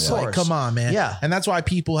 cross. of Like, course. come on, man. Yeah. And that's why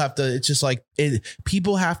people have to. It's just like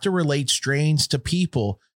people have to relate strains to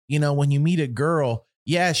people. When you meet a girl,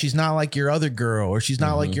 yeah, she's not like your other girl, or she's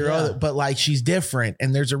not like your Yeah. other, but like she's different.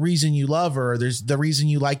 And there's a reason you love her. There's the reason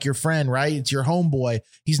you like your friend, right? It's your homeboy.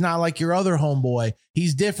 He's not like your other homeboy.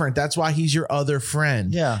 He's different. That's why he's your other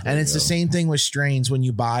friend. Yeah. And it's the same thing with strains when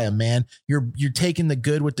you buy them, man. You're taking the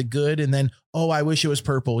good with the good, and then, oh, I wish it was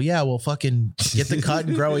purple. Yeah, well, fucking get the cut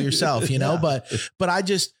and grow it yourself, Yeah. But I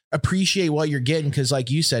just appreciate what you're getting, because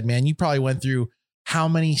like you said, man, you probably went through how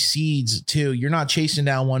many seeds too. You're not chasing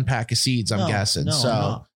down one pack of seeds, I'm No, guessing. no, so I'm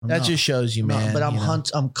not. I'm that not. just shows you, No, man. but you know?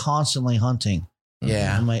 I'm constantly hunting.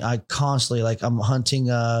 Yeah. I constantly I'm hunting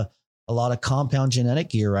a lot of compound genetic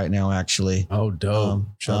gear right now. Actually, Oh, dope.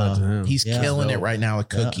 Shout out to him. He's Yeah. killing it Dope. right now with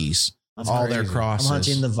cookies. I'm All hunting- their crazy. crosses. I'm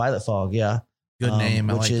hunting the Violet Fog. Yeah, Good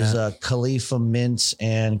name. I which like is that. Khalifa mints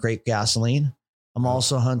and grape gasoline. I'm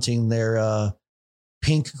also hunting their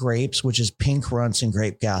pink grapes, which is pink runts and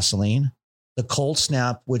grape gasoline. The cold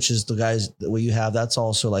snap, which is the guys that you have, that's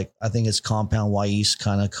also like, I think it's compound Y East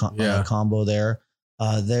kind of Yeah. combo there.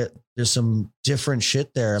 There's some different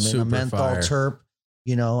shit there. I mean, a Super menthol fire. terp,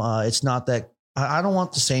 It's not that I don't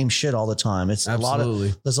want the same shit all the time. It's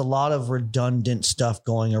Absolutely. there's a lot of redundant stuff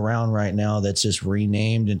going around right now that's just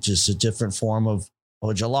renamed and just a different form of a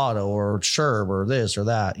gelato or sherb or this or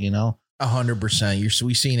that, 100%.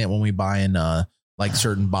 We've seen it when we buy in like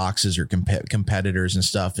certain boxes or competitors and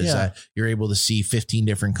stuff, is that you're able to see 15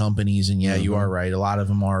 different companies. And you are right. A lot of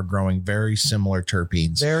them are growing very similar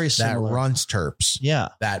terpenes. Very similar. That runts terps. Yeah.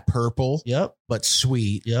 That purple. Yep. But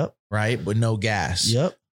sweet. Yep. Right. But no gas.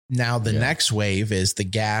 Yep. Now the next wave is the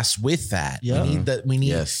gas with that. Yeah. We need that. We need,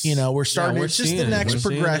 Yes. we're starting. we're It's just the seeing it. next We're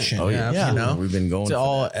seeing it. progression. Oh yeah, Yeah. absolutely. We've been going It's for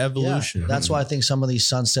all that. evolution. Yeah, that's why I think some of these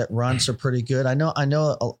sunset runts are pretty good. I know I'm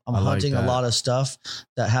I like hunting a that. lot of stuff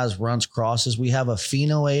that has runts crosses. We have a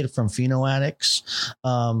Phenoaid from Pheno Addicts.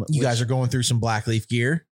 You guys are going through some black leaf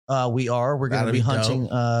gear. We're going to That'll be be hunting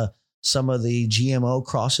some of the GMO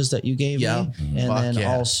crosses that you gave Yeah. me. And Fuck then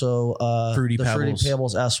yeah. also Fruity the Pebbles. Fruity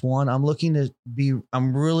Pebbles S1.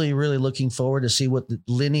 I'm really, really looking forward to see what the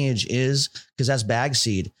lineage is, because that's bag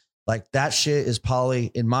seed. Like that shit is probably,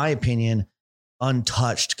 in my opinion,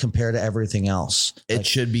 untouched compared to everything else. It Like,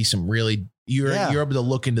 should be some really, you're able to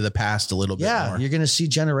look into the past a little bit more. you're going to see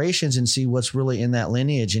generations and see what's really in that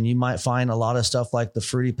lineage. And you might find a lot of stuff like the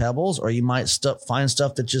Fruity Pebbles, or you might find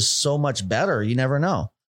stuff that's just so much better. You never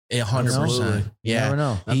know. 100%. You Yeah. never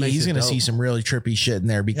know. That makes He's it going to see dope. some really trippy shit in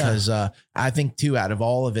there, because I think too, out of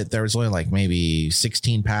all of it, there was only like maybe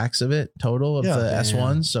 16 packs of it total of Yeah. the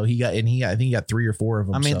S1s. So I think he got 3 or 4 of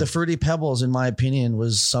them. I mean, so. the Fruity Pebbles, in my opinion,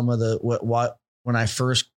 was some of the what when I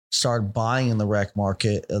first started buying in the rec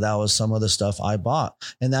market, that was some of the stuff I bought.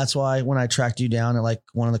 And that's why when I tracked you down at like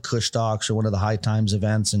one of the Kush Docks or one of the High Times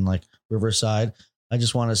events in like Riverside, I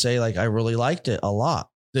just want to say, like, I really liked it a lot.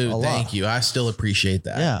 Dude, a lot. thank you. I still appreciate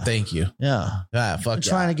that. Yeah. Thank you. Yeah. Fuck Been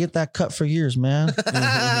trying to get that cut for years, man.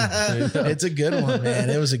 It's a good one, man.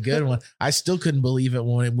 It was a good one. I still couldn't believe it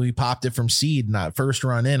when we popped it from seed. And that first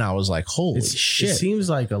run in, I was like, holy It shit. seems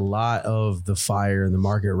like a lot of the fire in the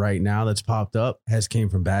market right now that's popped up came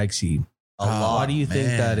from bag seed. A lot. Why do you think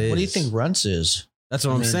man. that is? What do you think Runts is? That's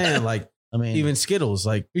what I'm saying. Like I mean, even Skittles,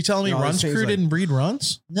 like You're telling me You know, Runs it seems Crew like- didn't breed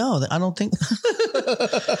runs? no, I don't think.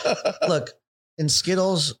 Look, in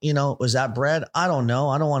Skittles, was that bred? I don't know.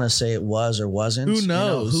 I don't want to say it was or wasn't. Who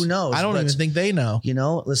knows? Who knows? I don't But, even think they know.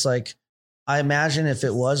 it's like, I imagine if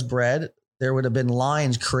it was bred, there would have been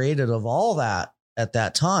lines created of all that at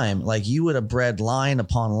that time. Like you would have bred line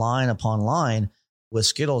upon line upon line with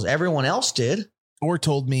Skittles. Everyone else did. Or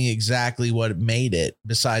told me exactly what made it,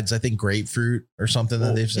 besides, I think, grapefruit or something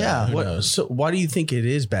that they've said. yeah. Who what, knows? so why do you think it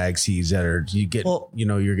is bag seeds that are you get Well,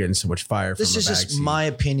 you're getting so much fire from This a is bag just seed? my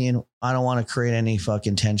opinion. I don't want to create any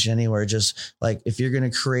fucking tension anywhere. Just like, if you're going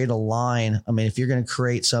to create a line, I mean, if you're going to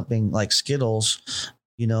create something like Skittles,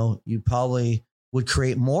 you probably would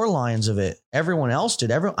create more lines of it. Everyone else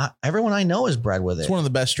did. Everyone I know is bred with it. It's one of the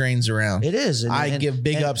best strains around. It is. I give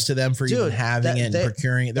big ups to them for dude, even having it and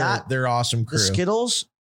procuring it. They're awesome crew. The Skittles,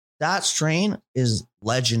 that strain is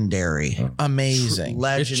legendary. Amazing. It's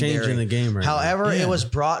Legendary. changing the game right now. However, Yeah. it was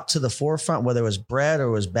brought to the forefront, whether it was bred or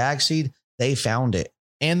it was bag seed, they found it.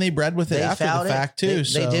 And they bred with it They after the found fact it.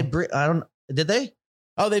 too. They did. Did they?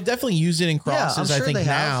 Oh, they've definitely used it in crosses. Yeah, I'm I sure think they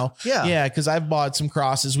now. have. Yeah. Yeah, because I've bought some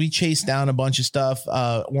crosses. We chased down a bunch of stuff.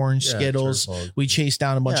 Orange Yeah, Skittles. turf hog. We chased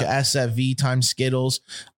down a bunch of SFV times Skittles.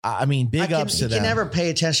 I mean, big ups to You them. can never pay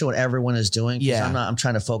attention to what everyone is doing. 'Cause Yeah. I'm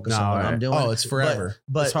trying to focus No, on what right. I'm doing. Oh, it's forever.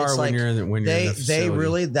 But it's hard like when you're in the they facility.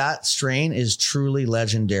 really, that strain is truly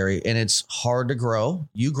legendary, and it's hard to grow.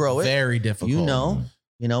 You grow it. Very difficult.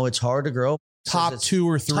 It's hard to grow. Top It's 2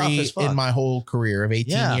 or tough 3 as fuck. in my whole career of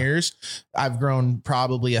 18 Yeah. years. I've grown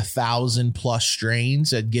probably 1,000 plus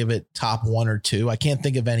strains that give it top 1 or 2. I can't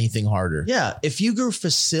think of anything harder. Yeah. If you grew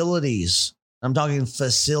facilities, I'm talking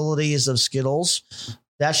facilities of Skittles,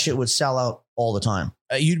 that shit would sell out all the time.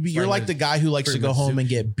 You're like the guy who likes to pretty go much home and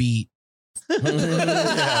get beat. Yeah,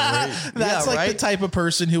 right. That's Yeah, like right. the type of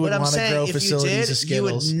person who would But I'm want to saying, grow if you facilities did, of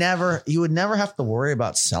Skittles. you would never have to worry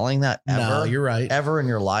about selling that ever. No, you're right. Ever in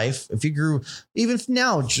your life. If you grew, even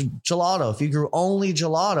now, gelato, if you grew only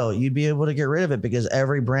gelato, you'd be able to get rid of it because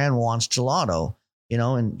every brand wants gelato,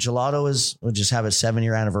 and gelato we'll just have a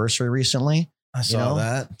 7-year anniversary recently. I saw know,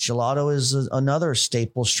 that. Gelato is another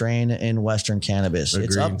staple strain in Western cannabis.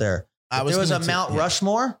 It's Agreed. up there. I If there was a gonna Mount yeah.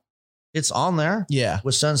 Rushmore, it's on there Yeah.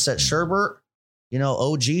 with Sunset Sherbert,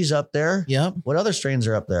 OG's up there. Yep. What other strains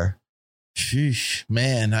are up there? Sheesh,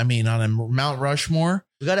 man. I mean, on a Mount Rushmore.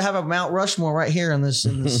 We got to have a Mount Rushmore right here in this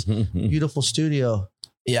beautiful studio.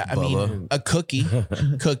 Yeah. I mean, Bubba. a cookie.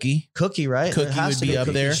 Cookie, right? Cookie It has would to be a up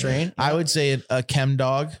cookie there. strain. I would say a Chem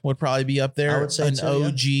Dog would probably be up there. I would say an too, yeah.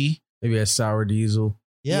 OG. Maybe a sour diesel.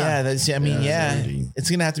 Yeah, that's. I mean, Yeah, yeah, it's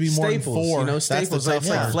gonna have to be more than Staples, 4. you know, That's the staples tough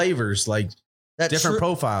like part. flavors, like That different tru-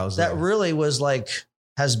 profiles. That though. really was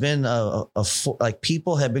has been like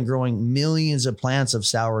people have been growing millions of plants of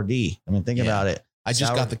sour D. I mean, think Yeah. about it. I just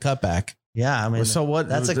Sour- got the cutback. Yeah, I mean, Well, so what?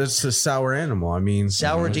 that's That's a sour animal. I mean,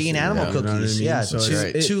 sour D and animal Yeah, you know what I cookies. mean? Yeah, So two,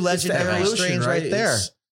 it's- two it's the legendary evolution, strains right there.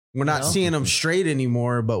 We're not You know? seeing them straight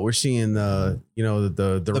anymore, but we're seeing the The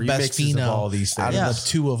best remixes of pheno all these out things. Yeah. of the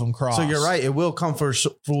 2 of them cross. So you're right. It will come for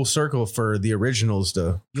full circle for the originals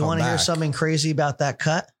to. You want to hear something crazy about that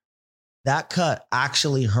cut? That cut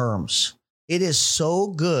actually herms. It is so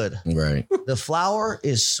good. Right. The flour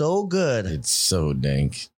is so good. It's so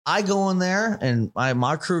dank. I go in there and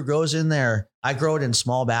my crew goes in there. I grow it in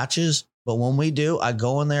small batches, but when we do, I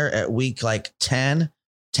go in there at week like 10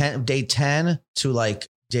 day 10 to like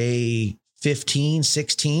day 15,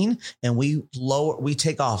 16, and we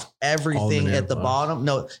take off everything banana at the flour. bottom.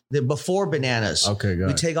 No, before bananas. Okay, We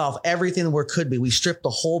good. take off everything where could be. We strip the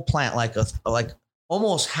whole plant like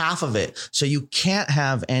almost half of it. So you can't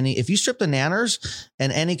have any, if you strip the nanners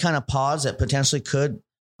and any kind of pods that potentially could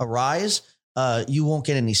arise, you won't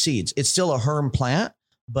get any seeds. It's still a herm plant,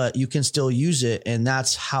 but you can still use it. And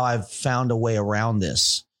that's how I've found a way around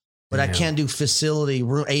this. But I Damn. can't do facility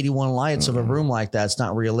room 81 lights of a room like that. It's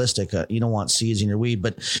not realistic. You don't want seeds in your weed,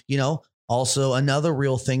 but you know, also another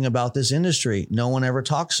real thing about this industry, no one ever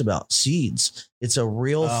talks about seeds. It's a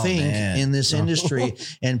real Oh, thing man. in this industry.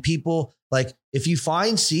 And people like, if you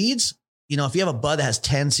find seeds, you know, if you have a bud that has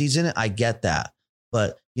 10 seeds in it, I get that.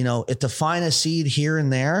 But you know, to find a seed here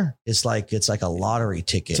and there, it's like a lottery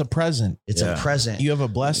ticket. It's a present. It's a present. You have a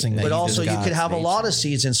blessing. That But you also, just you got. could have a lot of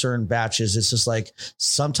seeds in certain batches. It's just like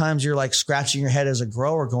sometimes you're like scratching your head as a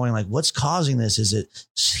grower, going like, "What's causing this? Is it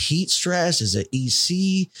heat stress? Is it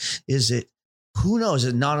EC? Is it who knows?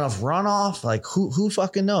 Is it not enough runoff? Like who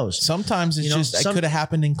fucking knows?" Sometimes it's You know, just it some- could have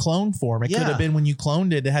happened in clone form. It could Yeah. have been when you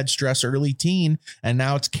cloned it. It had stress early teen, and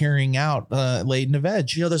now it's carrying out late in the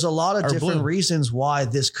veg. You know, there's a lot of Or different blue. reasons why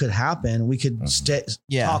this could happen. We could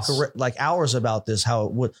Yes. talk like hours about this.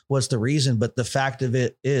 What's the reason? But the fact of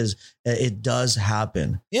it is, it does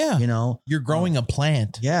happen. Yeah, You know, you're growing a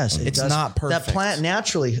plant. yes, it It's does. not perfect. That plant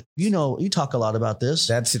naturally. You know, you talk a lot about this.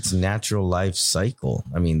 That's its natural life cycle.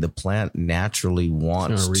 I mean, the plant naturally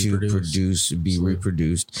wants gonna to reproduce. be So-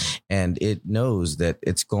 reproduced, and it knows that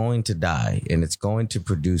it's going to die and it's going to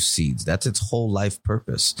produce seeds. That's its whole life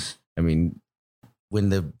purpose. I mean, when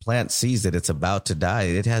the plant sees that it's about to die,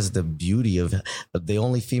 it has the beauty of the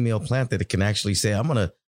only female plant that it can actually say, I'm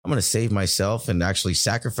gonna save myself and actually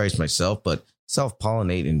sacrifice myself, but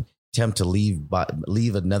self-pollinate and attempt to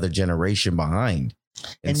leave another generation behind.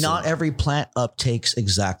 And so- not every plant uptakes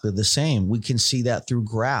exactly the same. We can see that through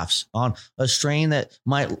graphs on a strain that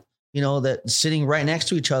might, you know, that sitting right next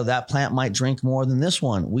to each other, that plant might drink more than this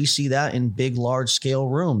one. We see that in big, large scale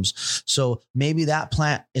rooms. So maybe that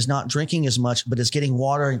plant is not drinking as much, but it's getting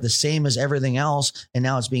water the same as everything else. And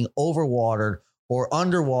now it's being overwatered or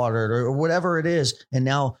underwatered or whatever it is. And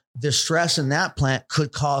now the stress in that plant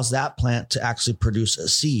could cause that plant to actually produce a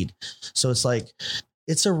seed. So it's like,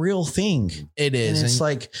 it's a real thing. It is. And it's And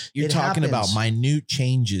like, you're it talking happens. about minute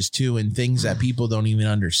changes too, and things that people don't even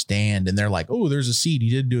understand. And they're like, "Oh, there's a seed. He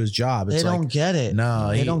didn't do his job." It's They like, don't get it. no,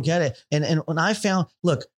 They don't get it. And when I found,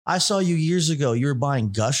 look, I saw you years ago, you were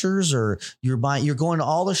buying gushers or you're going to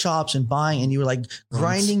all the shops and buying, and you were like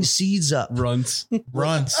grinding seeds up. Runts.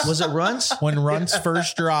 runts. Was it runts? When runts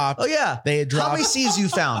first dropped, Oh yeah. they had How many dropped seeds you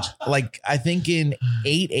found? like I think in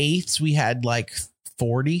 8/8 we had like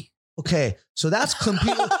 40 Okay. So that's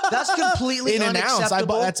completely in an ounce.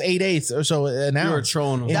 unacceptable. That's 8/8, so an You were ounce.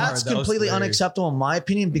 trolling. hard. That's That was completely hilarious. unacceptable in my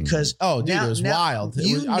opinion, because Oh, dude, now- it was now wild. It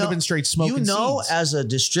you was, I'd have know- been straight smoking. you know, seeds. as a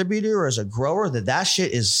distributor or as a grower, that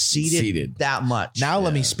shit is seeded. That much. Now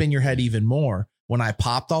let me spin your head even more. When I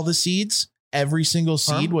popped all the seeds, every single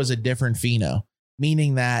seed Huh? was a different pheno,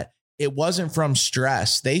 meaning that it wasn't from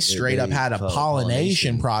stress. They straight up had a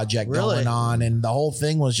pollination project Really? going on, and the whole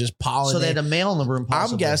thing was just pollinating. So they had a male in the room. I'm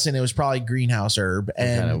possibly. guessing it was probably greenhouse herb, They're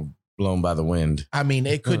and kind of blown by the wind. I mean,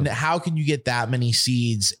 it couldn't. How can you get that many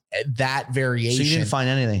seeds? That So variation. you didn't find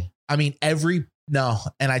anything. I mean, no,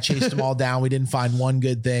 and I chased them all down. We didn't find one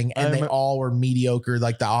good thing, and they all were mediocre,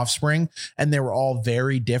 like the offspring, and they were all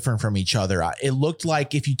very different from each other. It looked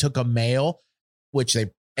like if you took a male,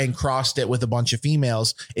 and crossed it with a bunch of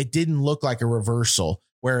females, it didn't look like a reversal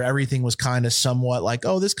where everything was kind of somewhat like,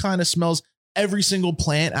 oh, this kind of smells. Every single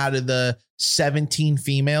plant out of the 17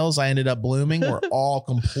 females I ended up blooming were all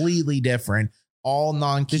completely different, all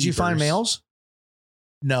non-keepers. Did you find males?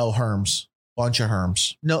 No, herms. Bunch of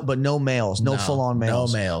herms. No, but no males. No full-on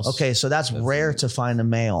males. No males. Okay, so that's rare to find a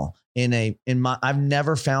male. I've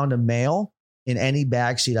never found a male in any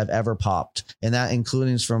bag seed I've ever popped. And that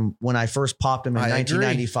including from when I first popped them in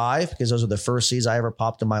 1995, because those are the first seeds I ever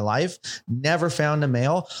popped in my life. Never found a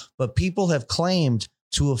male, but people have claimed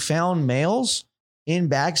to have found males in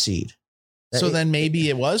bag seed. So then maybe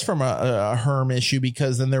it was from a herm issue,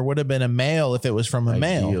 because then there would have been a male if it was from a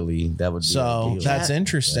male. Ideally, that would be So ideal. that's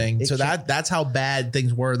interesting. Yeah. So that's how bad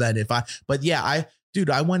things were then.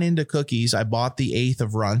 I went into Cookies. I bought the 8th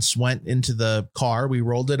of runts, went into the car. We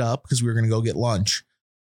rolled it up because we were going to go get lunch.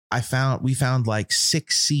 We found like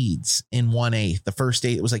 6 seeds in 1/8. The first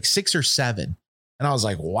 8, it was like 6 or 7. And I was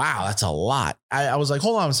like, wow, that's a lot. I was like,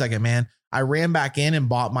 hold on a second, man. I ran back in and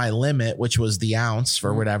bought my limit, which was the ounce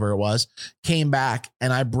for whatever it was, came back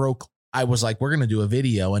and I was like, we're going to do a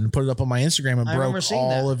video and put it up on my Instagram and broke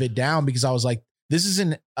all of it down, because I was like, this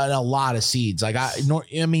isn't a lot of seeds. Like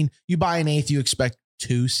I mean, you buy an 8th, you expect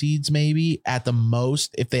 2 seeds maybe at the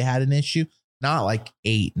most if they had an issue, not like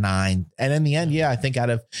 8, 9. And in the end, I think out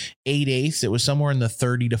of 8 8ths, it was somewhere in the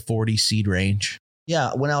 30 to 40 seed range.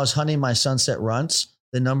 Yeah. When I was hunting my sunset runts,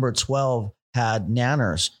 the number 12 had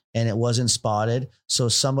nanners and it wasn't spotted. So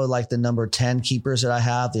some of like the number 10 keepers that I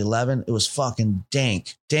have, the 11, it was fucking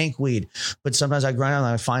dank weed. But sometimes I grind on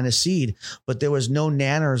and I find a seed, but there was no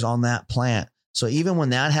nanners on that plant. So even when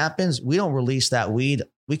that happens, we don't release that weed.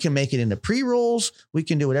 We can make it into pre-rolls. We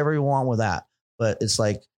can do whatever we want with that. But it's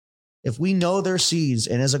like, if we know there's seeds,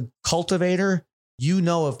 and as a cultivator, you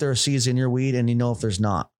know if there are seeds in your weed and you know if there's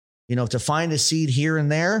not. You know, to find a seed here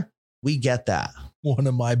and there, we get that. One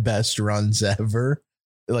of my best runs ever.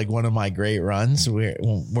 Like one of my great runs.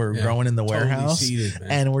 We're growing in the warehouse seeded,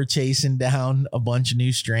 and we're chasing down a bunch of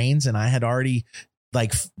new strains. And I had already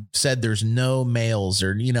said there's no males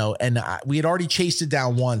or, we had already chased it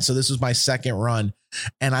down once. So this was my second run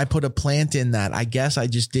and I put a plant in that. I guess I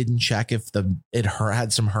just didn't check if it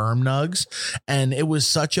had some herm nugs, and it was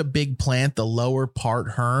such a big plant. The lower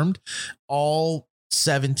part hermed, all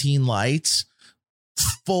 17 lights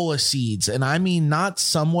full of seeds. And I mean, not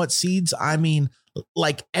somewhat seeds. I mean,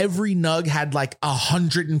 like every nug had like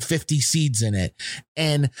 150 seeds in it.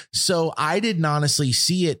 And so I didn't honestly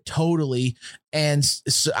see it totally. And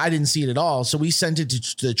so I didn't see it at all. So we sent it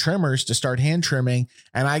to the trimmers to start hand trimming.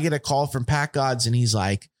 And I get a call from Pack Gods and he's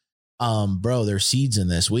like, bro, there's seeds in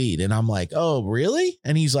this weed. And I'm like, oh, really?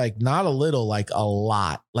 And he's like, not a little, like a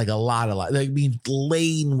lot. Like I mean,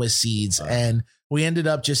 laden with seeds. And we ended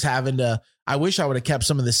up just having to, I wish I would have kept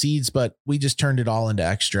some of the seeds, but we just turned it all into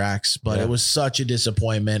extracts. But it was such a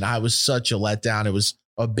disappointment. I was such a letdown. It was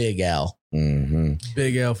a big L. Mm-hmm.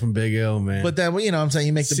 Big L from Big L, man. But then, what I'm saying,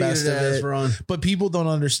 you make the best of it. Run. But people don't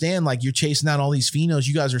understand, like you're chasing down all these phenos.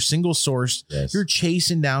 You guys are single sourced. Yes. You're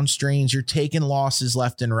chasing down strains. You're taking losses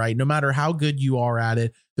left and right. No matter how good you are at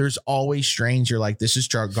it, there's always strains. You're like, this is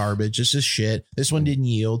garbage. This is shit. This one didn't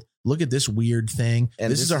yield. Look at this weird thing.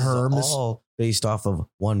 And this is a herm. All based off of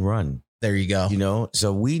one run. There you go.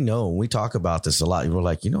 So we talk about this a lot. We're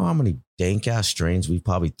like, how many dank ass strains we've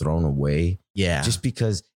probably thrown away. Yeah. Just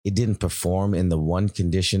because it didn't perform in the one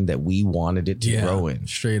condition that we wanted it to grow in.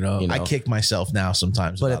 Straight up. I kick myself now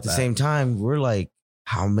sometimes. But at the same time, we're like,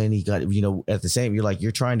 how many got, at the same, you're like,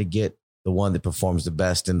 you're trying to get the one that performs the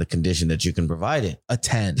best in the condition that you can provide it. A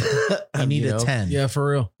 10. You need a 10. Yeah, for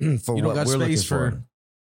real. For you what don't got we're looking space for.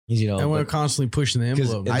 And we're constantly pushing the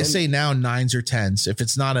envelope. I say now 9s or 10s. If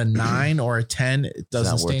it's not a 9 or a 10, it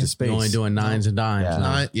doesn't stay in space. You're only doing 9s and dimes. Yeah.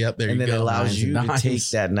 Nine, yep, there you go. And then it allows you to 9s. take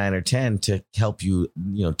that 9 or 10 to help you,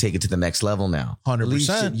 take it to the next level now. 100%. At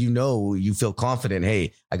least you feel confident.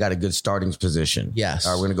 Hey, I got a good starting position. Yes.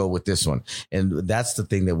 All right, we're going to go with this one. And that's the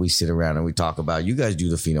thing that we sit around and we talk about. You guys do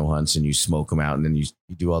the pheno hunts and you smoke them out and then you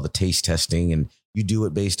do all the taste testing and you do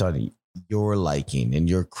it based on your liking and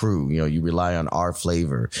your crew. You rely on our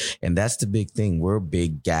flavor. And that's the big thing. We're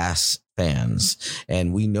big gas fans.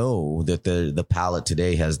 And we know that the palate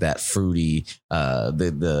today has that fruity,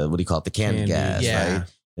 the what do you call it? The candy gas, right?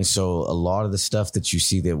 And so a lot of the stuff that you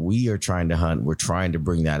see that we are trying to hunt, we're trying to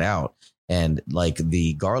bring that out. And like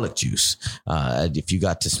the garlic juice, if you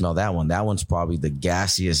got to smell that one's probably the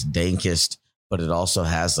gassiest, dankest, but it also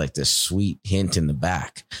has like this sweet hint in the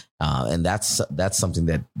back. And that's something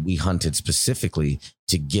that we hunted specifically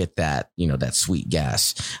to get that, that sweet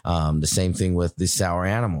gas. The same thing with the sour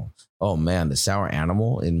animal. Oh man, the sour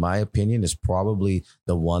animal, in my opinion, is probably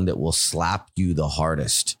the one that will slap you the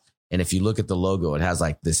hardest. And if you look at the logo, it has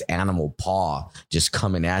like this animal paw just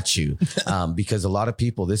coming at you. Because a lot of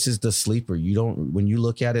people, this is the sleeper. When you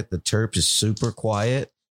look at it, the terp is super quiet.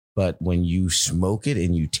 But when you smoke it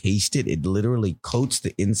and you taste it, it literally coats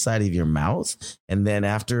the inside of your mouth. And then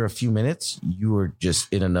after a few minutes, you are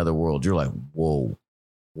just in another world. You're like, whoa,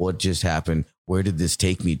 what just happened? Where did this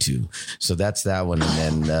take me to? So that's that one.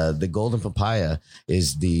 And then the golden papaya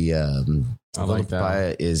is the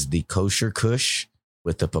papaya is the kosher kush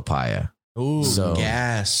with the papaya. Ooh, So-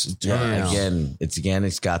 gas. Yeah, again,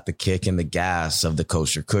 it's got the kick and the gas of the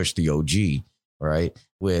kosher kush, the OG, right?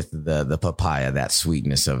 With the papaya, that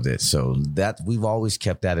sweetness of it. So that we've always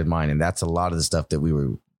kept that in mind. And that's a lot of the stuff that we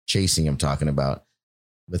were chasing. I'm talking about.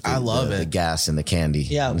 With I love the it. gas and the candy.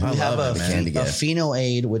 Yeah, we I have love it, man. Candy a gas.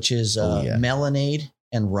 Phenoaid, which is Oh, yeah. Melonade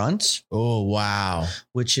and Runt, Oh, wow.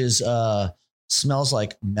 which is smells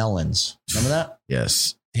like melons. Remember that?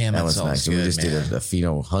 Yes. Damn, That that was sounds nice. good, We just man. did a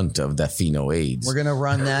pheno hunt of the pheno aids. We're gonna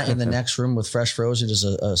run that in the next room with fresh frozen, just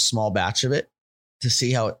a small batch of it to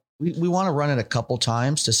see how it. We want to run it a couple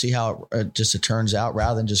times to see how it turns out,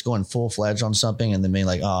 rather than just going full fledged on something and then being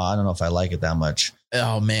like, oh, I don't know if I like it that much,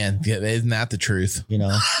 Oh, man. Yeah, isn't that the truth? you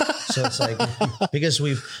know. So it's like because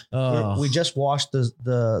we just washed the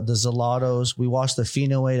Zelatos. We washed the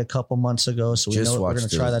Phenoaid a couple months ago, so we know we're gonna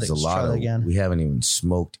try that again. We haven't even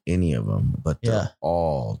smoked any of them, but they're Yeah.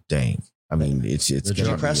 all dank. I mean, it's Did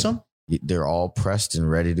gonna you press be- them? They're all pressed and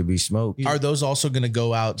ready to be smoked. Are those also going to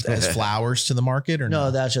go out as flowers to the market or No,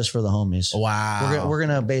 no? that's just for the homies. Wow. We're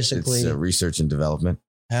gonna basically. It's research and development.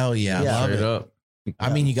 Hell yeah. Yeah. I love Straight it. up.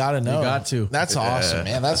 I mean, you got to know. You got to. That's awesome,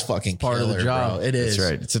 man. That's fucking Part of the killer, job. bro. It is.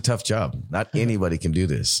 That's right. It's a tough job. Not anybody can do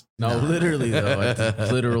this. No, literally though, it's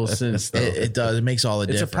a literal sense though. It does. It makes all the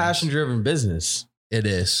It's difference. a passion-driven business It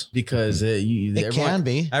is. because It can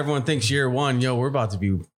be. Everyone thinks year one, yo, we're about to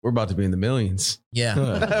be in the millions.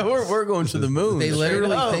 Yeah. we're going to the moon. They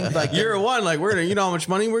literally think like year one, like we're gonna, you know how much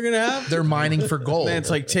money we're gonna have. they're mining for gold. Man, it's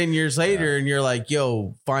like 10 years later, and you're like,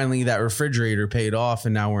 yo, finally that refrigerator paid off,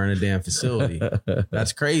 and now we're in a damn facility.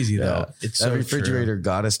 That's crazy though. It's That so refrigerator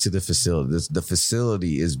got us to the facility. The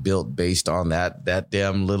facility is built based on that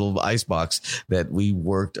damn little ice box that we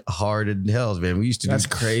worked hard in hell, man. We used to That's do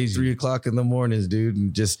crazy. 3 o'clock in the mornings, dude,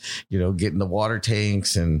 and just getting the water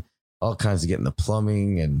tanks and all kinds of getting the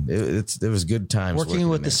plumbing, and it was good times. Working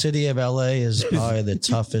with in the there. city of LA is probably the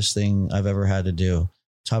toughest thing I've ever had to do.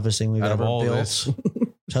 Toughest thing we've Out of ever all built. this.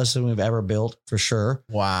 Toughest thing we've ever built for sure.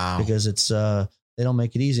 wow. Because it's they don't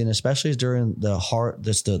make it easy, and especially during the heart.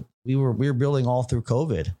 We were building all through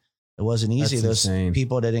COVID. It wasn't easy. That's Those insane.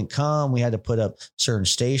 people that didn't come, we had to put up certain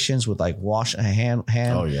stations with like hand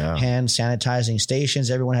Oh yeah. hand sanitizing stations.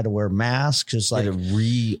 Everyone had to wear masks. It's Like like to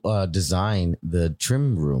redesign the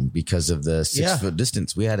trim room because of the 6-foot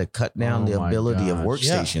distance. We had to cut down Oh the my ability of gosh.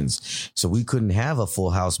 workstations, so we couldn't have a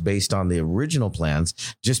full house based on the original plans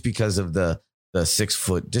just because of the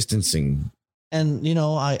 6-foot distancing. And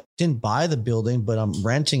I didn't buy the building, but I'm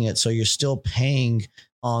renting it. So you're still paying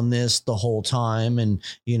on this the whole time. And,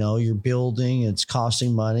 you're building, it's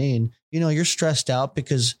costing money, and, you're stressed out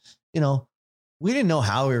because, we didn't know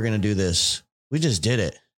how we were going to do this. We just did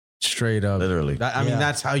it. Straight up. Literally. I mean, Yeah.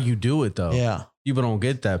 that's how you do it though. Yeah. People don't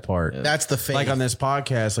get that part. Yeah. That's the faith. Like on this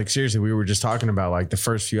podcast, like seriously, we were just talking about like the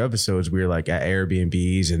first few episodes, we were like at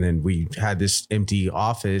Airbnbs, and then we had this empty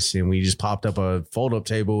office, and we just popped up a fold up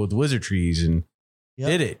table with wizardries and Yep.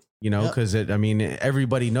 did it, Yep. because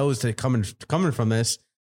everybody knows that coming from this,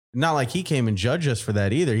 not like he came and judged us for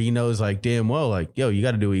that either. He knows like damn well, like, yo, you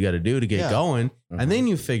got to do what you got to do to get Yeah. going. And then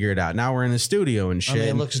you figure it out. Now we're in the studio and shit. I mean, it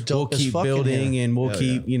and looks we'll dope as keep fuck in building here. and we'll Hell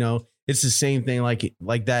keep, it's the same thing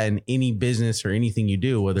like that in any business or anything you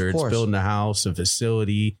do, whether Of it's course. building a house, a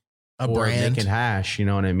facility, a or brand making hash, you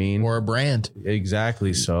know what I mean? or a brand.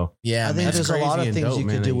 Exactly. So Yeah. I think man. there's a lot crazy of and things dope, you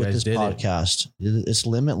man, could that do you with guys this did it. podcast. It's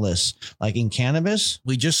limitless. Like in cannabis.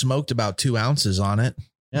 We just smoked about 2 ounces on it.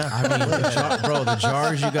 Yeah. I mean, the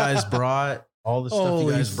jars you guys brought, all the stuff Holy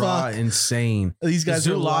you guys brought, fuck. insane. These guys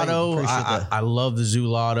The are light. Zulato, Appreciate I that. love the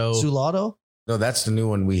Zulato. Zulato. No, that's the new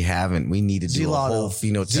one we haven't. We need to do Zelato. a whole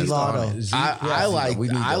phenotype Zelato. on it. I like we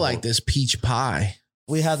need I the like whole- this peach pie.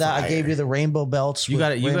 We had that. I Fire. gave you the rainbow belts. You with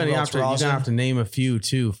got you rainbow belts rosin. have to name a few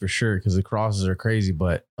too for sure, because the crosses are crazy.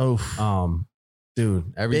 But Oh,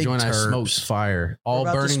 dude, every Big joint I terps. smoked fire, We're all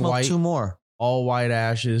about to burning smoke white, 2 more. all white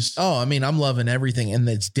ashes. oh, I mean, I'm loving everything, and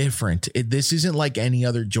it's different. This isn't like any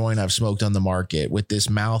other joint I've smoked on the market with this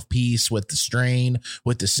mouthpiece, with the strain,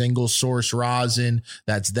 with the single source rosin.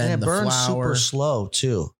 That's then And it the burns flower. super slow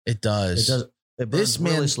too. It does. It does. It burns This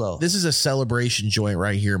man, really slow. this is a celebration joint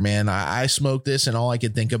right here, man. I smoked this, and all I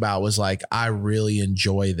could think about was like, I really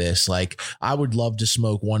enjoy this. Like, I would love to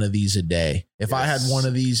smoke one of these a day. If I had Yes. one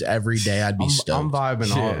of these every day, I'd be stoked. I'm vibing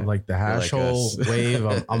Yeah. all like the hash You're like hole us.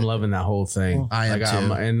 wave. I'm loving that whole thing. I am like,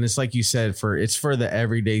 too. and it's like you said, it's for the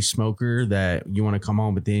everyday smoker that you want to come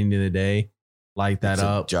home at the end of the day light that It's a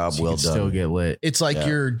up. job so you well can done. Still get lit. It's like Yeah.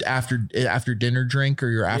 your after dinner drink or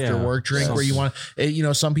your after Yeah. work drink Yes. where you want,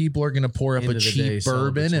 some people are going to pour up End a of the day, cheap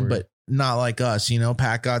bourbon celebratory. but not like us,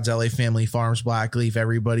 Pat God's, LA Family Farms, Blackleaf,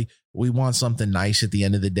 everybody. We want something nice at the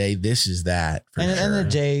end of the day. This is that. For And at the end of sure. the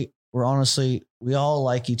day, we all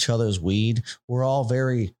like each other's weed. We're all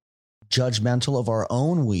very judgmental of our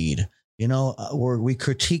own weed. We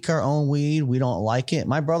critique our own weed. We don't like it.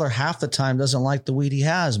 My brother half the time doesn't like the weed he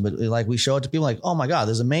has, but like we show it to people like, oh my God,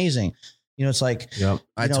 this is amazing. It's like, Yep.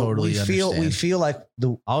 I totally we understand. feel like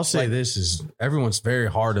I'll say like- this is everyone's very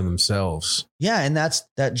hard on themselves. yeah. And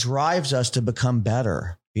that drives us to become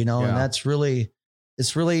better, and Yeah. that's really,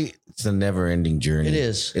 it's It's a never ending journey. it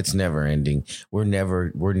is. It's never ending. We're never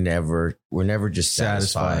just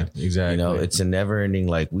satisfied. Exactly. It's a never ending.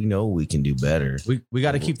 Like, we know we can do better. we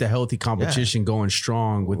got to keep the healthy competition going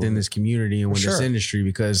strong within this community and For with this sure. industry,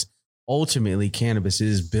 because ultimately cannabis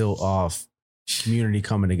is built off community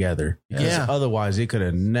coming together. Because Yeah. otherwise it could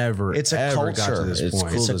have never It's a ever got to culture. this It's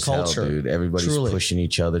point. cool It's a as hell, culture. dude. Everybody's Truly. pushing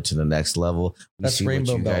each other to the next level. We That's see what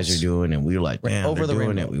rainbow you guys belts. are doing, and we're like, man, Over they're the doing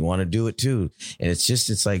rainbow. it. We want to do it too. And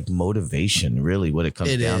it's like motivation, really, what it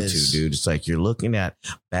comes It down is. to, dude. It's like you're looking at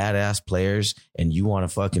badass players, and you want to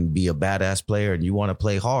fucking be a badass player, and you want to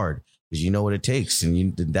play hard because you know what it takes,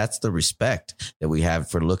 and that's the respect that we have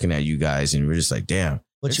for looking at you guys, and we're just like, damn.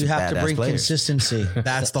 But There's you some have to badass bring players. consistency.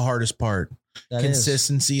 That's the hardest part. That is.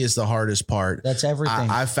 Consistency is the hardest part. That's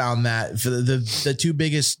everything. I found that for the two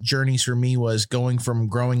biggest journeys for me was going from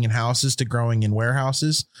growing in houses to growing in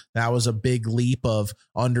warehouses. That was a big leap of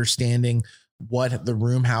understanding what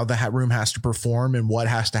how the room has to perform and what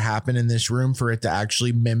has to happen in this room for it to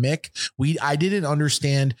actually mimic. I didn't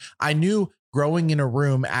understand. I knew growing in a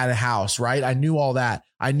room at a house, right? I knew all that.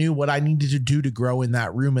 I knew what I needed to do to grow in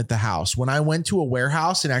that room at the house. When I went to a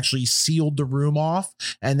warehouse and actually sealed the room off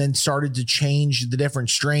and then started to change the different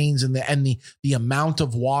strains and the amount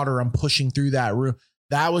of water I'm pushing through that room,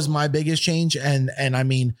 that was my biggest change. And I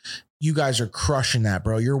mean, you guys are crushing that,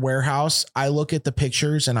 bro. Your warehouse, I look at the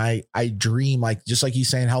pictures and I dream, like, just like he's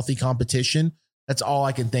saying, healthy competition. That's all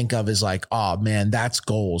I can think of is like, oh man, that's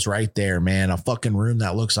goals right there, man. A fucking room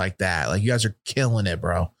that looks like that. Like, you guys are killing it,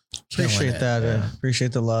 bro. Killing Appreciate it. that. Yeah.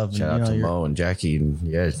 Appreciate the love. Shout And, out to you're- Mo and Jackie, and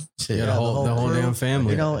Yeah, the whole crew. damn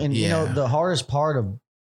family. Yeah. The hardest part of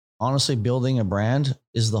honestly building a brand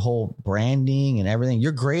is the whole branding and everything.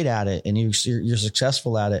 You're great at it and you're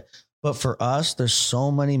successful at it. But for us, there's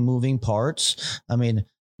so many moving parts. I mean,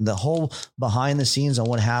 the whole behind the scenes on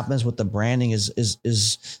what happens with the branding is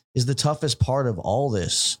the toughest part of all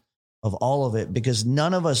this, of all of it, because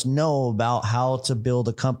none of us know about how to build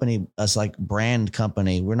a company as like brand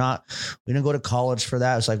company. We didn't go to college for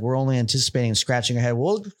that. It's like, we're only anticipating, scratching our head.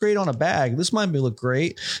 Well, it looks great on a bag. This might look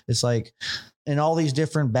great. It's like, and all these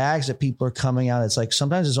different bags that people are coming out. It's like,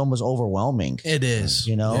 sometimes it's almost overwhelming. It is.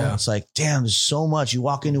 Yeah. It's like, damn, there's so much. You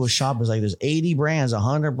walk into a shop, it's like, there's 80 brands,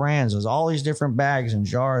 100 brands. There's all these different bags and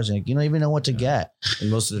jars, and you don't even know what to get.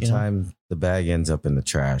 And most of the You know? time, the bag ends up in the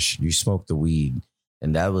trash. You smoke the weed.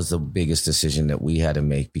 And that was the biggest decision that we had to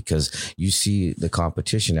make, because you see the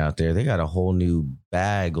competition out there. They got a whole new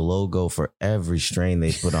bag logo for every strain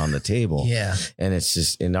they put on the table. Yeah. And it's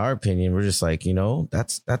just, in our opinion, we're just like,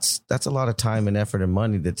 that's a lot of time and effort and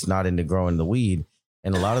money that's not into growing the weed.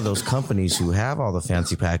 And a lot of those companies who have all the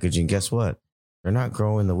fancy packaging, guess what? They're not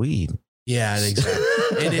growing the weed. Yeah, exactly.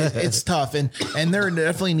 It is. It's tough, and there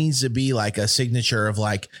definitely needs to be like a signature of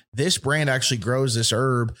like, this brand actually grows this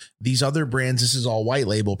herb. These other brands, this is all white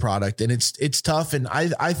label product, and it's tough. And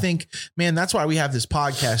I think, man, that's why we have this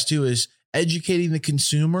podcast too, is educating the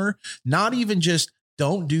consumer. Not even just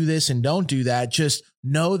don't do this and don't do that. Just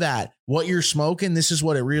know that what you're smoking, this is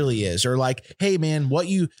what it really is. Or like, hey man, what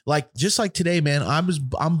you like, just like today, man,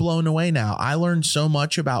 I'm blown away now. I learned so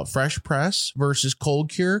much about fresh press versus cold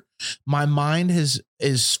cure. My mind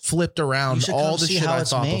is flipped You around should all come the see shit how I it's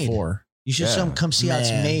thought made. before. You should Yeah. come see how it's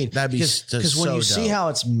Man, made. that'd be because when so you see dope. how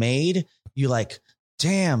it's made, you like,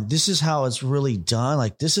 damn, this is how it's really done.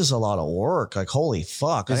 Like, this is a lot of work. Like, holy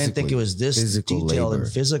fuck. I didn't think it was this Physical detailed labor.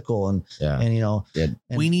 and physical and Yeah. and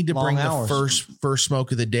We need to long bring hours. the first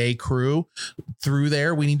smoke of the day crew through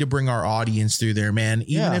there. We need to bring our audience through there, man.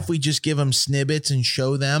 Even Yeah. if we just give them snippets and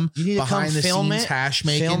show them You need to behind come the film scenes it, hash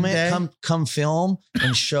making film it, day. come film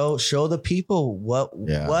and show the people what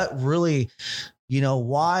Yeah. really,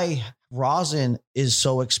 why rosin is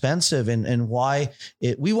so expensive and why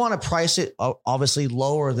we want to price it obviously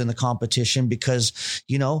lower than the competition because,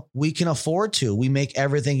 you know, we can afford to. We make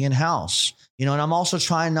everything in-house. You know, and I'm also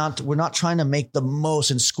we're not trying to make the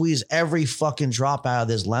most and squeeze every fucking drop out of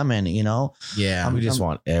this lemon, you know? Yeah. We just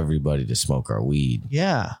want everybody to smoke our weed.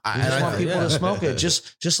 Yeah. We just want people to smoke it.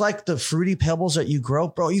 Just like the Fruity Pebbles that you grow,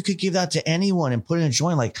 bro, you could give that to anyone and put it in a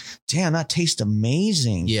joint. Like, damn, that tastes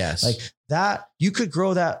amazing. Yes. Like that, you could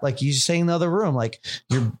grow that, like you say in the other room, like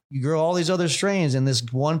you grow all these other strains and this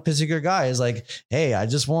one particular guy is like, hey, I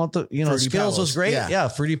just want the, you know, Fruity Skills Pebbles. was great. Yeah.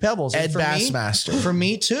 Fruity Pebbles. Ed And for me- Bassmaster. For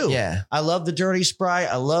me too. Yeah. I love the Dirty Sprite.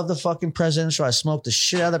 I love the fucking Presidential. I smoked the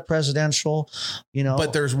shit out of the Presidential, you know.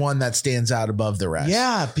 But there's one that stands out above the rest.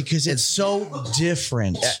 Yeah, because it's so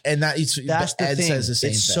different. And That's the Ed thing. says the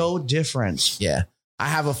same It's thing. so different. Yeah. I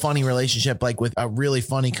have a funny relationship like with a really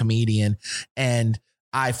funny comedian, and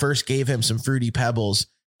I first gave him some Fruity Pebbles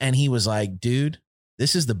and he was like, dude,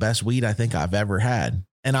 this is the best weed I think I've ever had.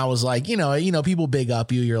 And I was like, you know, people big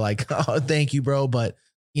up you. You're like, oh, thank you, bro. But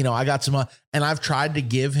you know, I got some, and I've tried to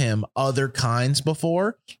give him other kinds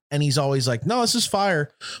before. And he's always like, no, this is fire.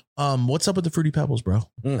 What's up with the Fruity Pebbles, bro?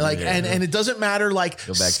 Like, and it doesn't matter. Like,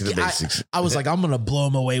 Go back to the basics. I was like, I'm going to blow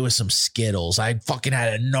him away with some Skittles. I fucking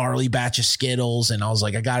had a gnarly batch of Skittles. And I was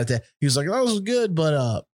like, I got it. He was like, that was good.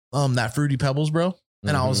 But, that Fruity Pebbles, bro.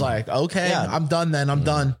 And I was like, okay, Yeah. I'm done then. I'm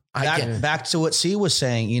done. Back to what C was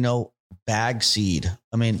saying, you know, bag seed.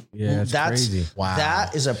 I mean, Yeah, it's that's crazy. Wow.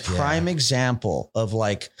 that is a prime example of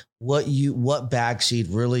like what bag seed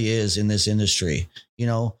really is in this industry. You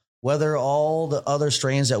know, whether all the other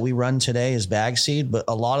strains that we run today is bag seed, but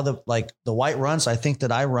a lot of the white runs I think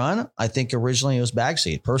that I run, I think originally it was bag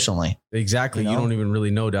seed personally. Exactly. You You know? don't even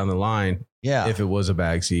really know down the line Yeah. if it was a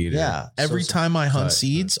bag seed. Yeah. Every So- time I hunt Right.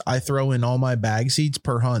 seeds, I throw in all my bag seeds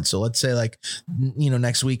per hunt. So let's say like, you know,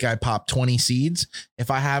 next week I pop 20 seeds.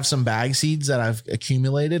 If I have some bag seeds that I've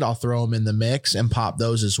accumulated, I'll throw them in the mix and pop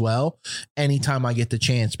those as well. Anytime I get the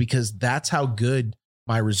chance, because that's how good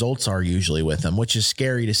my results are usually with them, which is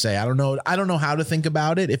scary to say. I don't know how to think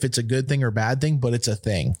about it, if it's a good thing or bad thing, but it's a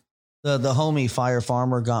thing. The homie Fire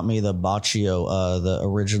Farmer got me the Baccio, the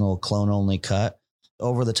original clone only cut.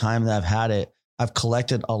 Over the time that I've had it, I've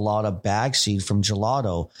collected a lot of bag seed from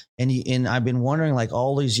gelato. And I've been wondering like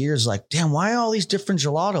all these years, like, damn, why all these different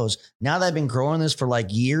gelatos? Now that I've been growing this for like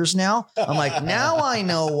years now, I'm like, now I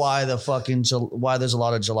know why why there's a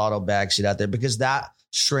lot of gelato bag seed out there, because that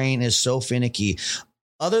strain is so finicky.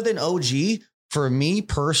 Other than OG, for me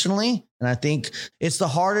personally, and I think it's the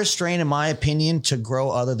hardest strain in my opinion to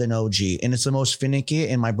grow other than OG. And it's the most finicky,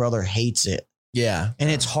 and my brother hates it. Yeah. And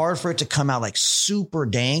it's hard for it to come out like super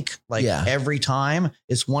dank, like every time.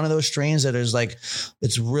 It's one of those strains that is like,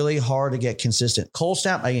 it's really hard to get consistent. Cold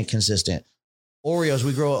Snap, I get consistent. Oreos,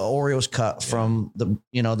 we grow an Oreos cut from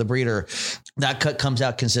the breeder. That cut comes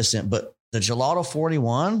out consistent, but the Gelato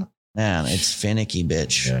 41, man, it's finicky,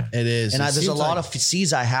 bitch. Yeah. It is. And It there's a seems lot like- of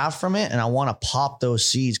seeds I have from it, and I want to pop those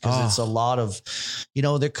seeds because it's a lot of,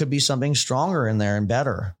 there could be something stronger in there and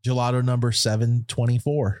better. gelato number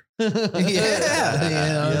 724.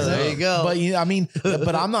 There you go. But I mean,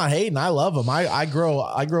 but I'm not hating. I love them. I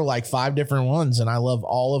grow like 5 different ones, and I love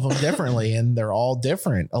all of them differently, and they're all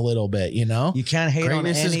different a little bit. You know, You can't hate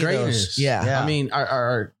Greatness on is any greatness. of those. Yeah. I mean,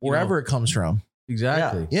 our wherever it comes from,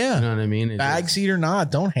 exactly. Yeah. You know what I mean? It bag just- seed or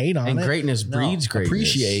not, don't hate on and it. greatness No, breeds greatness.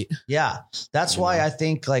 Appreciate. Yeah. That's why I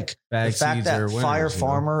think like Bag the fact seeds that are winners, Fire you know?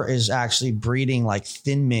 Farmer is actually breeding like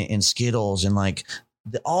Thin Mint and Skittles and like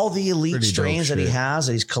all the elite Pretty dope strains that he shit. has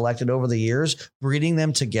that he's collected over the years, breeding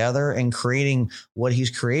them together and creating what he's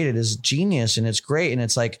created is genius. And it's great. And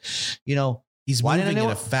it's like, He's Why didn't moving I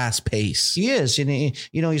know- at a fast pace. he is, and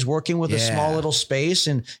he's working with a small little space,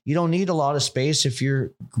 and you don't need a lot of space if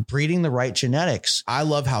you're breeding the right genetics. I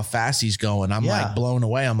love how fast he's going. I'm Yeah. like blown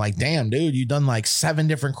away. I'm like, damn, dude, you've done like 7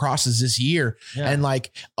 different crosses this year. Yeah. And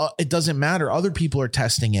like, it doesn't matter. Other people are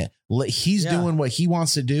testing it. He's Yeah. doing what he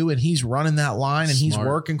wants to do, and he's running that line, and he's Smart.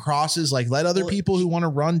 working crosses. Like, let other Well, people who want to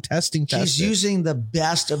run testing test He's it. using the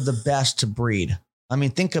best of the best to breed. I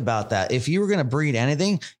mean, think about that. If you were going to breed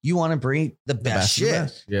anything, you want to breed the best best of the shit.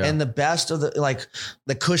 best. Yeah. And the best of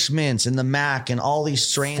the Kush Mints and the Mac and all these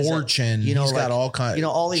strains. that- Fortune. you know, He's got like, all kinds.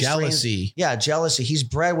 all these jealousy. strains. Yeah, jealousy. He's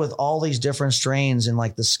bred with all these different strains and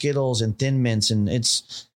like the Skittles and Thin Mints, and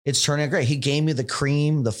it's turning out great. He gave me the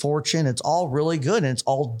cream, the Fortune. It's all really good and it's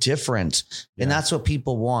all different. And that's what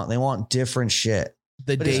people want. They want different shit.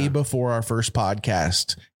 the But day before our first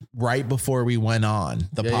podcast, right before we went on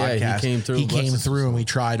the Yeah, podcast, yeah, he came through. He came through and we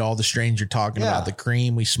tried all the strains you're talking Yeah. about, the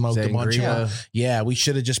cream. We smoked a bunch of Sangria. them. Yeah, we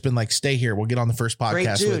should have just been like, stay here. We'll get on the first Great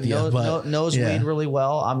podcast dude, with you. knows yeah. weed really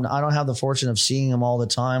well. I don't have the fortune of seeing him all the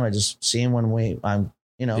time. I just see him when I'm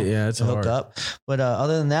Yeah, it's hook hard. up. But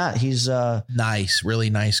other than that, he's Nice, really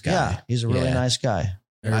nice guy. yeah, he's a really Yeah. nice guy.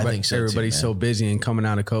 Everybody, think so too, everybody's man. so busy and coming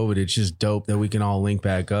out of COVID. It's just dope that we can all link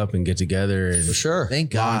back up and get together and For sure.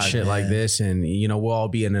 Thank God. launch shit like man. this. And we'll all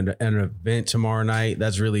be in an event tomorrow night.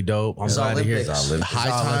 That's really dope. I'm It's glad to hear Olympics. The High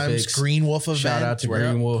Times Olympics. Green Wolf event. Shout out to Yep.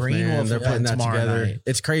 Green Wolf, man. They're putting event that tomorrow together. night.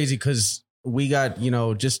 It's crazy because we got,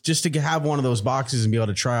 just to have one of those boxes and be able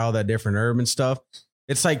to try all that different herb and stuff.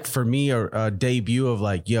 It's like for me a debut of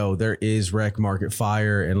like, there is Rec Market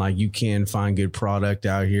Fire and like you can find good product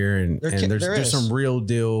out here and There there's is. some real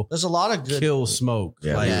deal There's a lot of good kill smoke.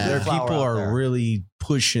 Yeah. Like Yeah. there flower people out are there. really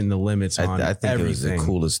pushing the limits on I think it was the everything.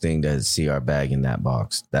 coolest thing to see our bag in that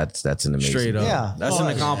box. That's an amazing. Straight up. Yeah, That's it an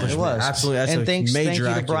was. accomplishment. It was. Absolutely. That's and a thank major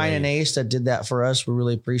you to Brian and accolade. Ace that did that for us. We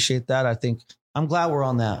really appreciate that. I think I'm glad we're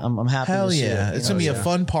on that. I'm happy. Hell to see yeah. it, It's you going to know, be a yeah.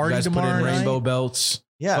 fun You party guys put tomorrow in night. rainbow belts.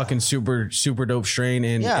 Yeah. Fucking super dope strain.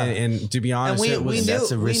 And, Yeah. and to be honest, we- it was we knew-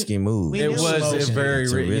 That's a risky move. we it knew was smoking. a very,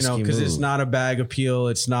 It's a risky because it's move. not a bag appeal.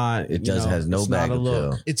 It's not, It does has no it's not bag a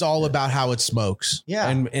look. appeal. It's all about how it smokes. Yeah.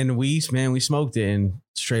 And we smoked it and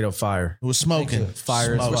straight up fire. It was smoking. Thank you.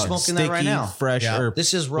 Fire as Smoking. We're fuck. smoking that right now. Fresh Yeah. herb.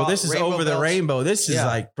 this is raw. Well, this is rainbow over the belts. rainbow. This is Yeah.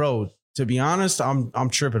 like, bro, to be honest, I'm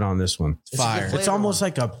tripping on this one. It's a good Fire. flavor It's almost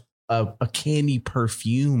one. like a candy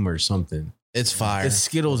perfume or something. It's fire. It's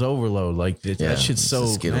Skittles overload. Like Yeah, that shit's it's so the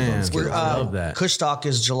Skittles on man. Skittles. I love that. Kush Talk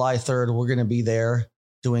is July 3rd. We're going to be there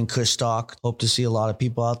doing Kush Talk. Hope to see a lot of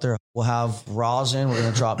people out there. We'll have rosin. We're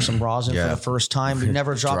going to drop some rosin Yeah. for the first time. We've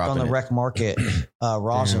never dropped on Dropping the it. Rec Market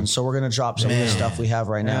rosin. Damn. So we're going to drop some of the Man. stuff we have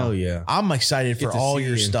right now. Hell yeah. I'm excited Get for to all see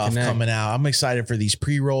your and stuff connect. coming out. I'm excited for these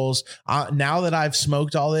pre-rolls. Now that I've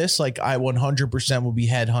smoked all this, like I 100% will be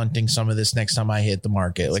headhunting some of this next time I hit the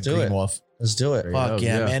market, like do Green it. Wolf. Let's do it. There Fuck go,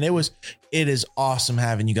 yeah, yeah. man. It is awesome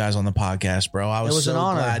having you guys on the podcast, bro. I It was, was so an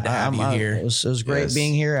honor. glad to have you here. It was great Yes.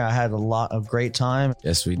 being here. I had a lot of great time.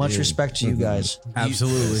 Yes, we Much did. respect to you guys.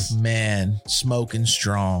 Absolutely. Man, smoking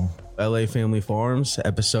strong. LA Family Farms,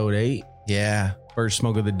 episode 8. Yeah. First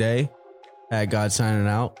smoke of the day. Had God signing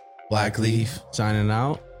out. Black Leaf. Signing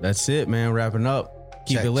out. That's it, man. Wrapping up.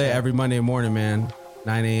 Keep Check, it lit check. every Monday morning, man.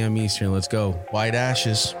 9 a.m. Eastern. Let's go. White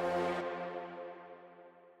Ashes.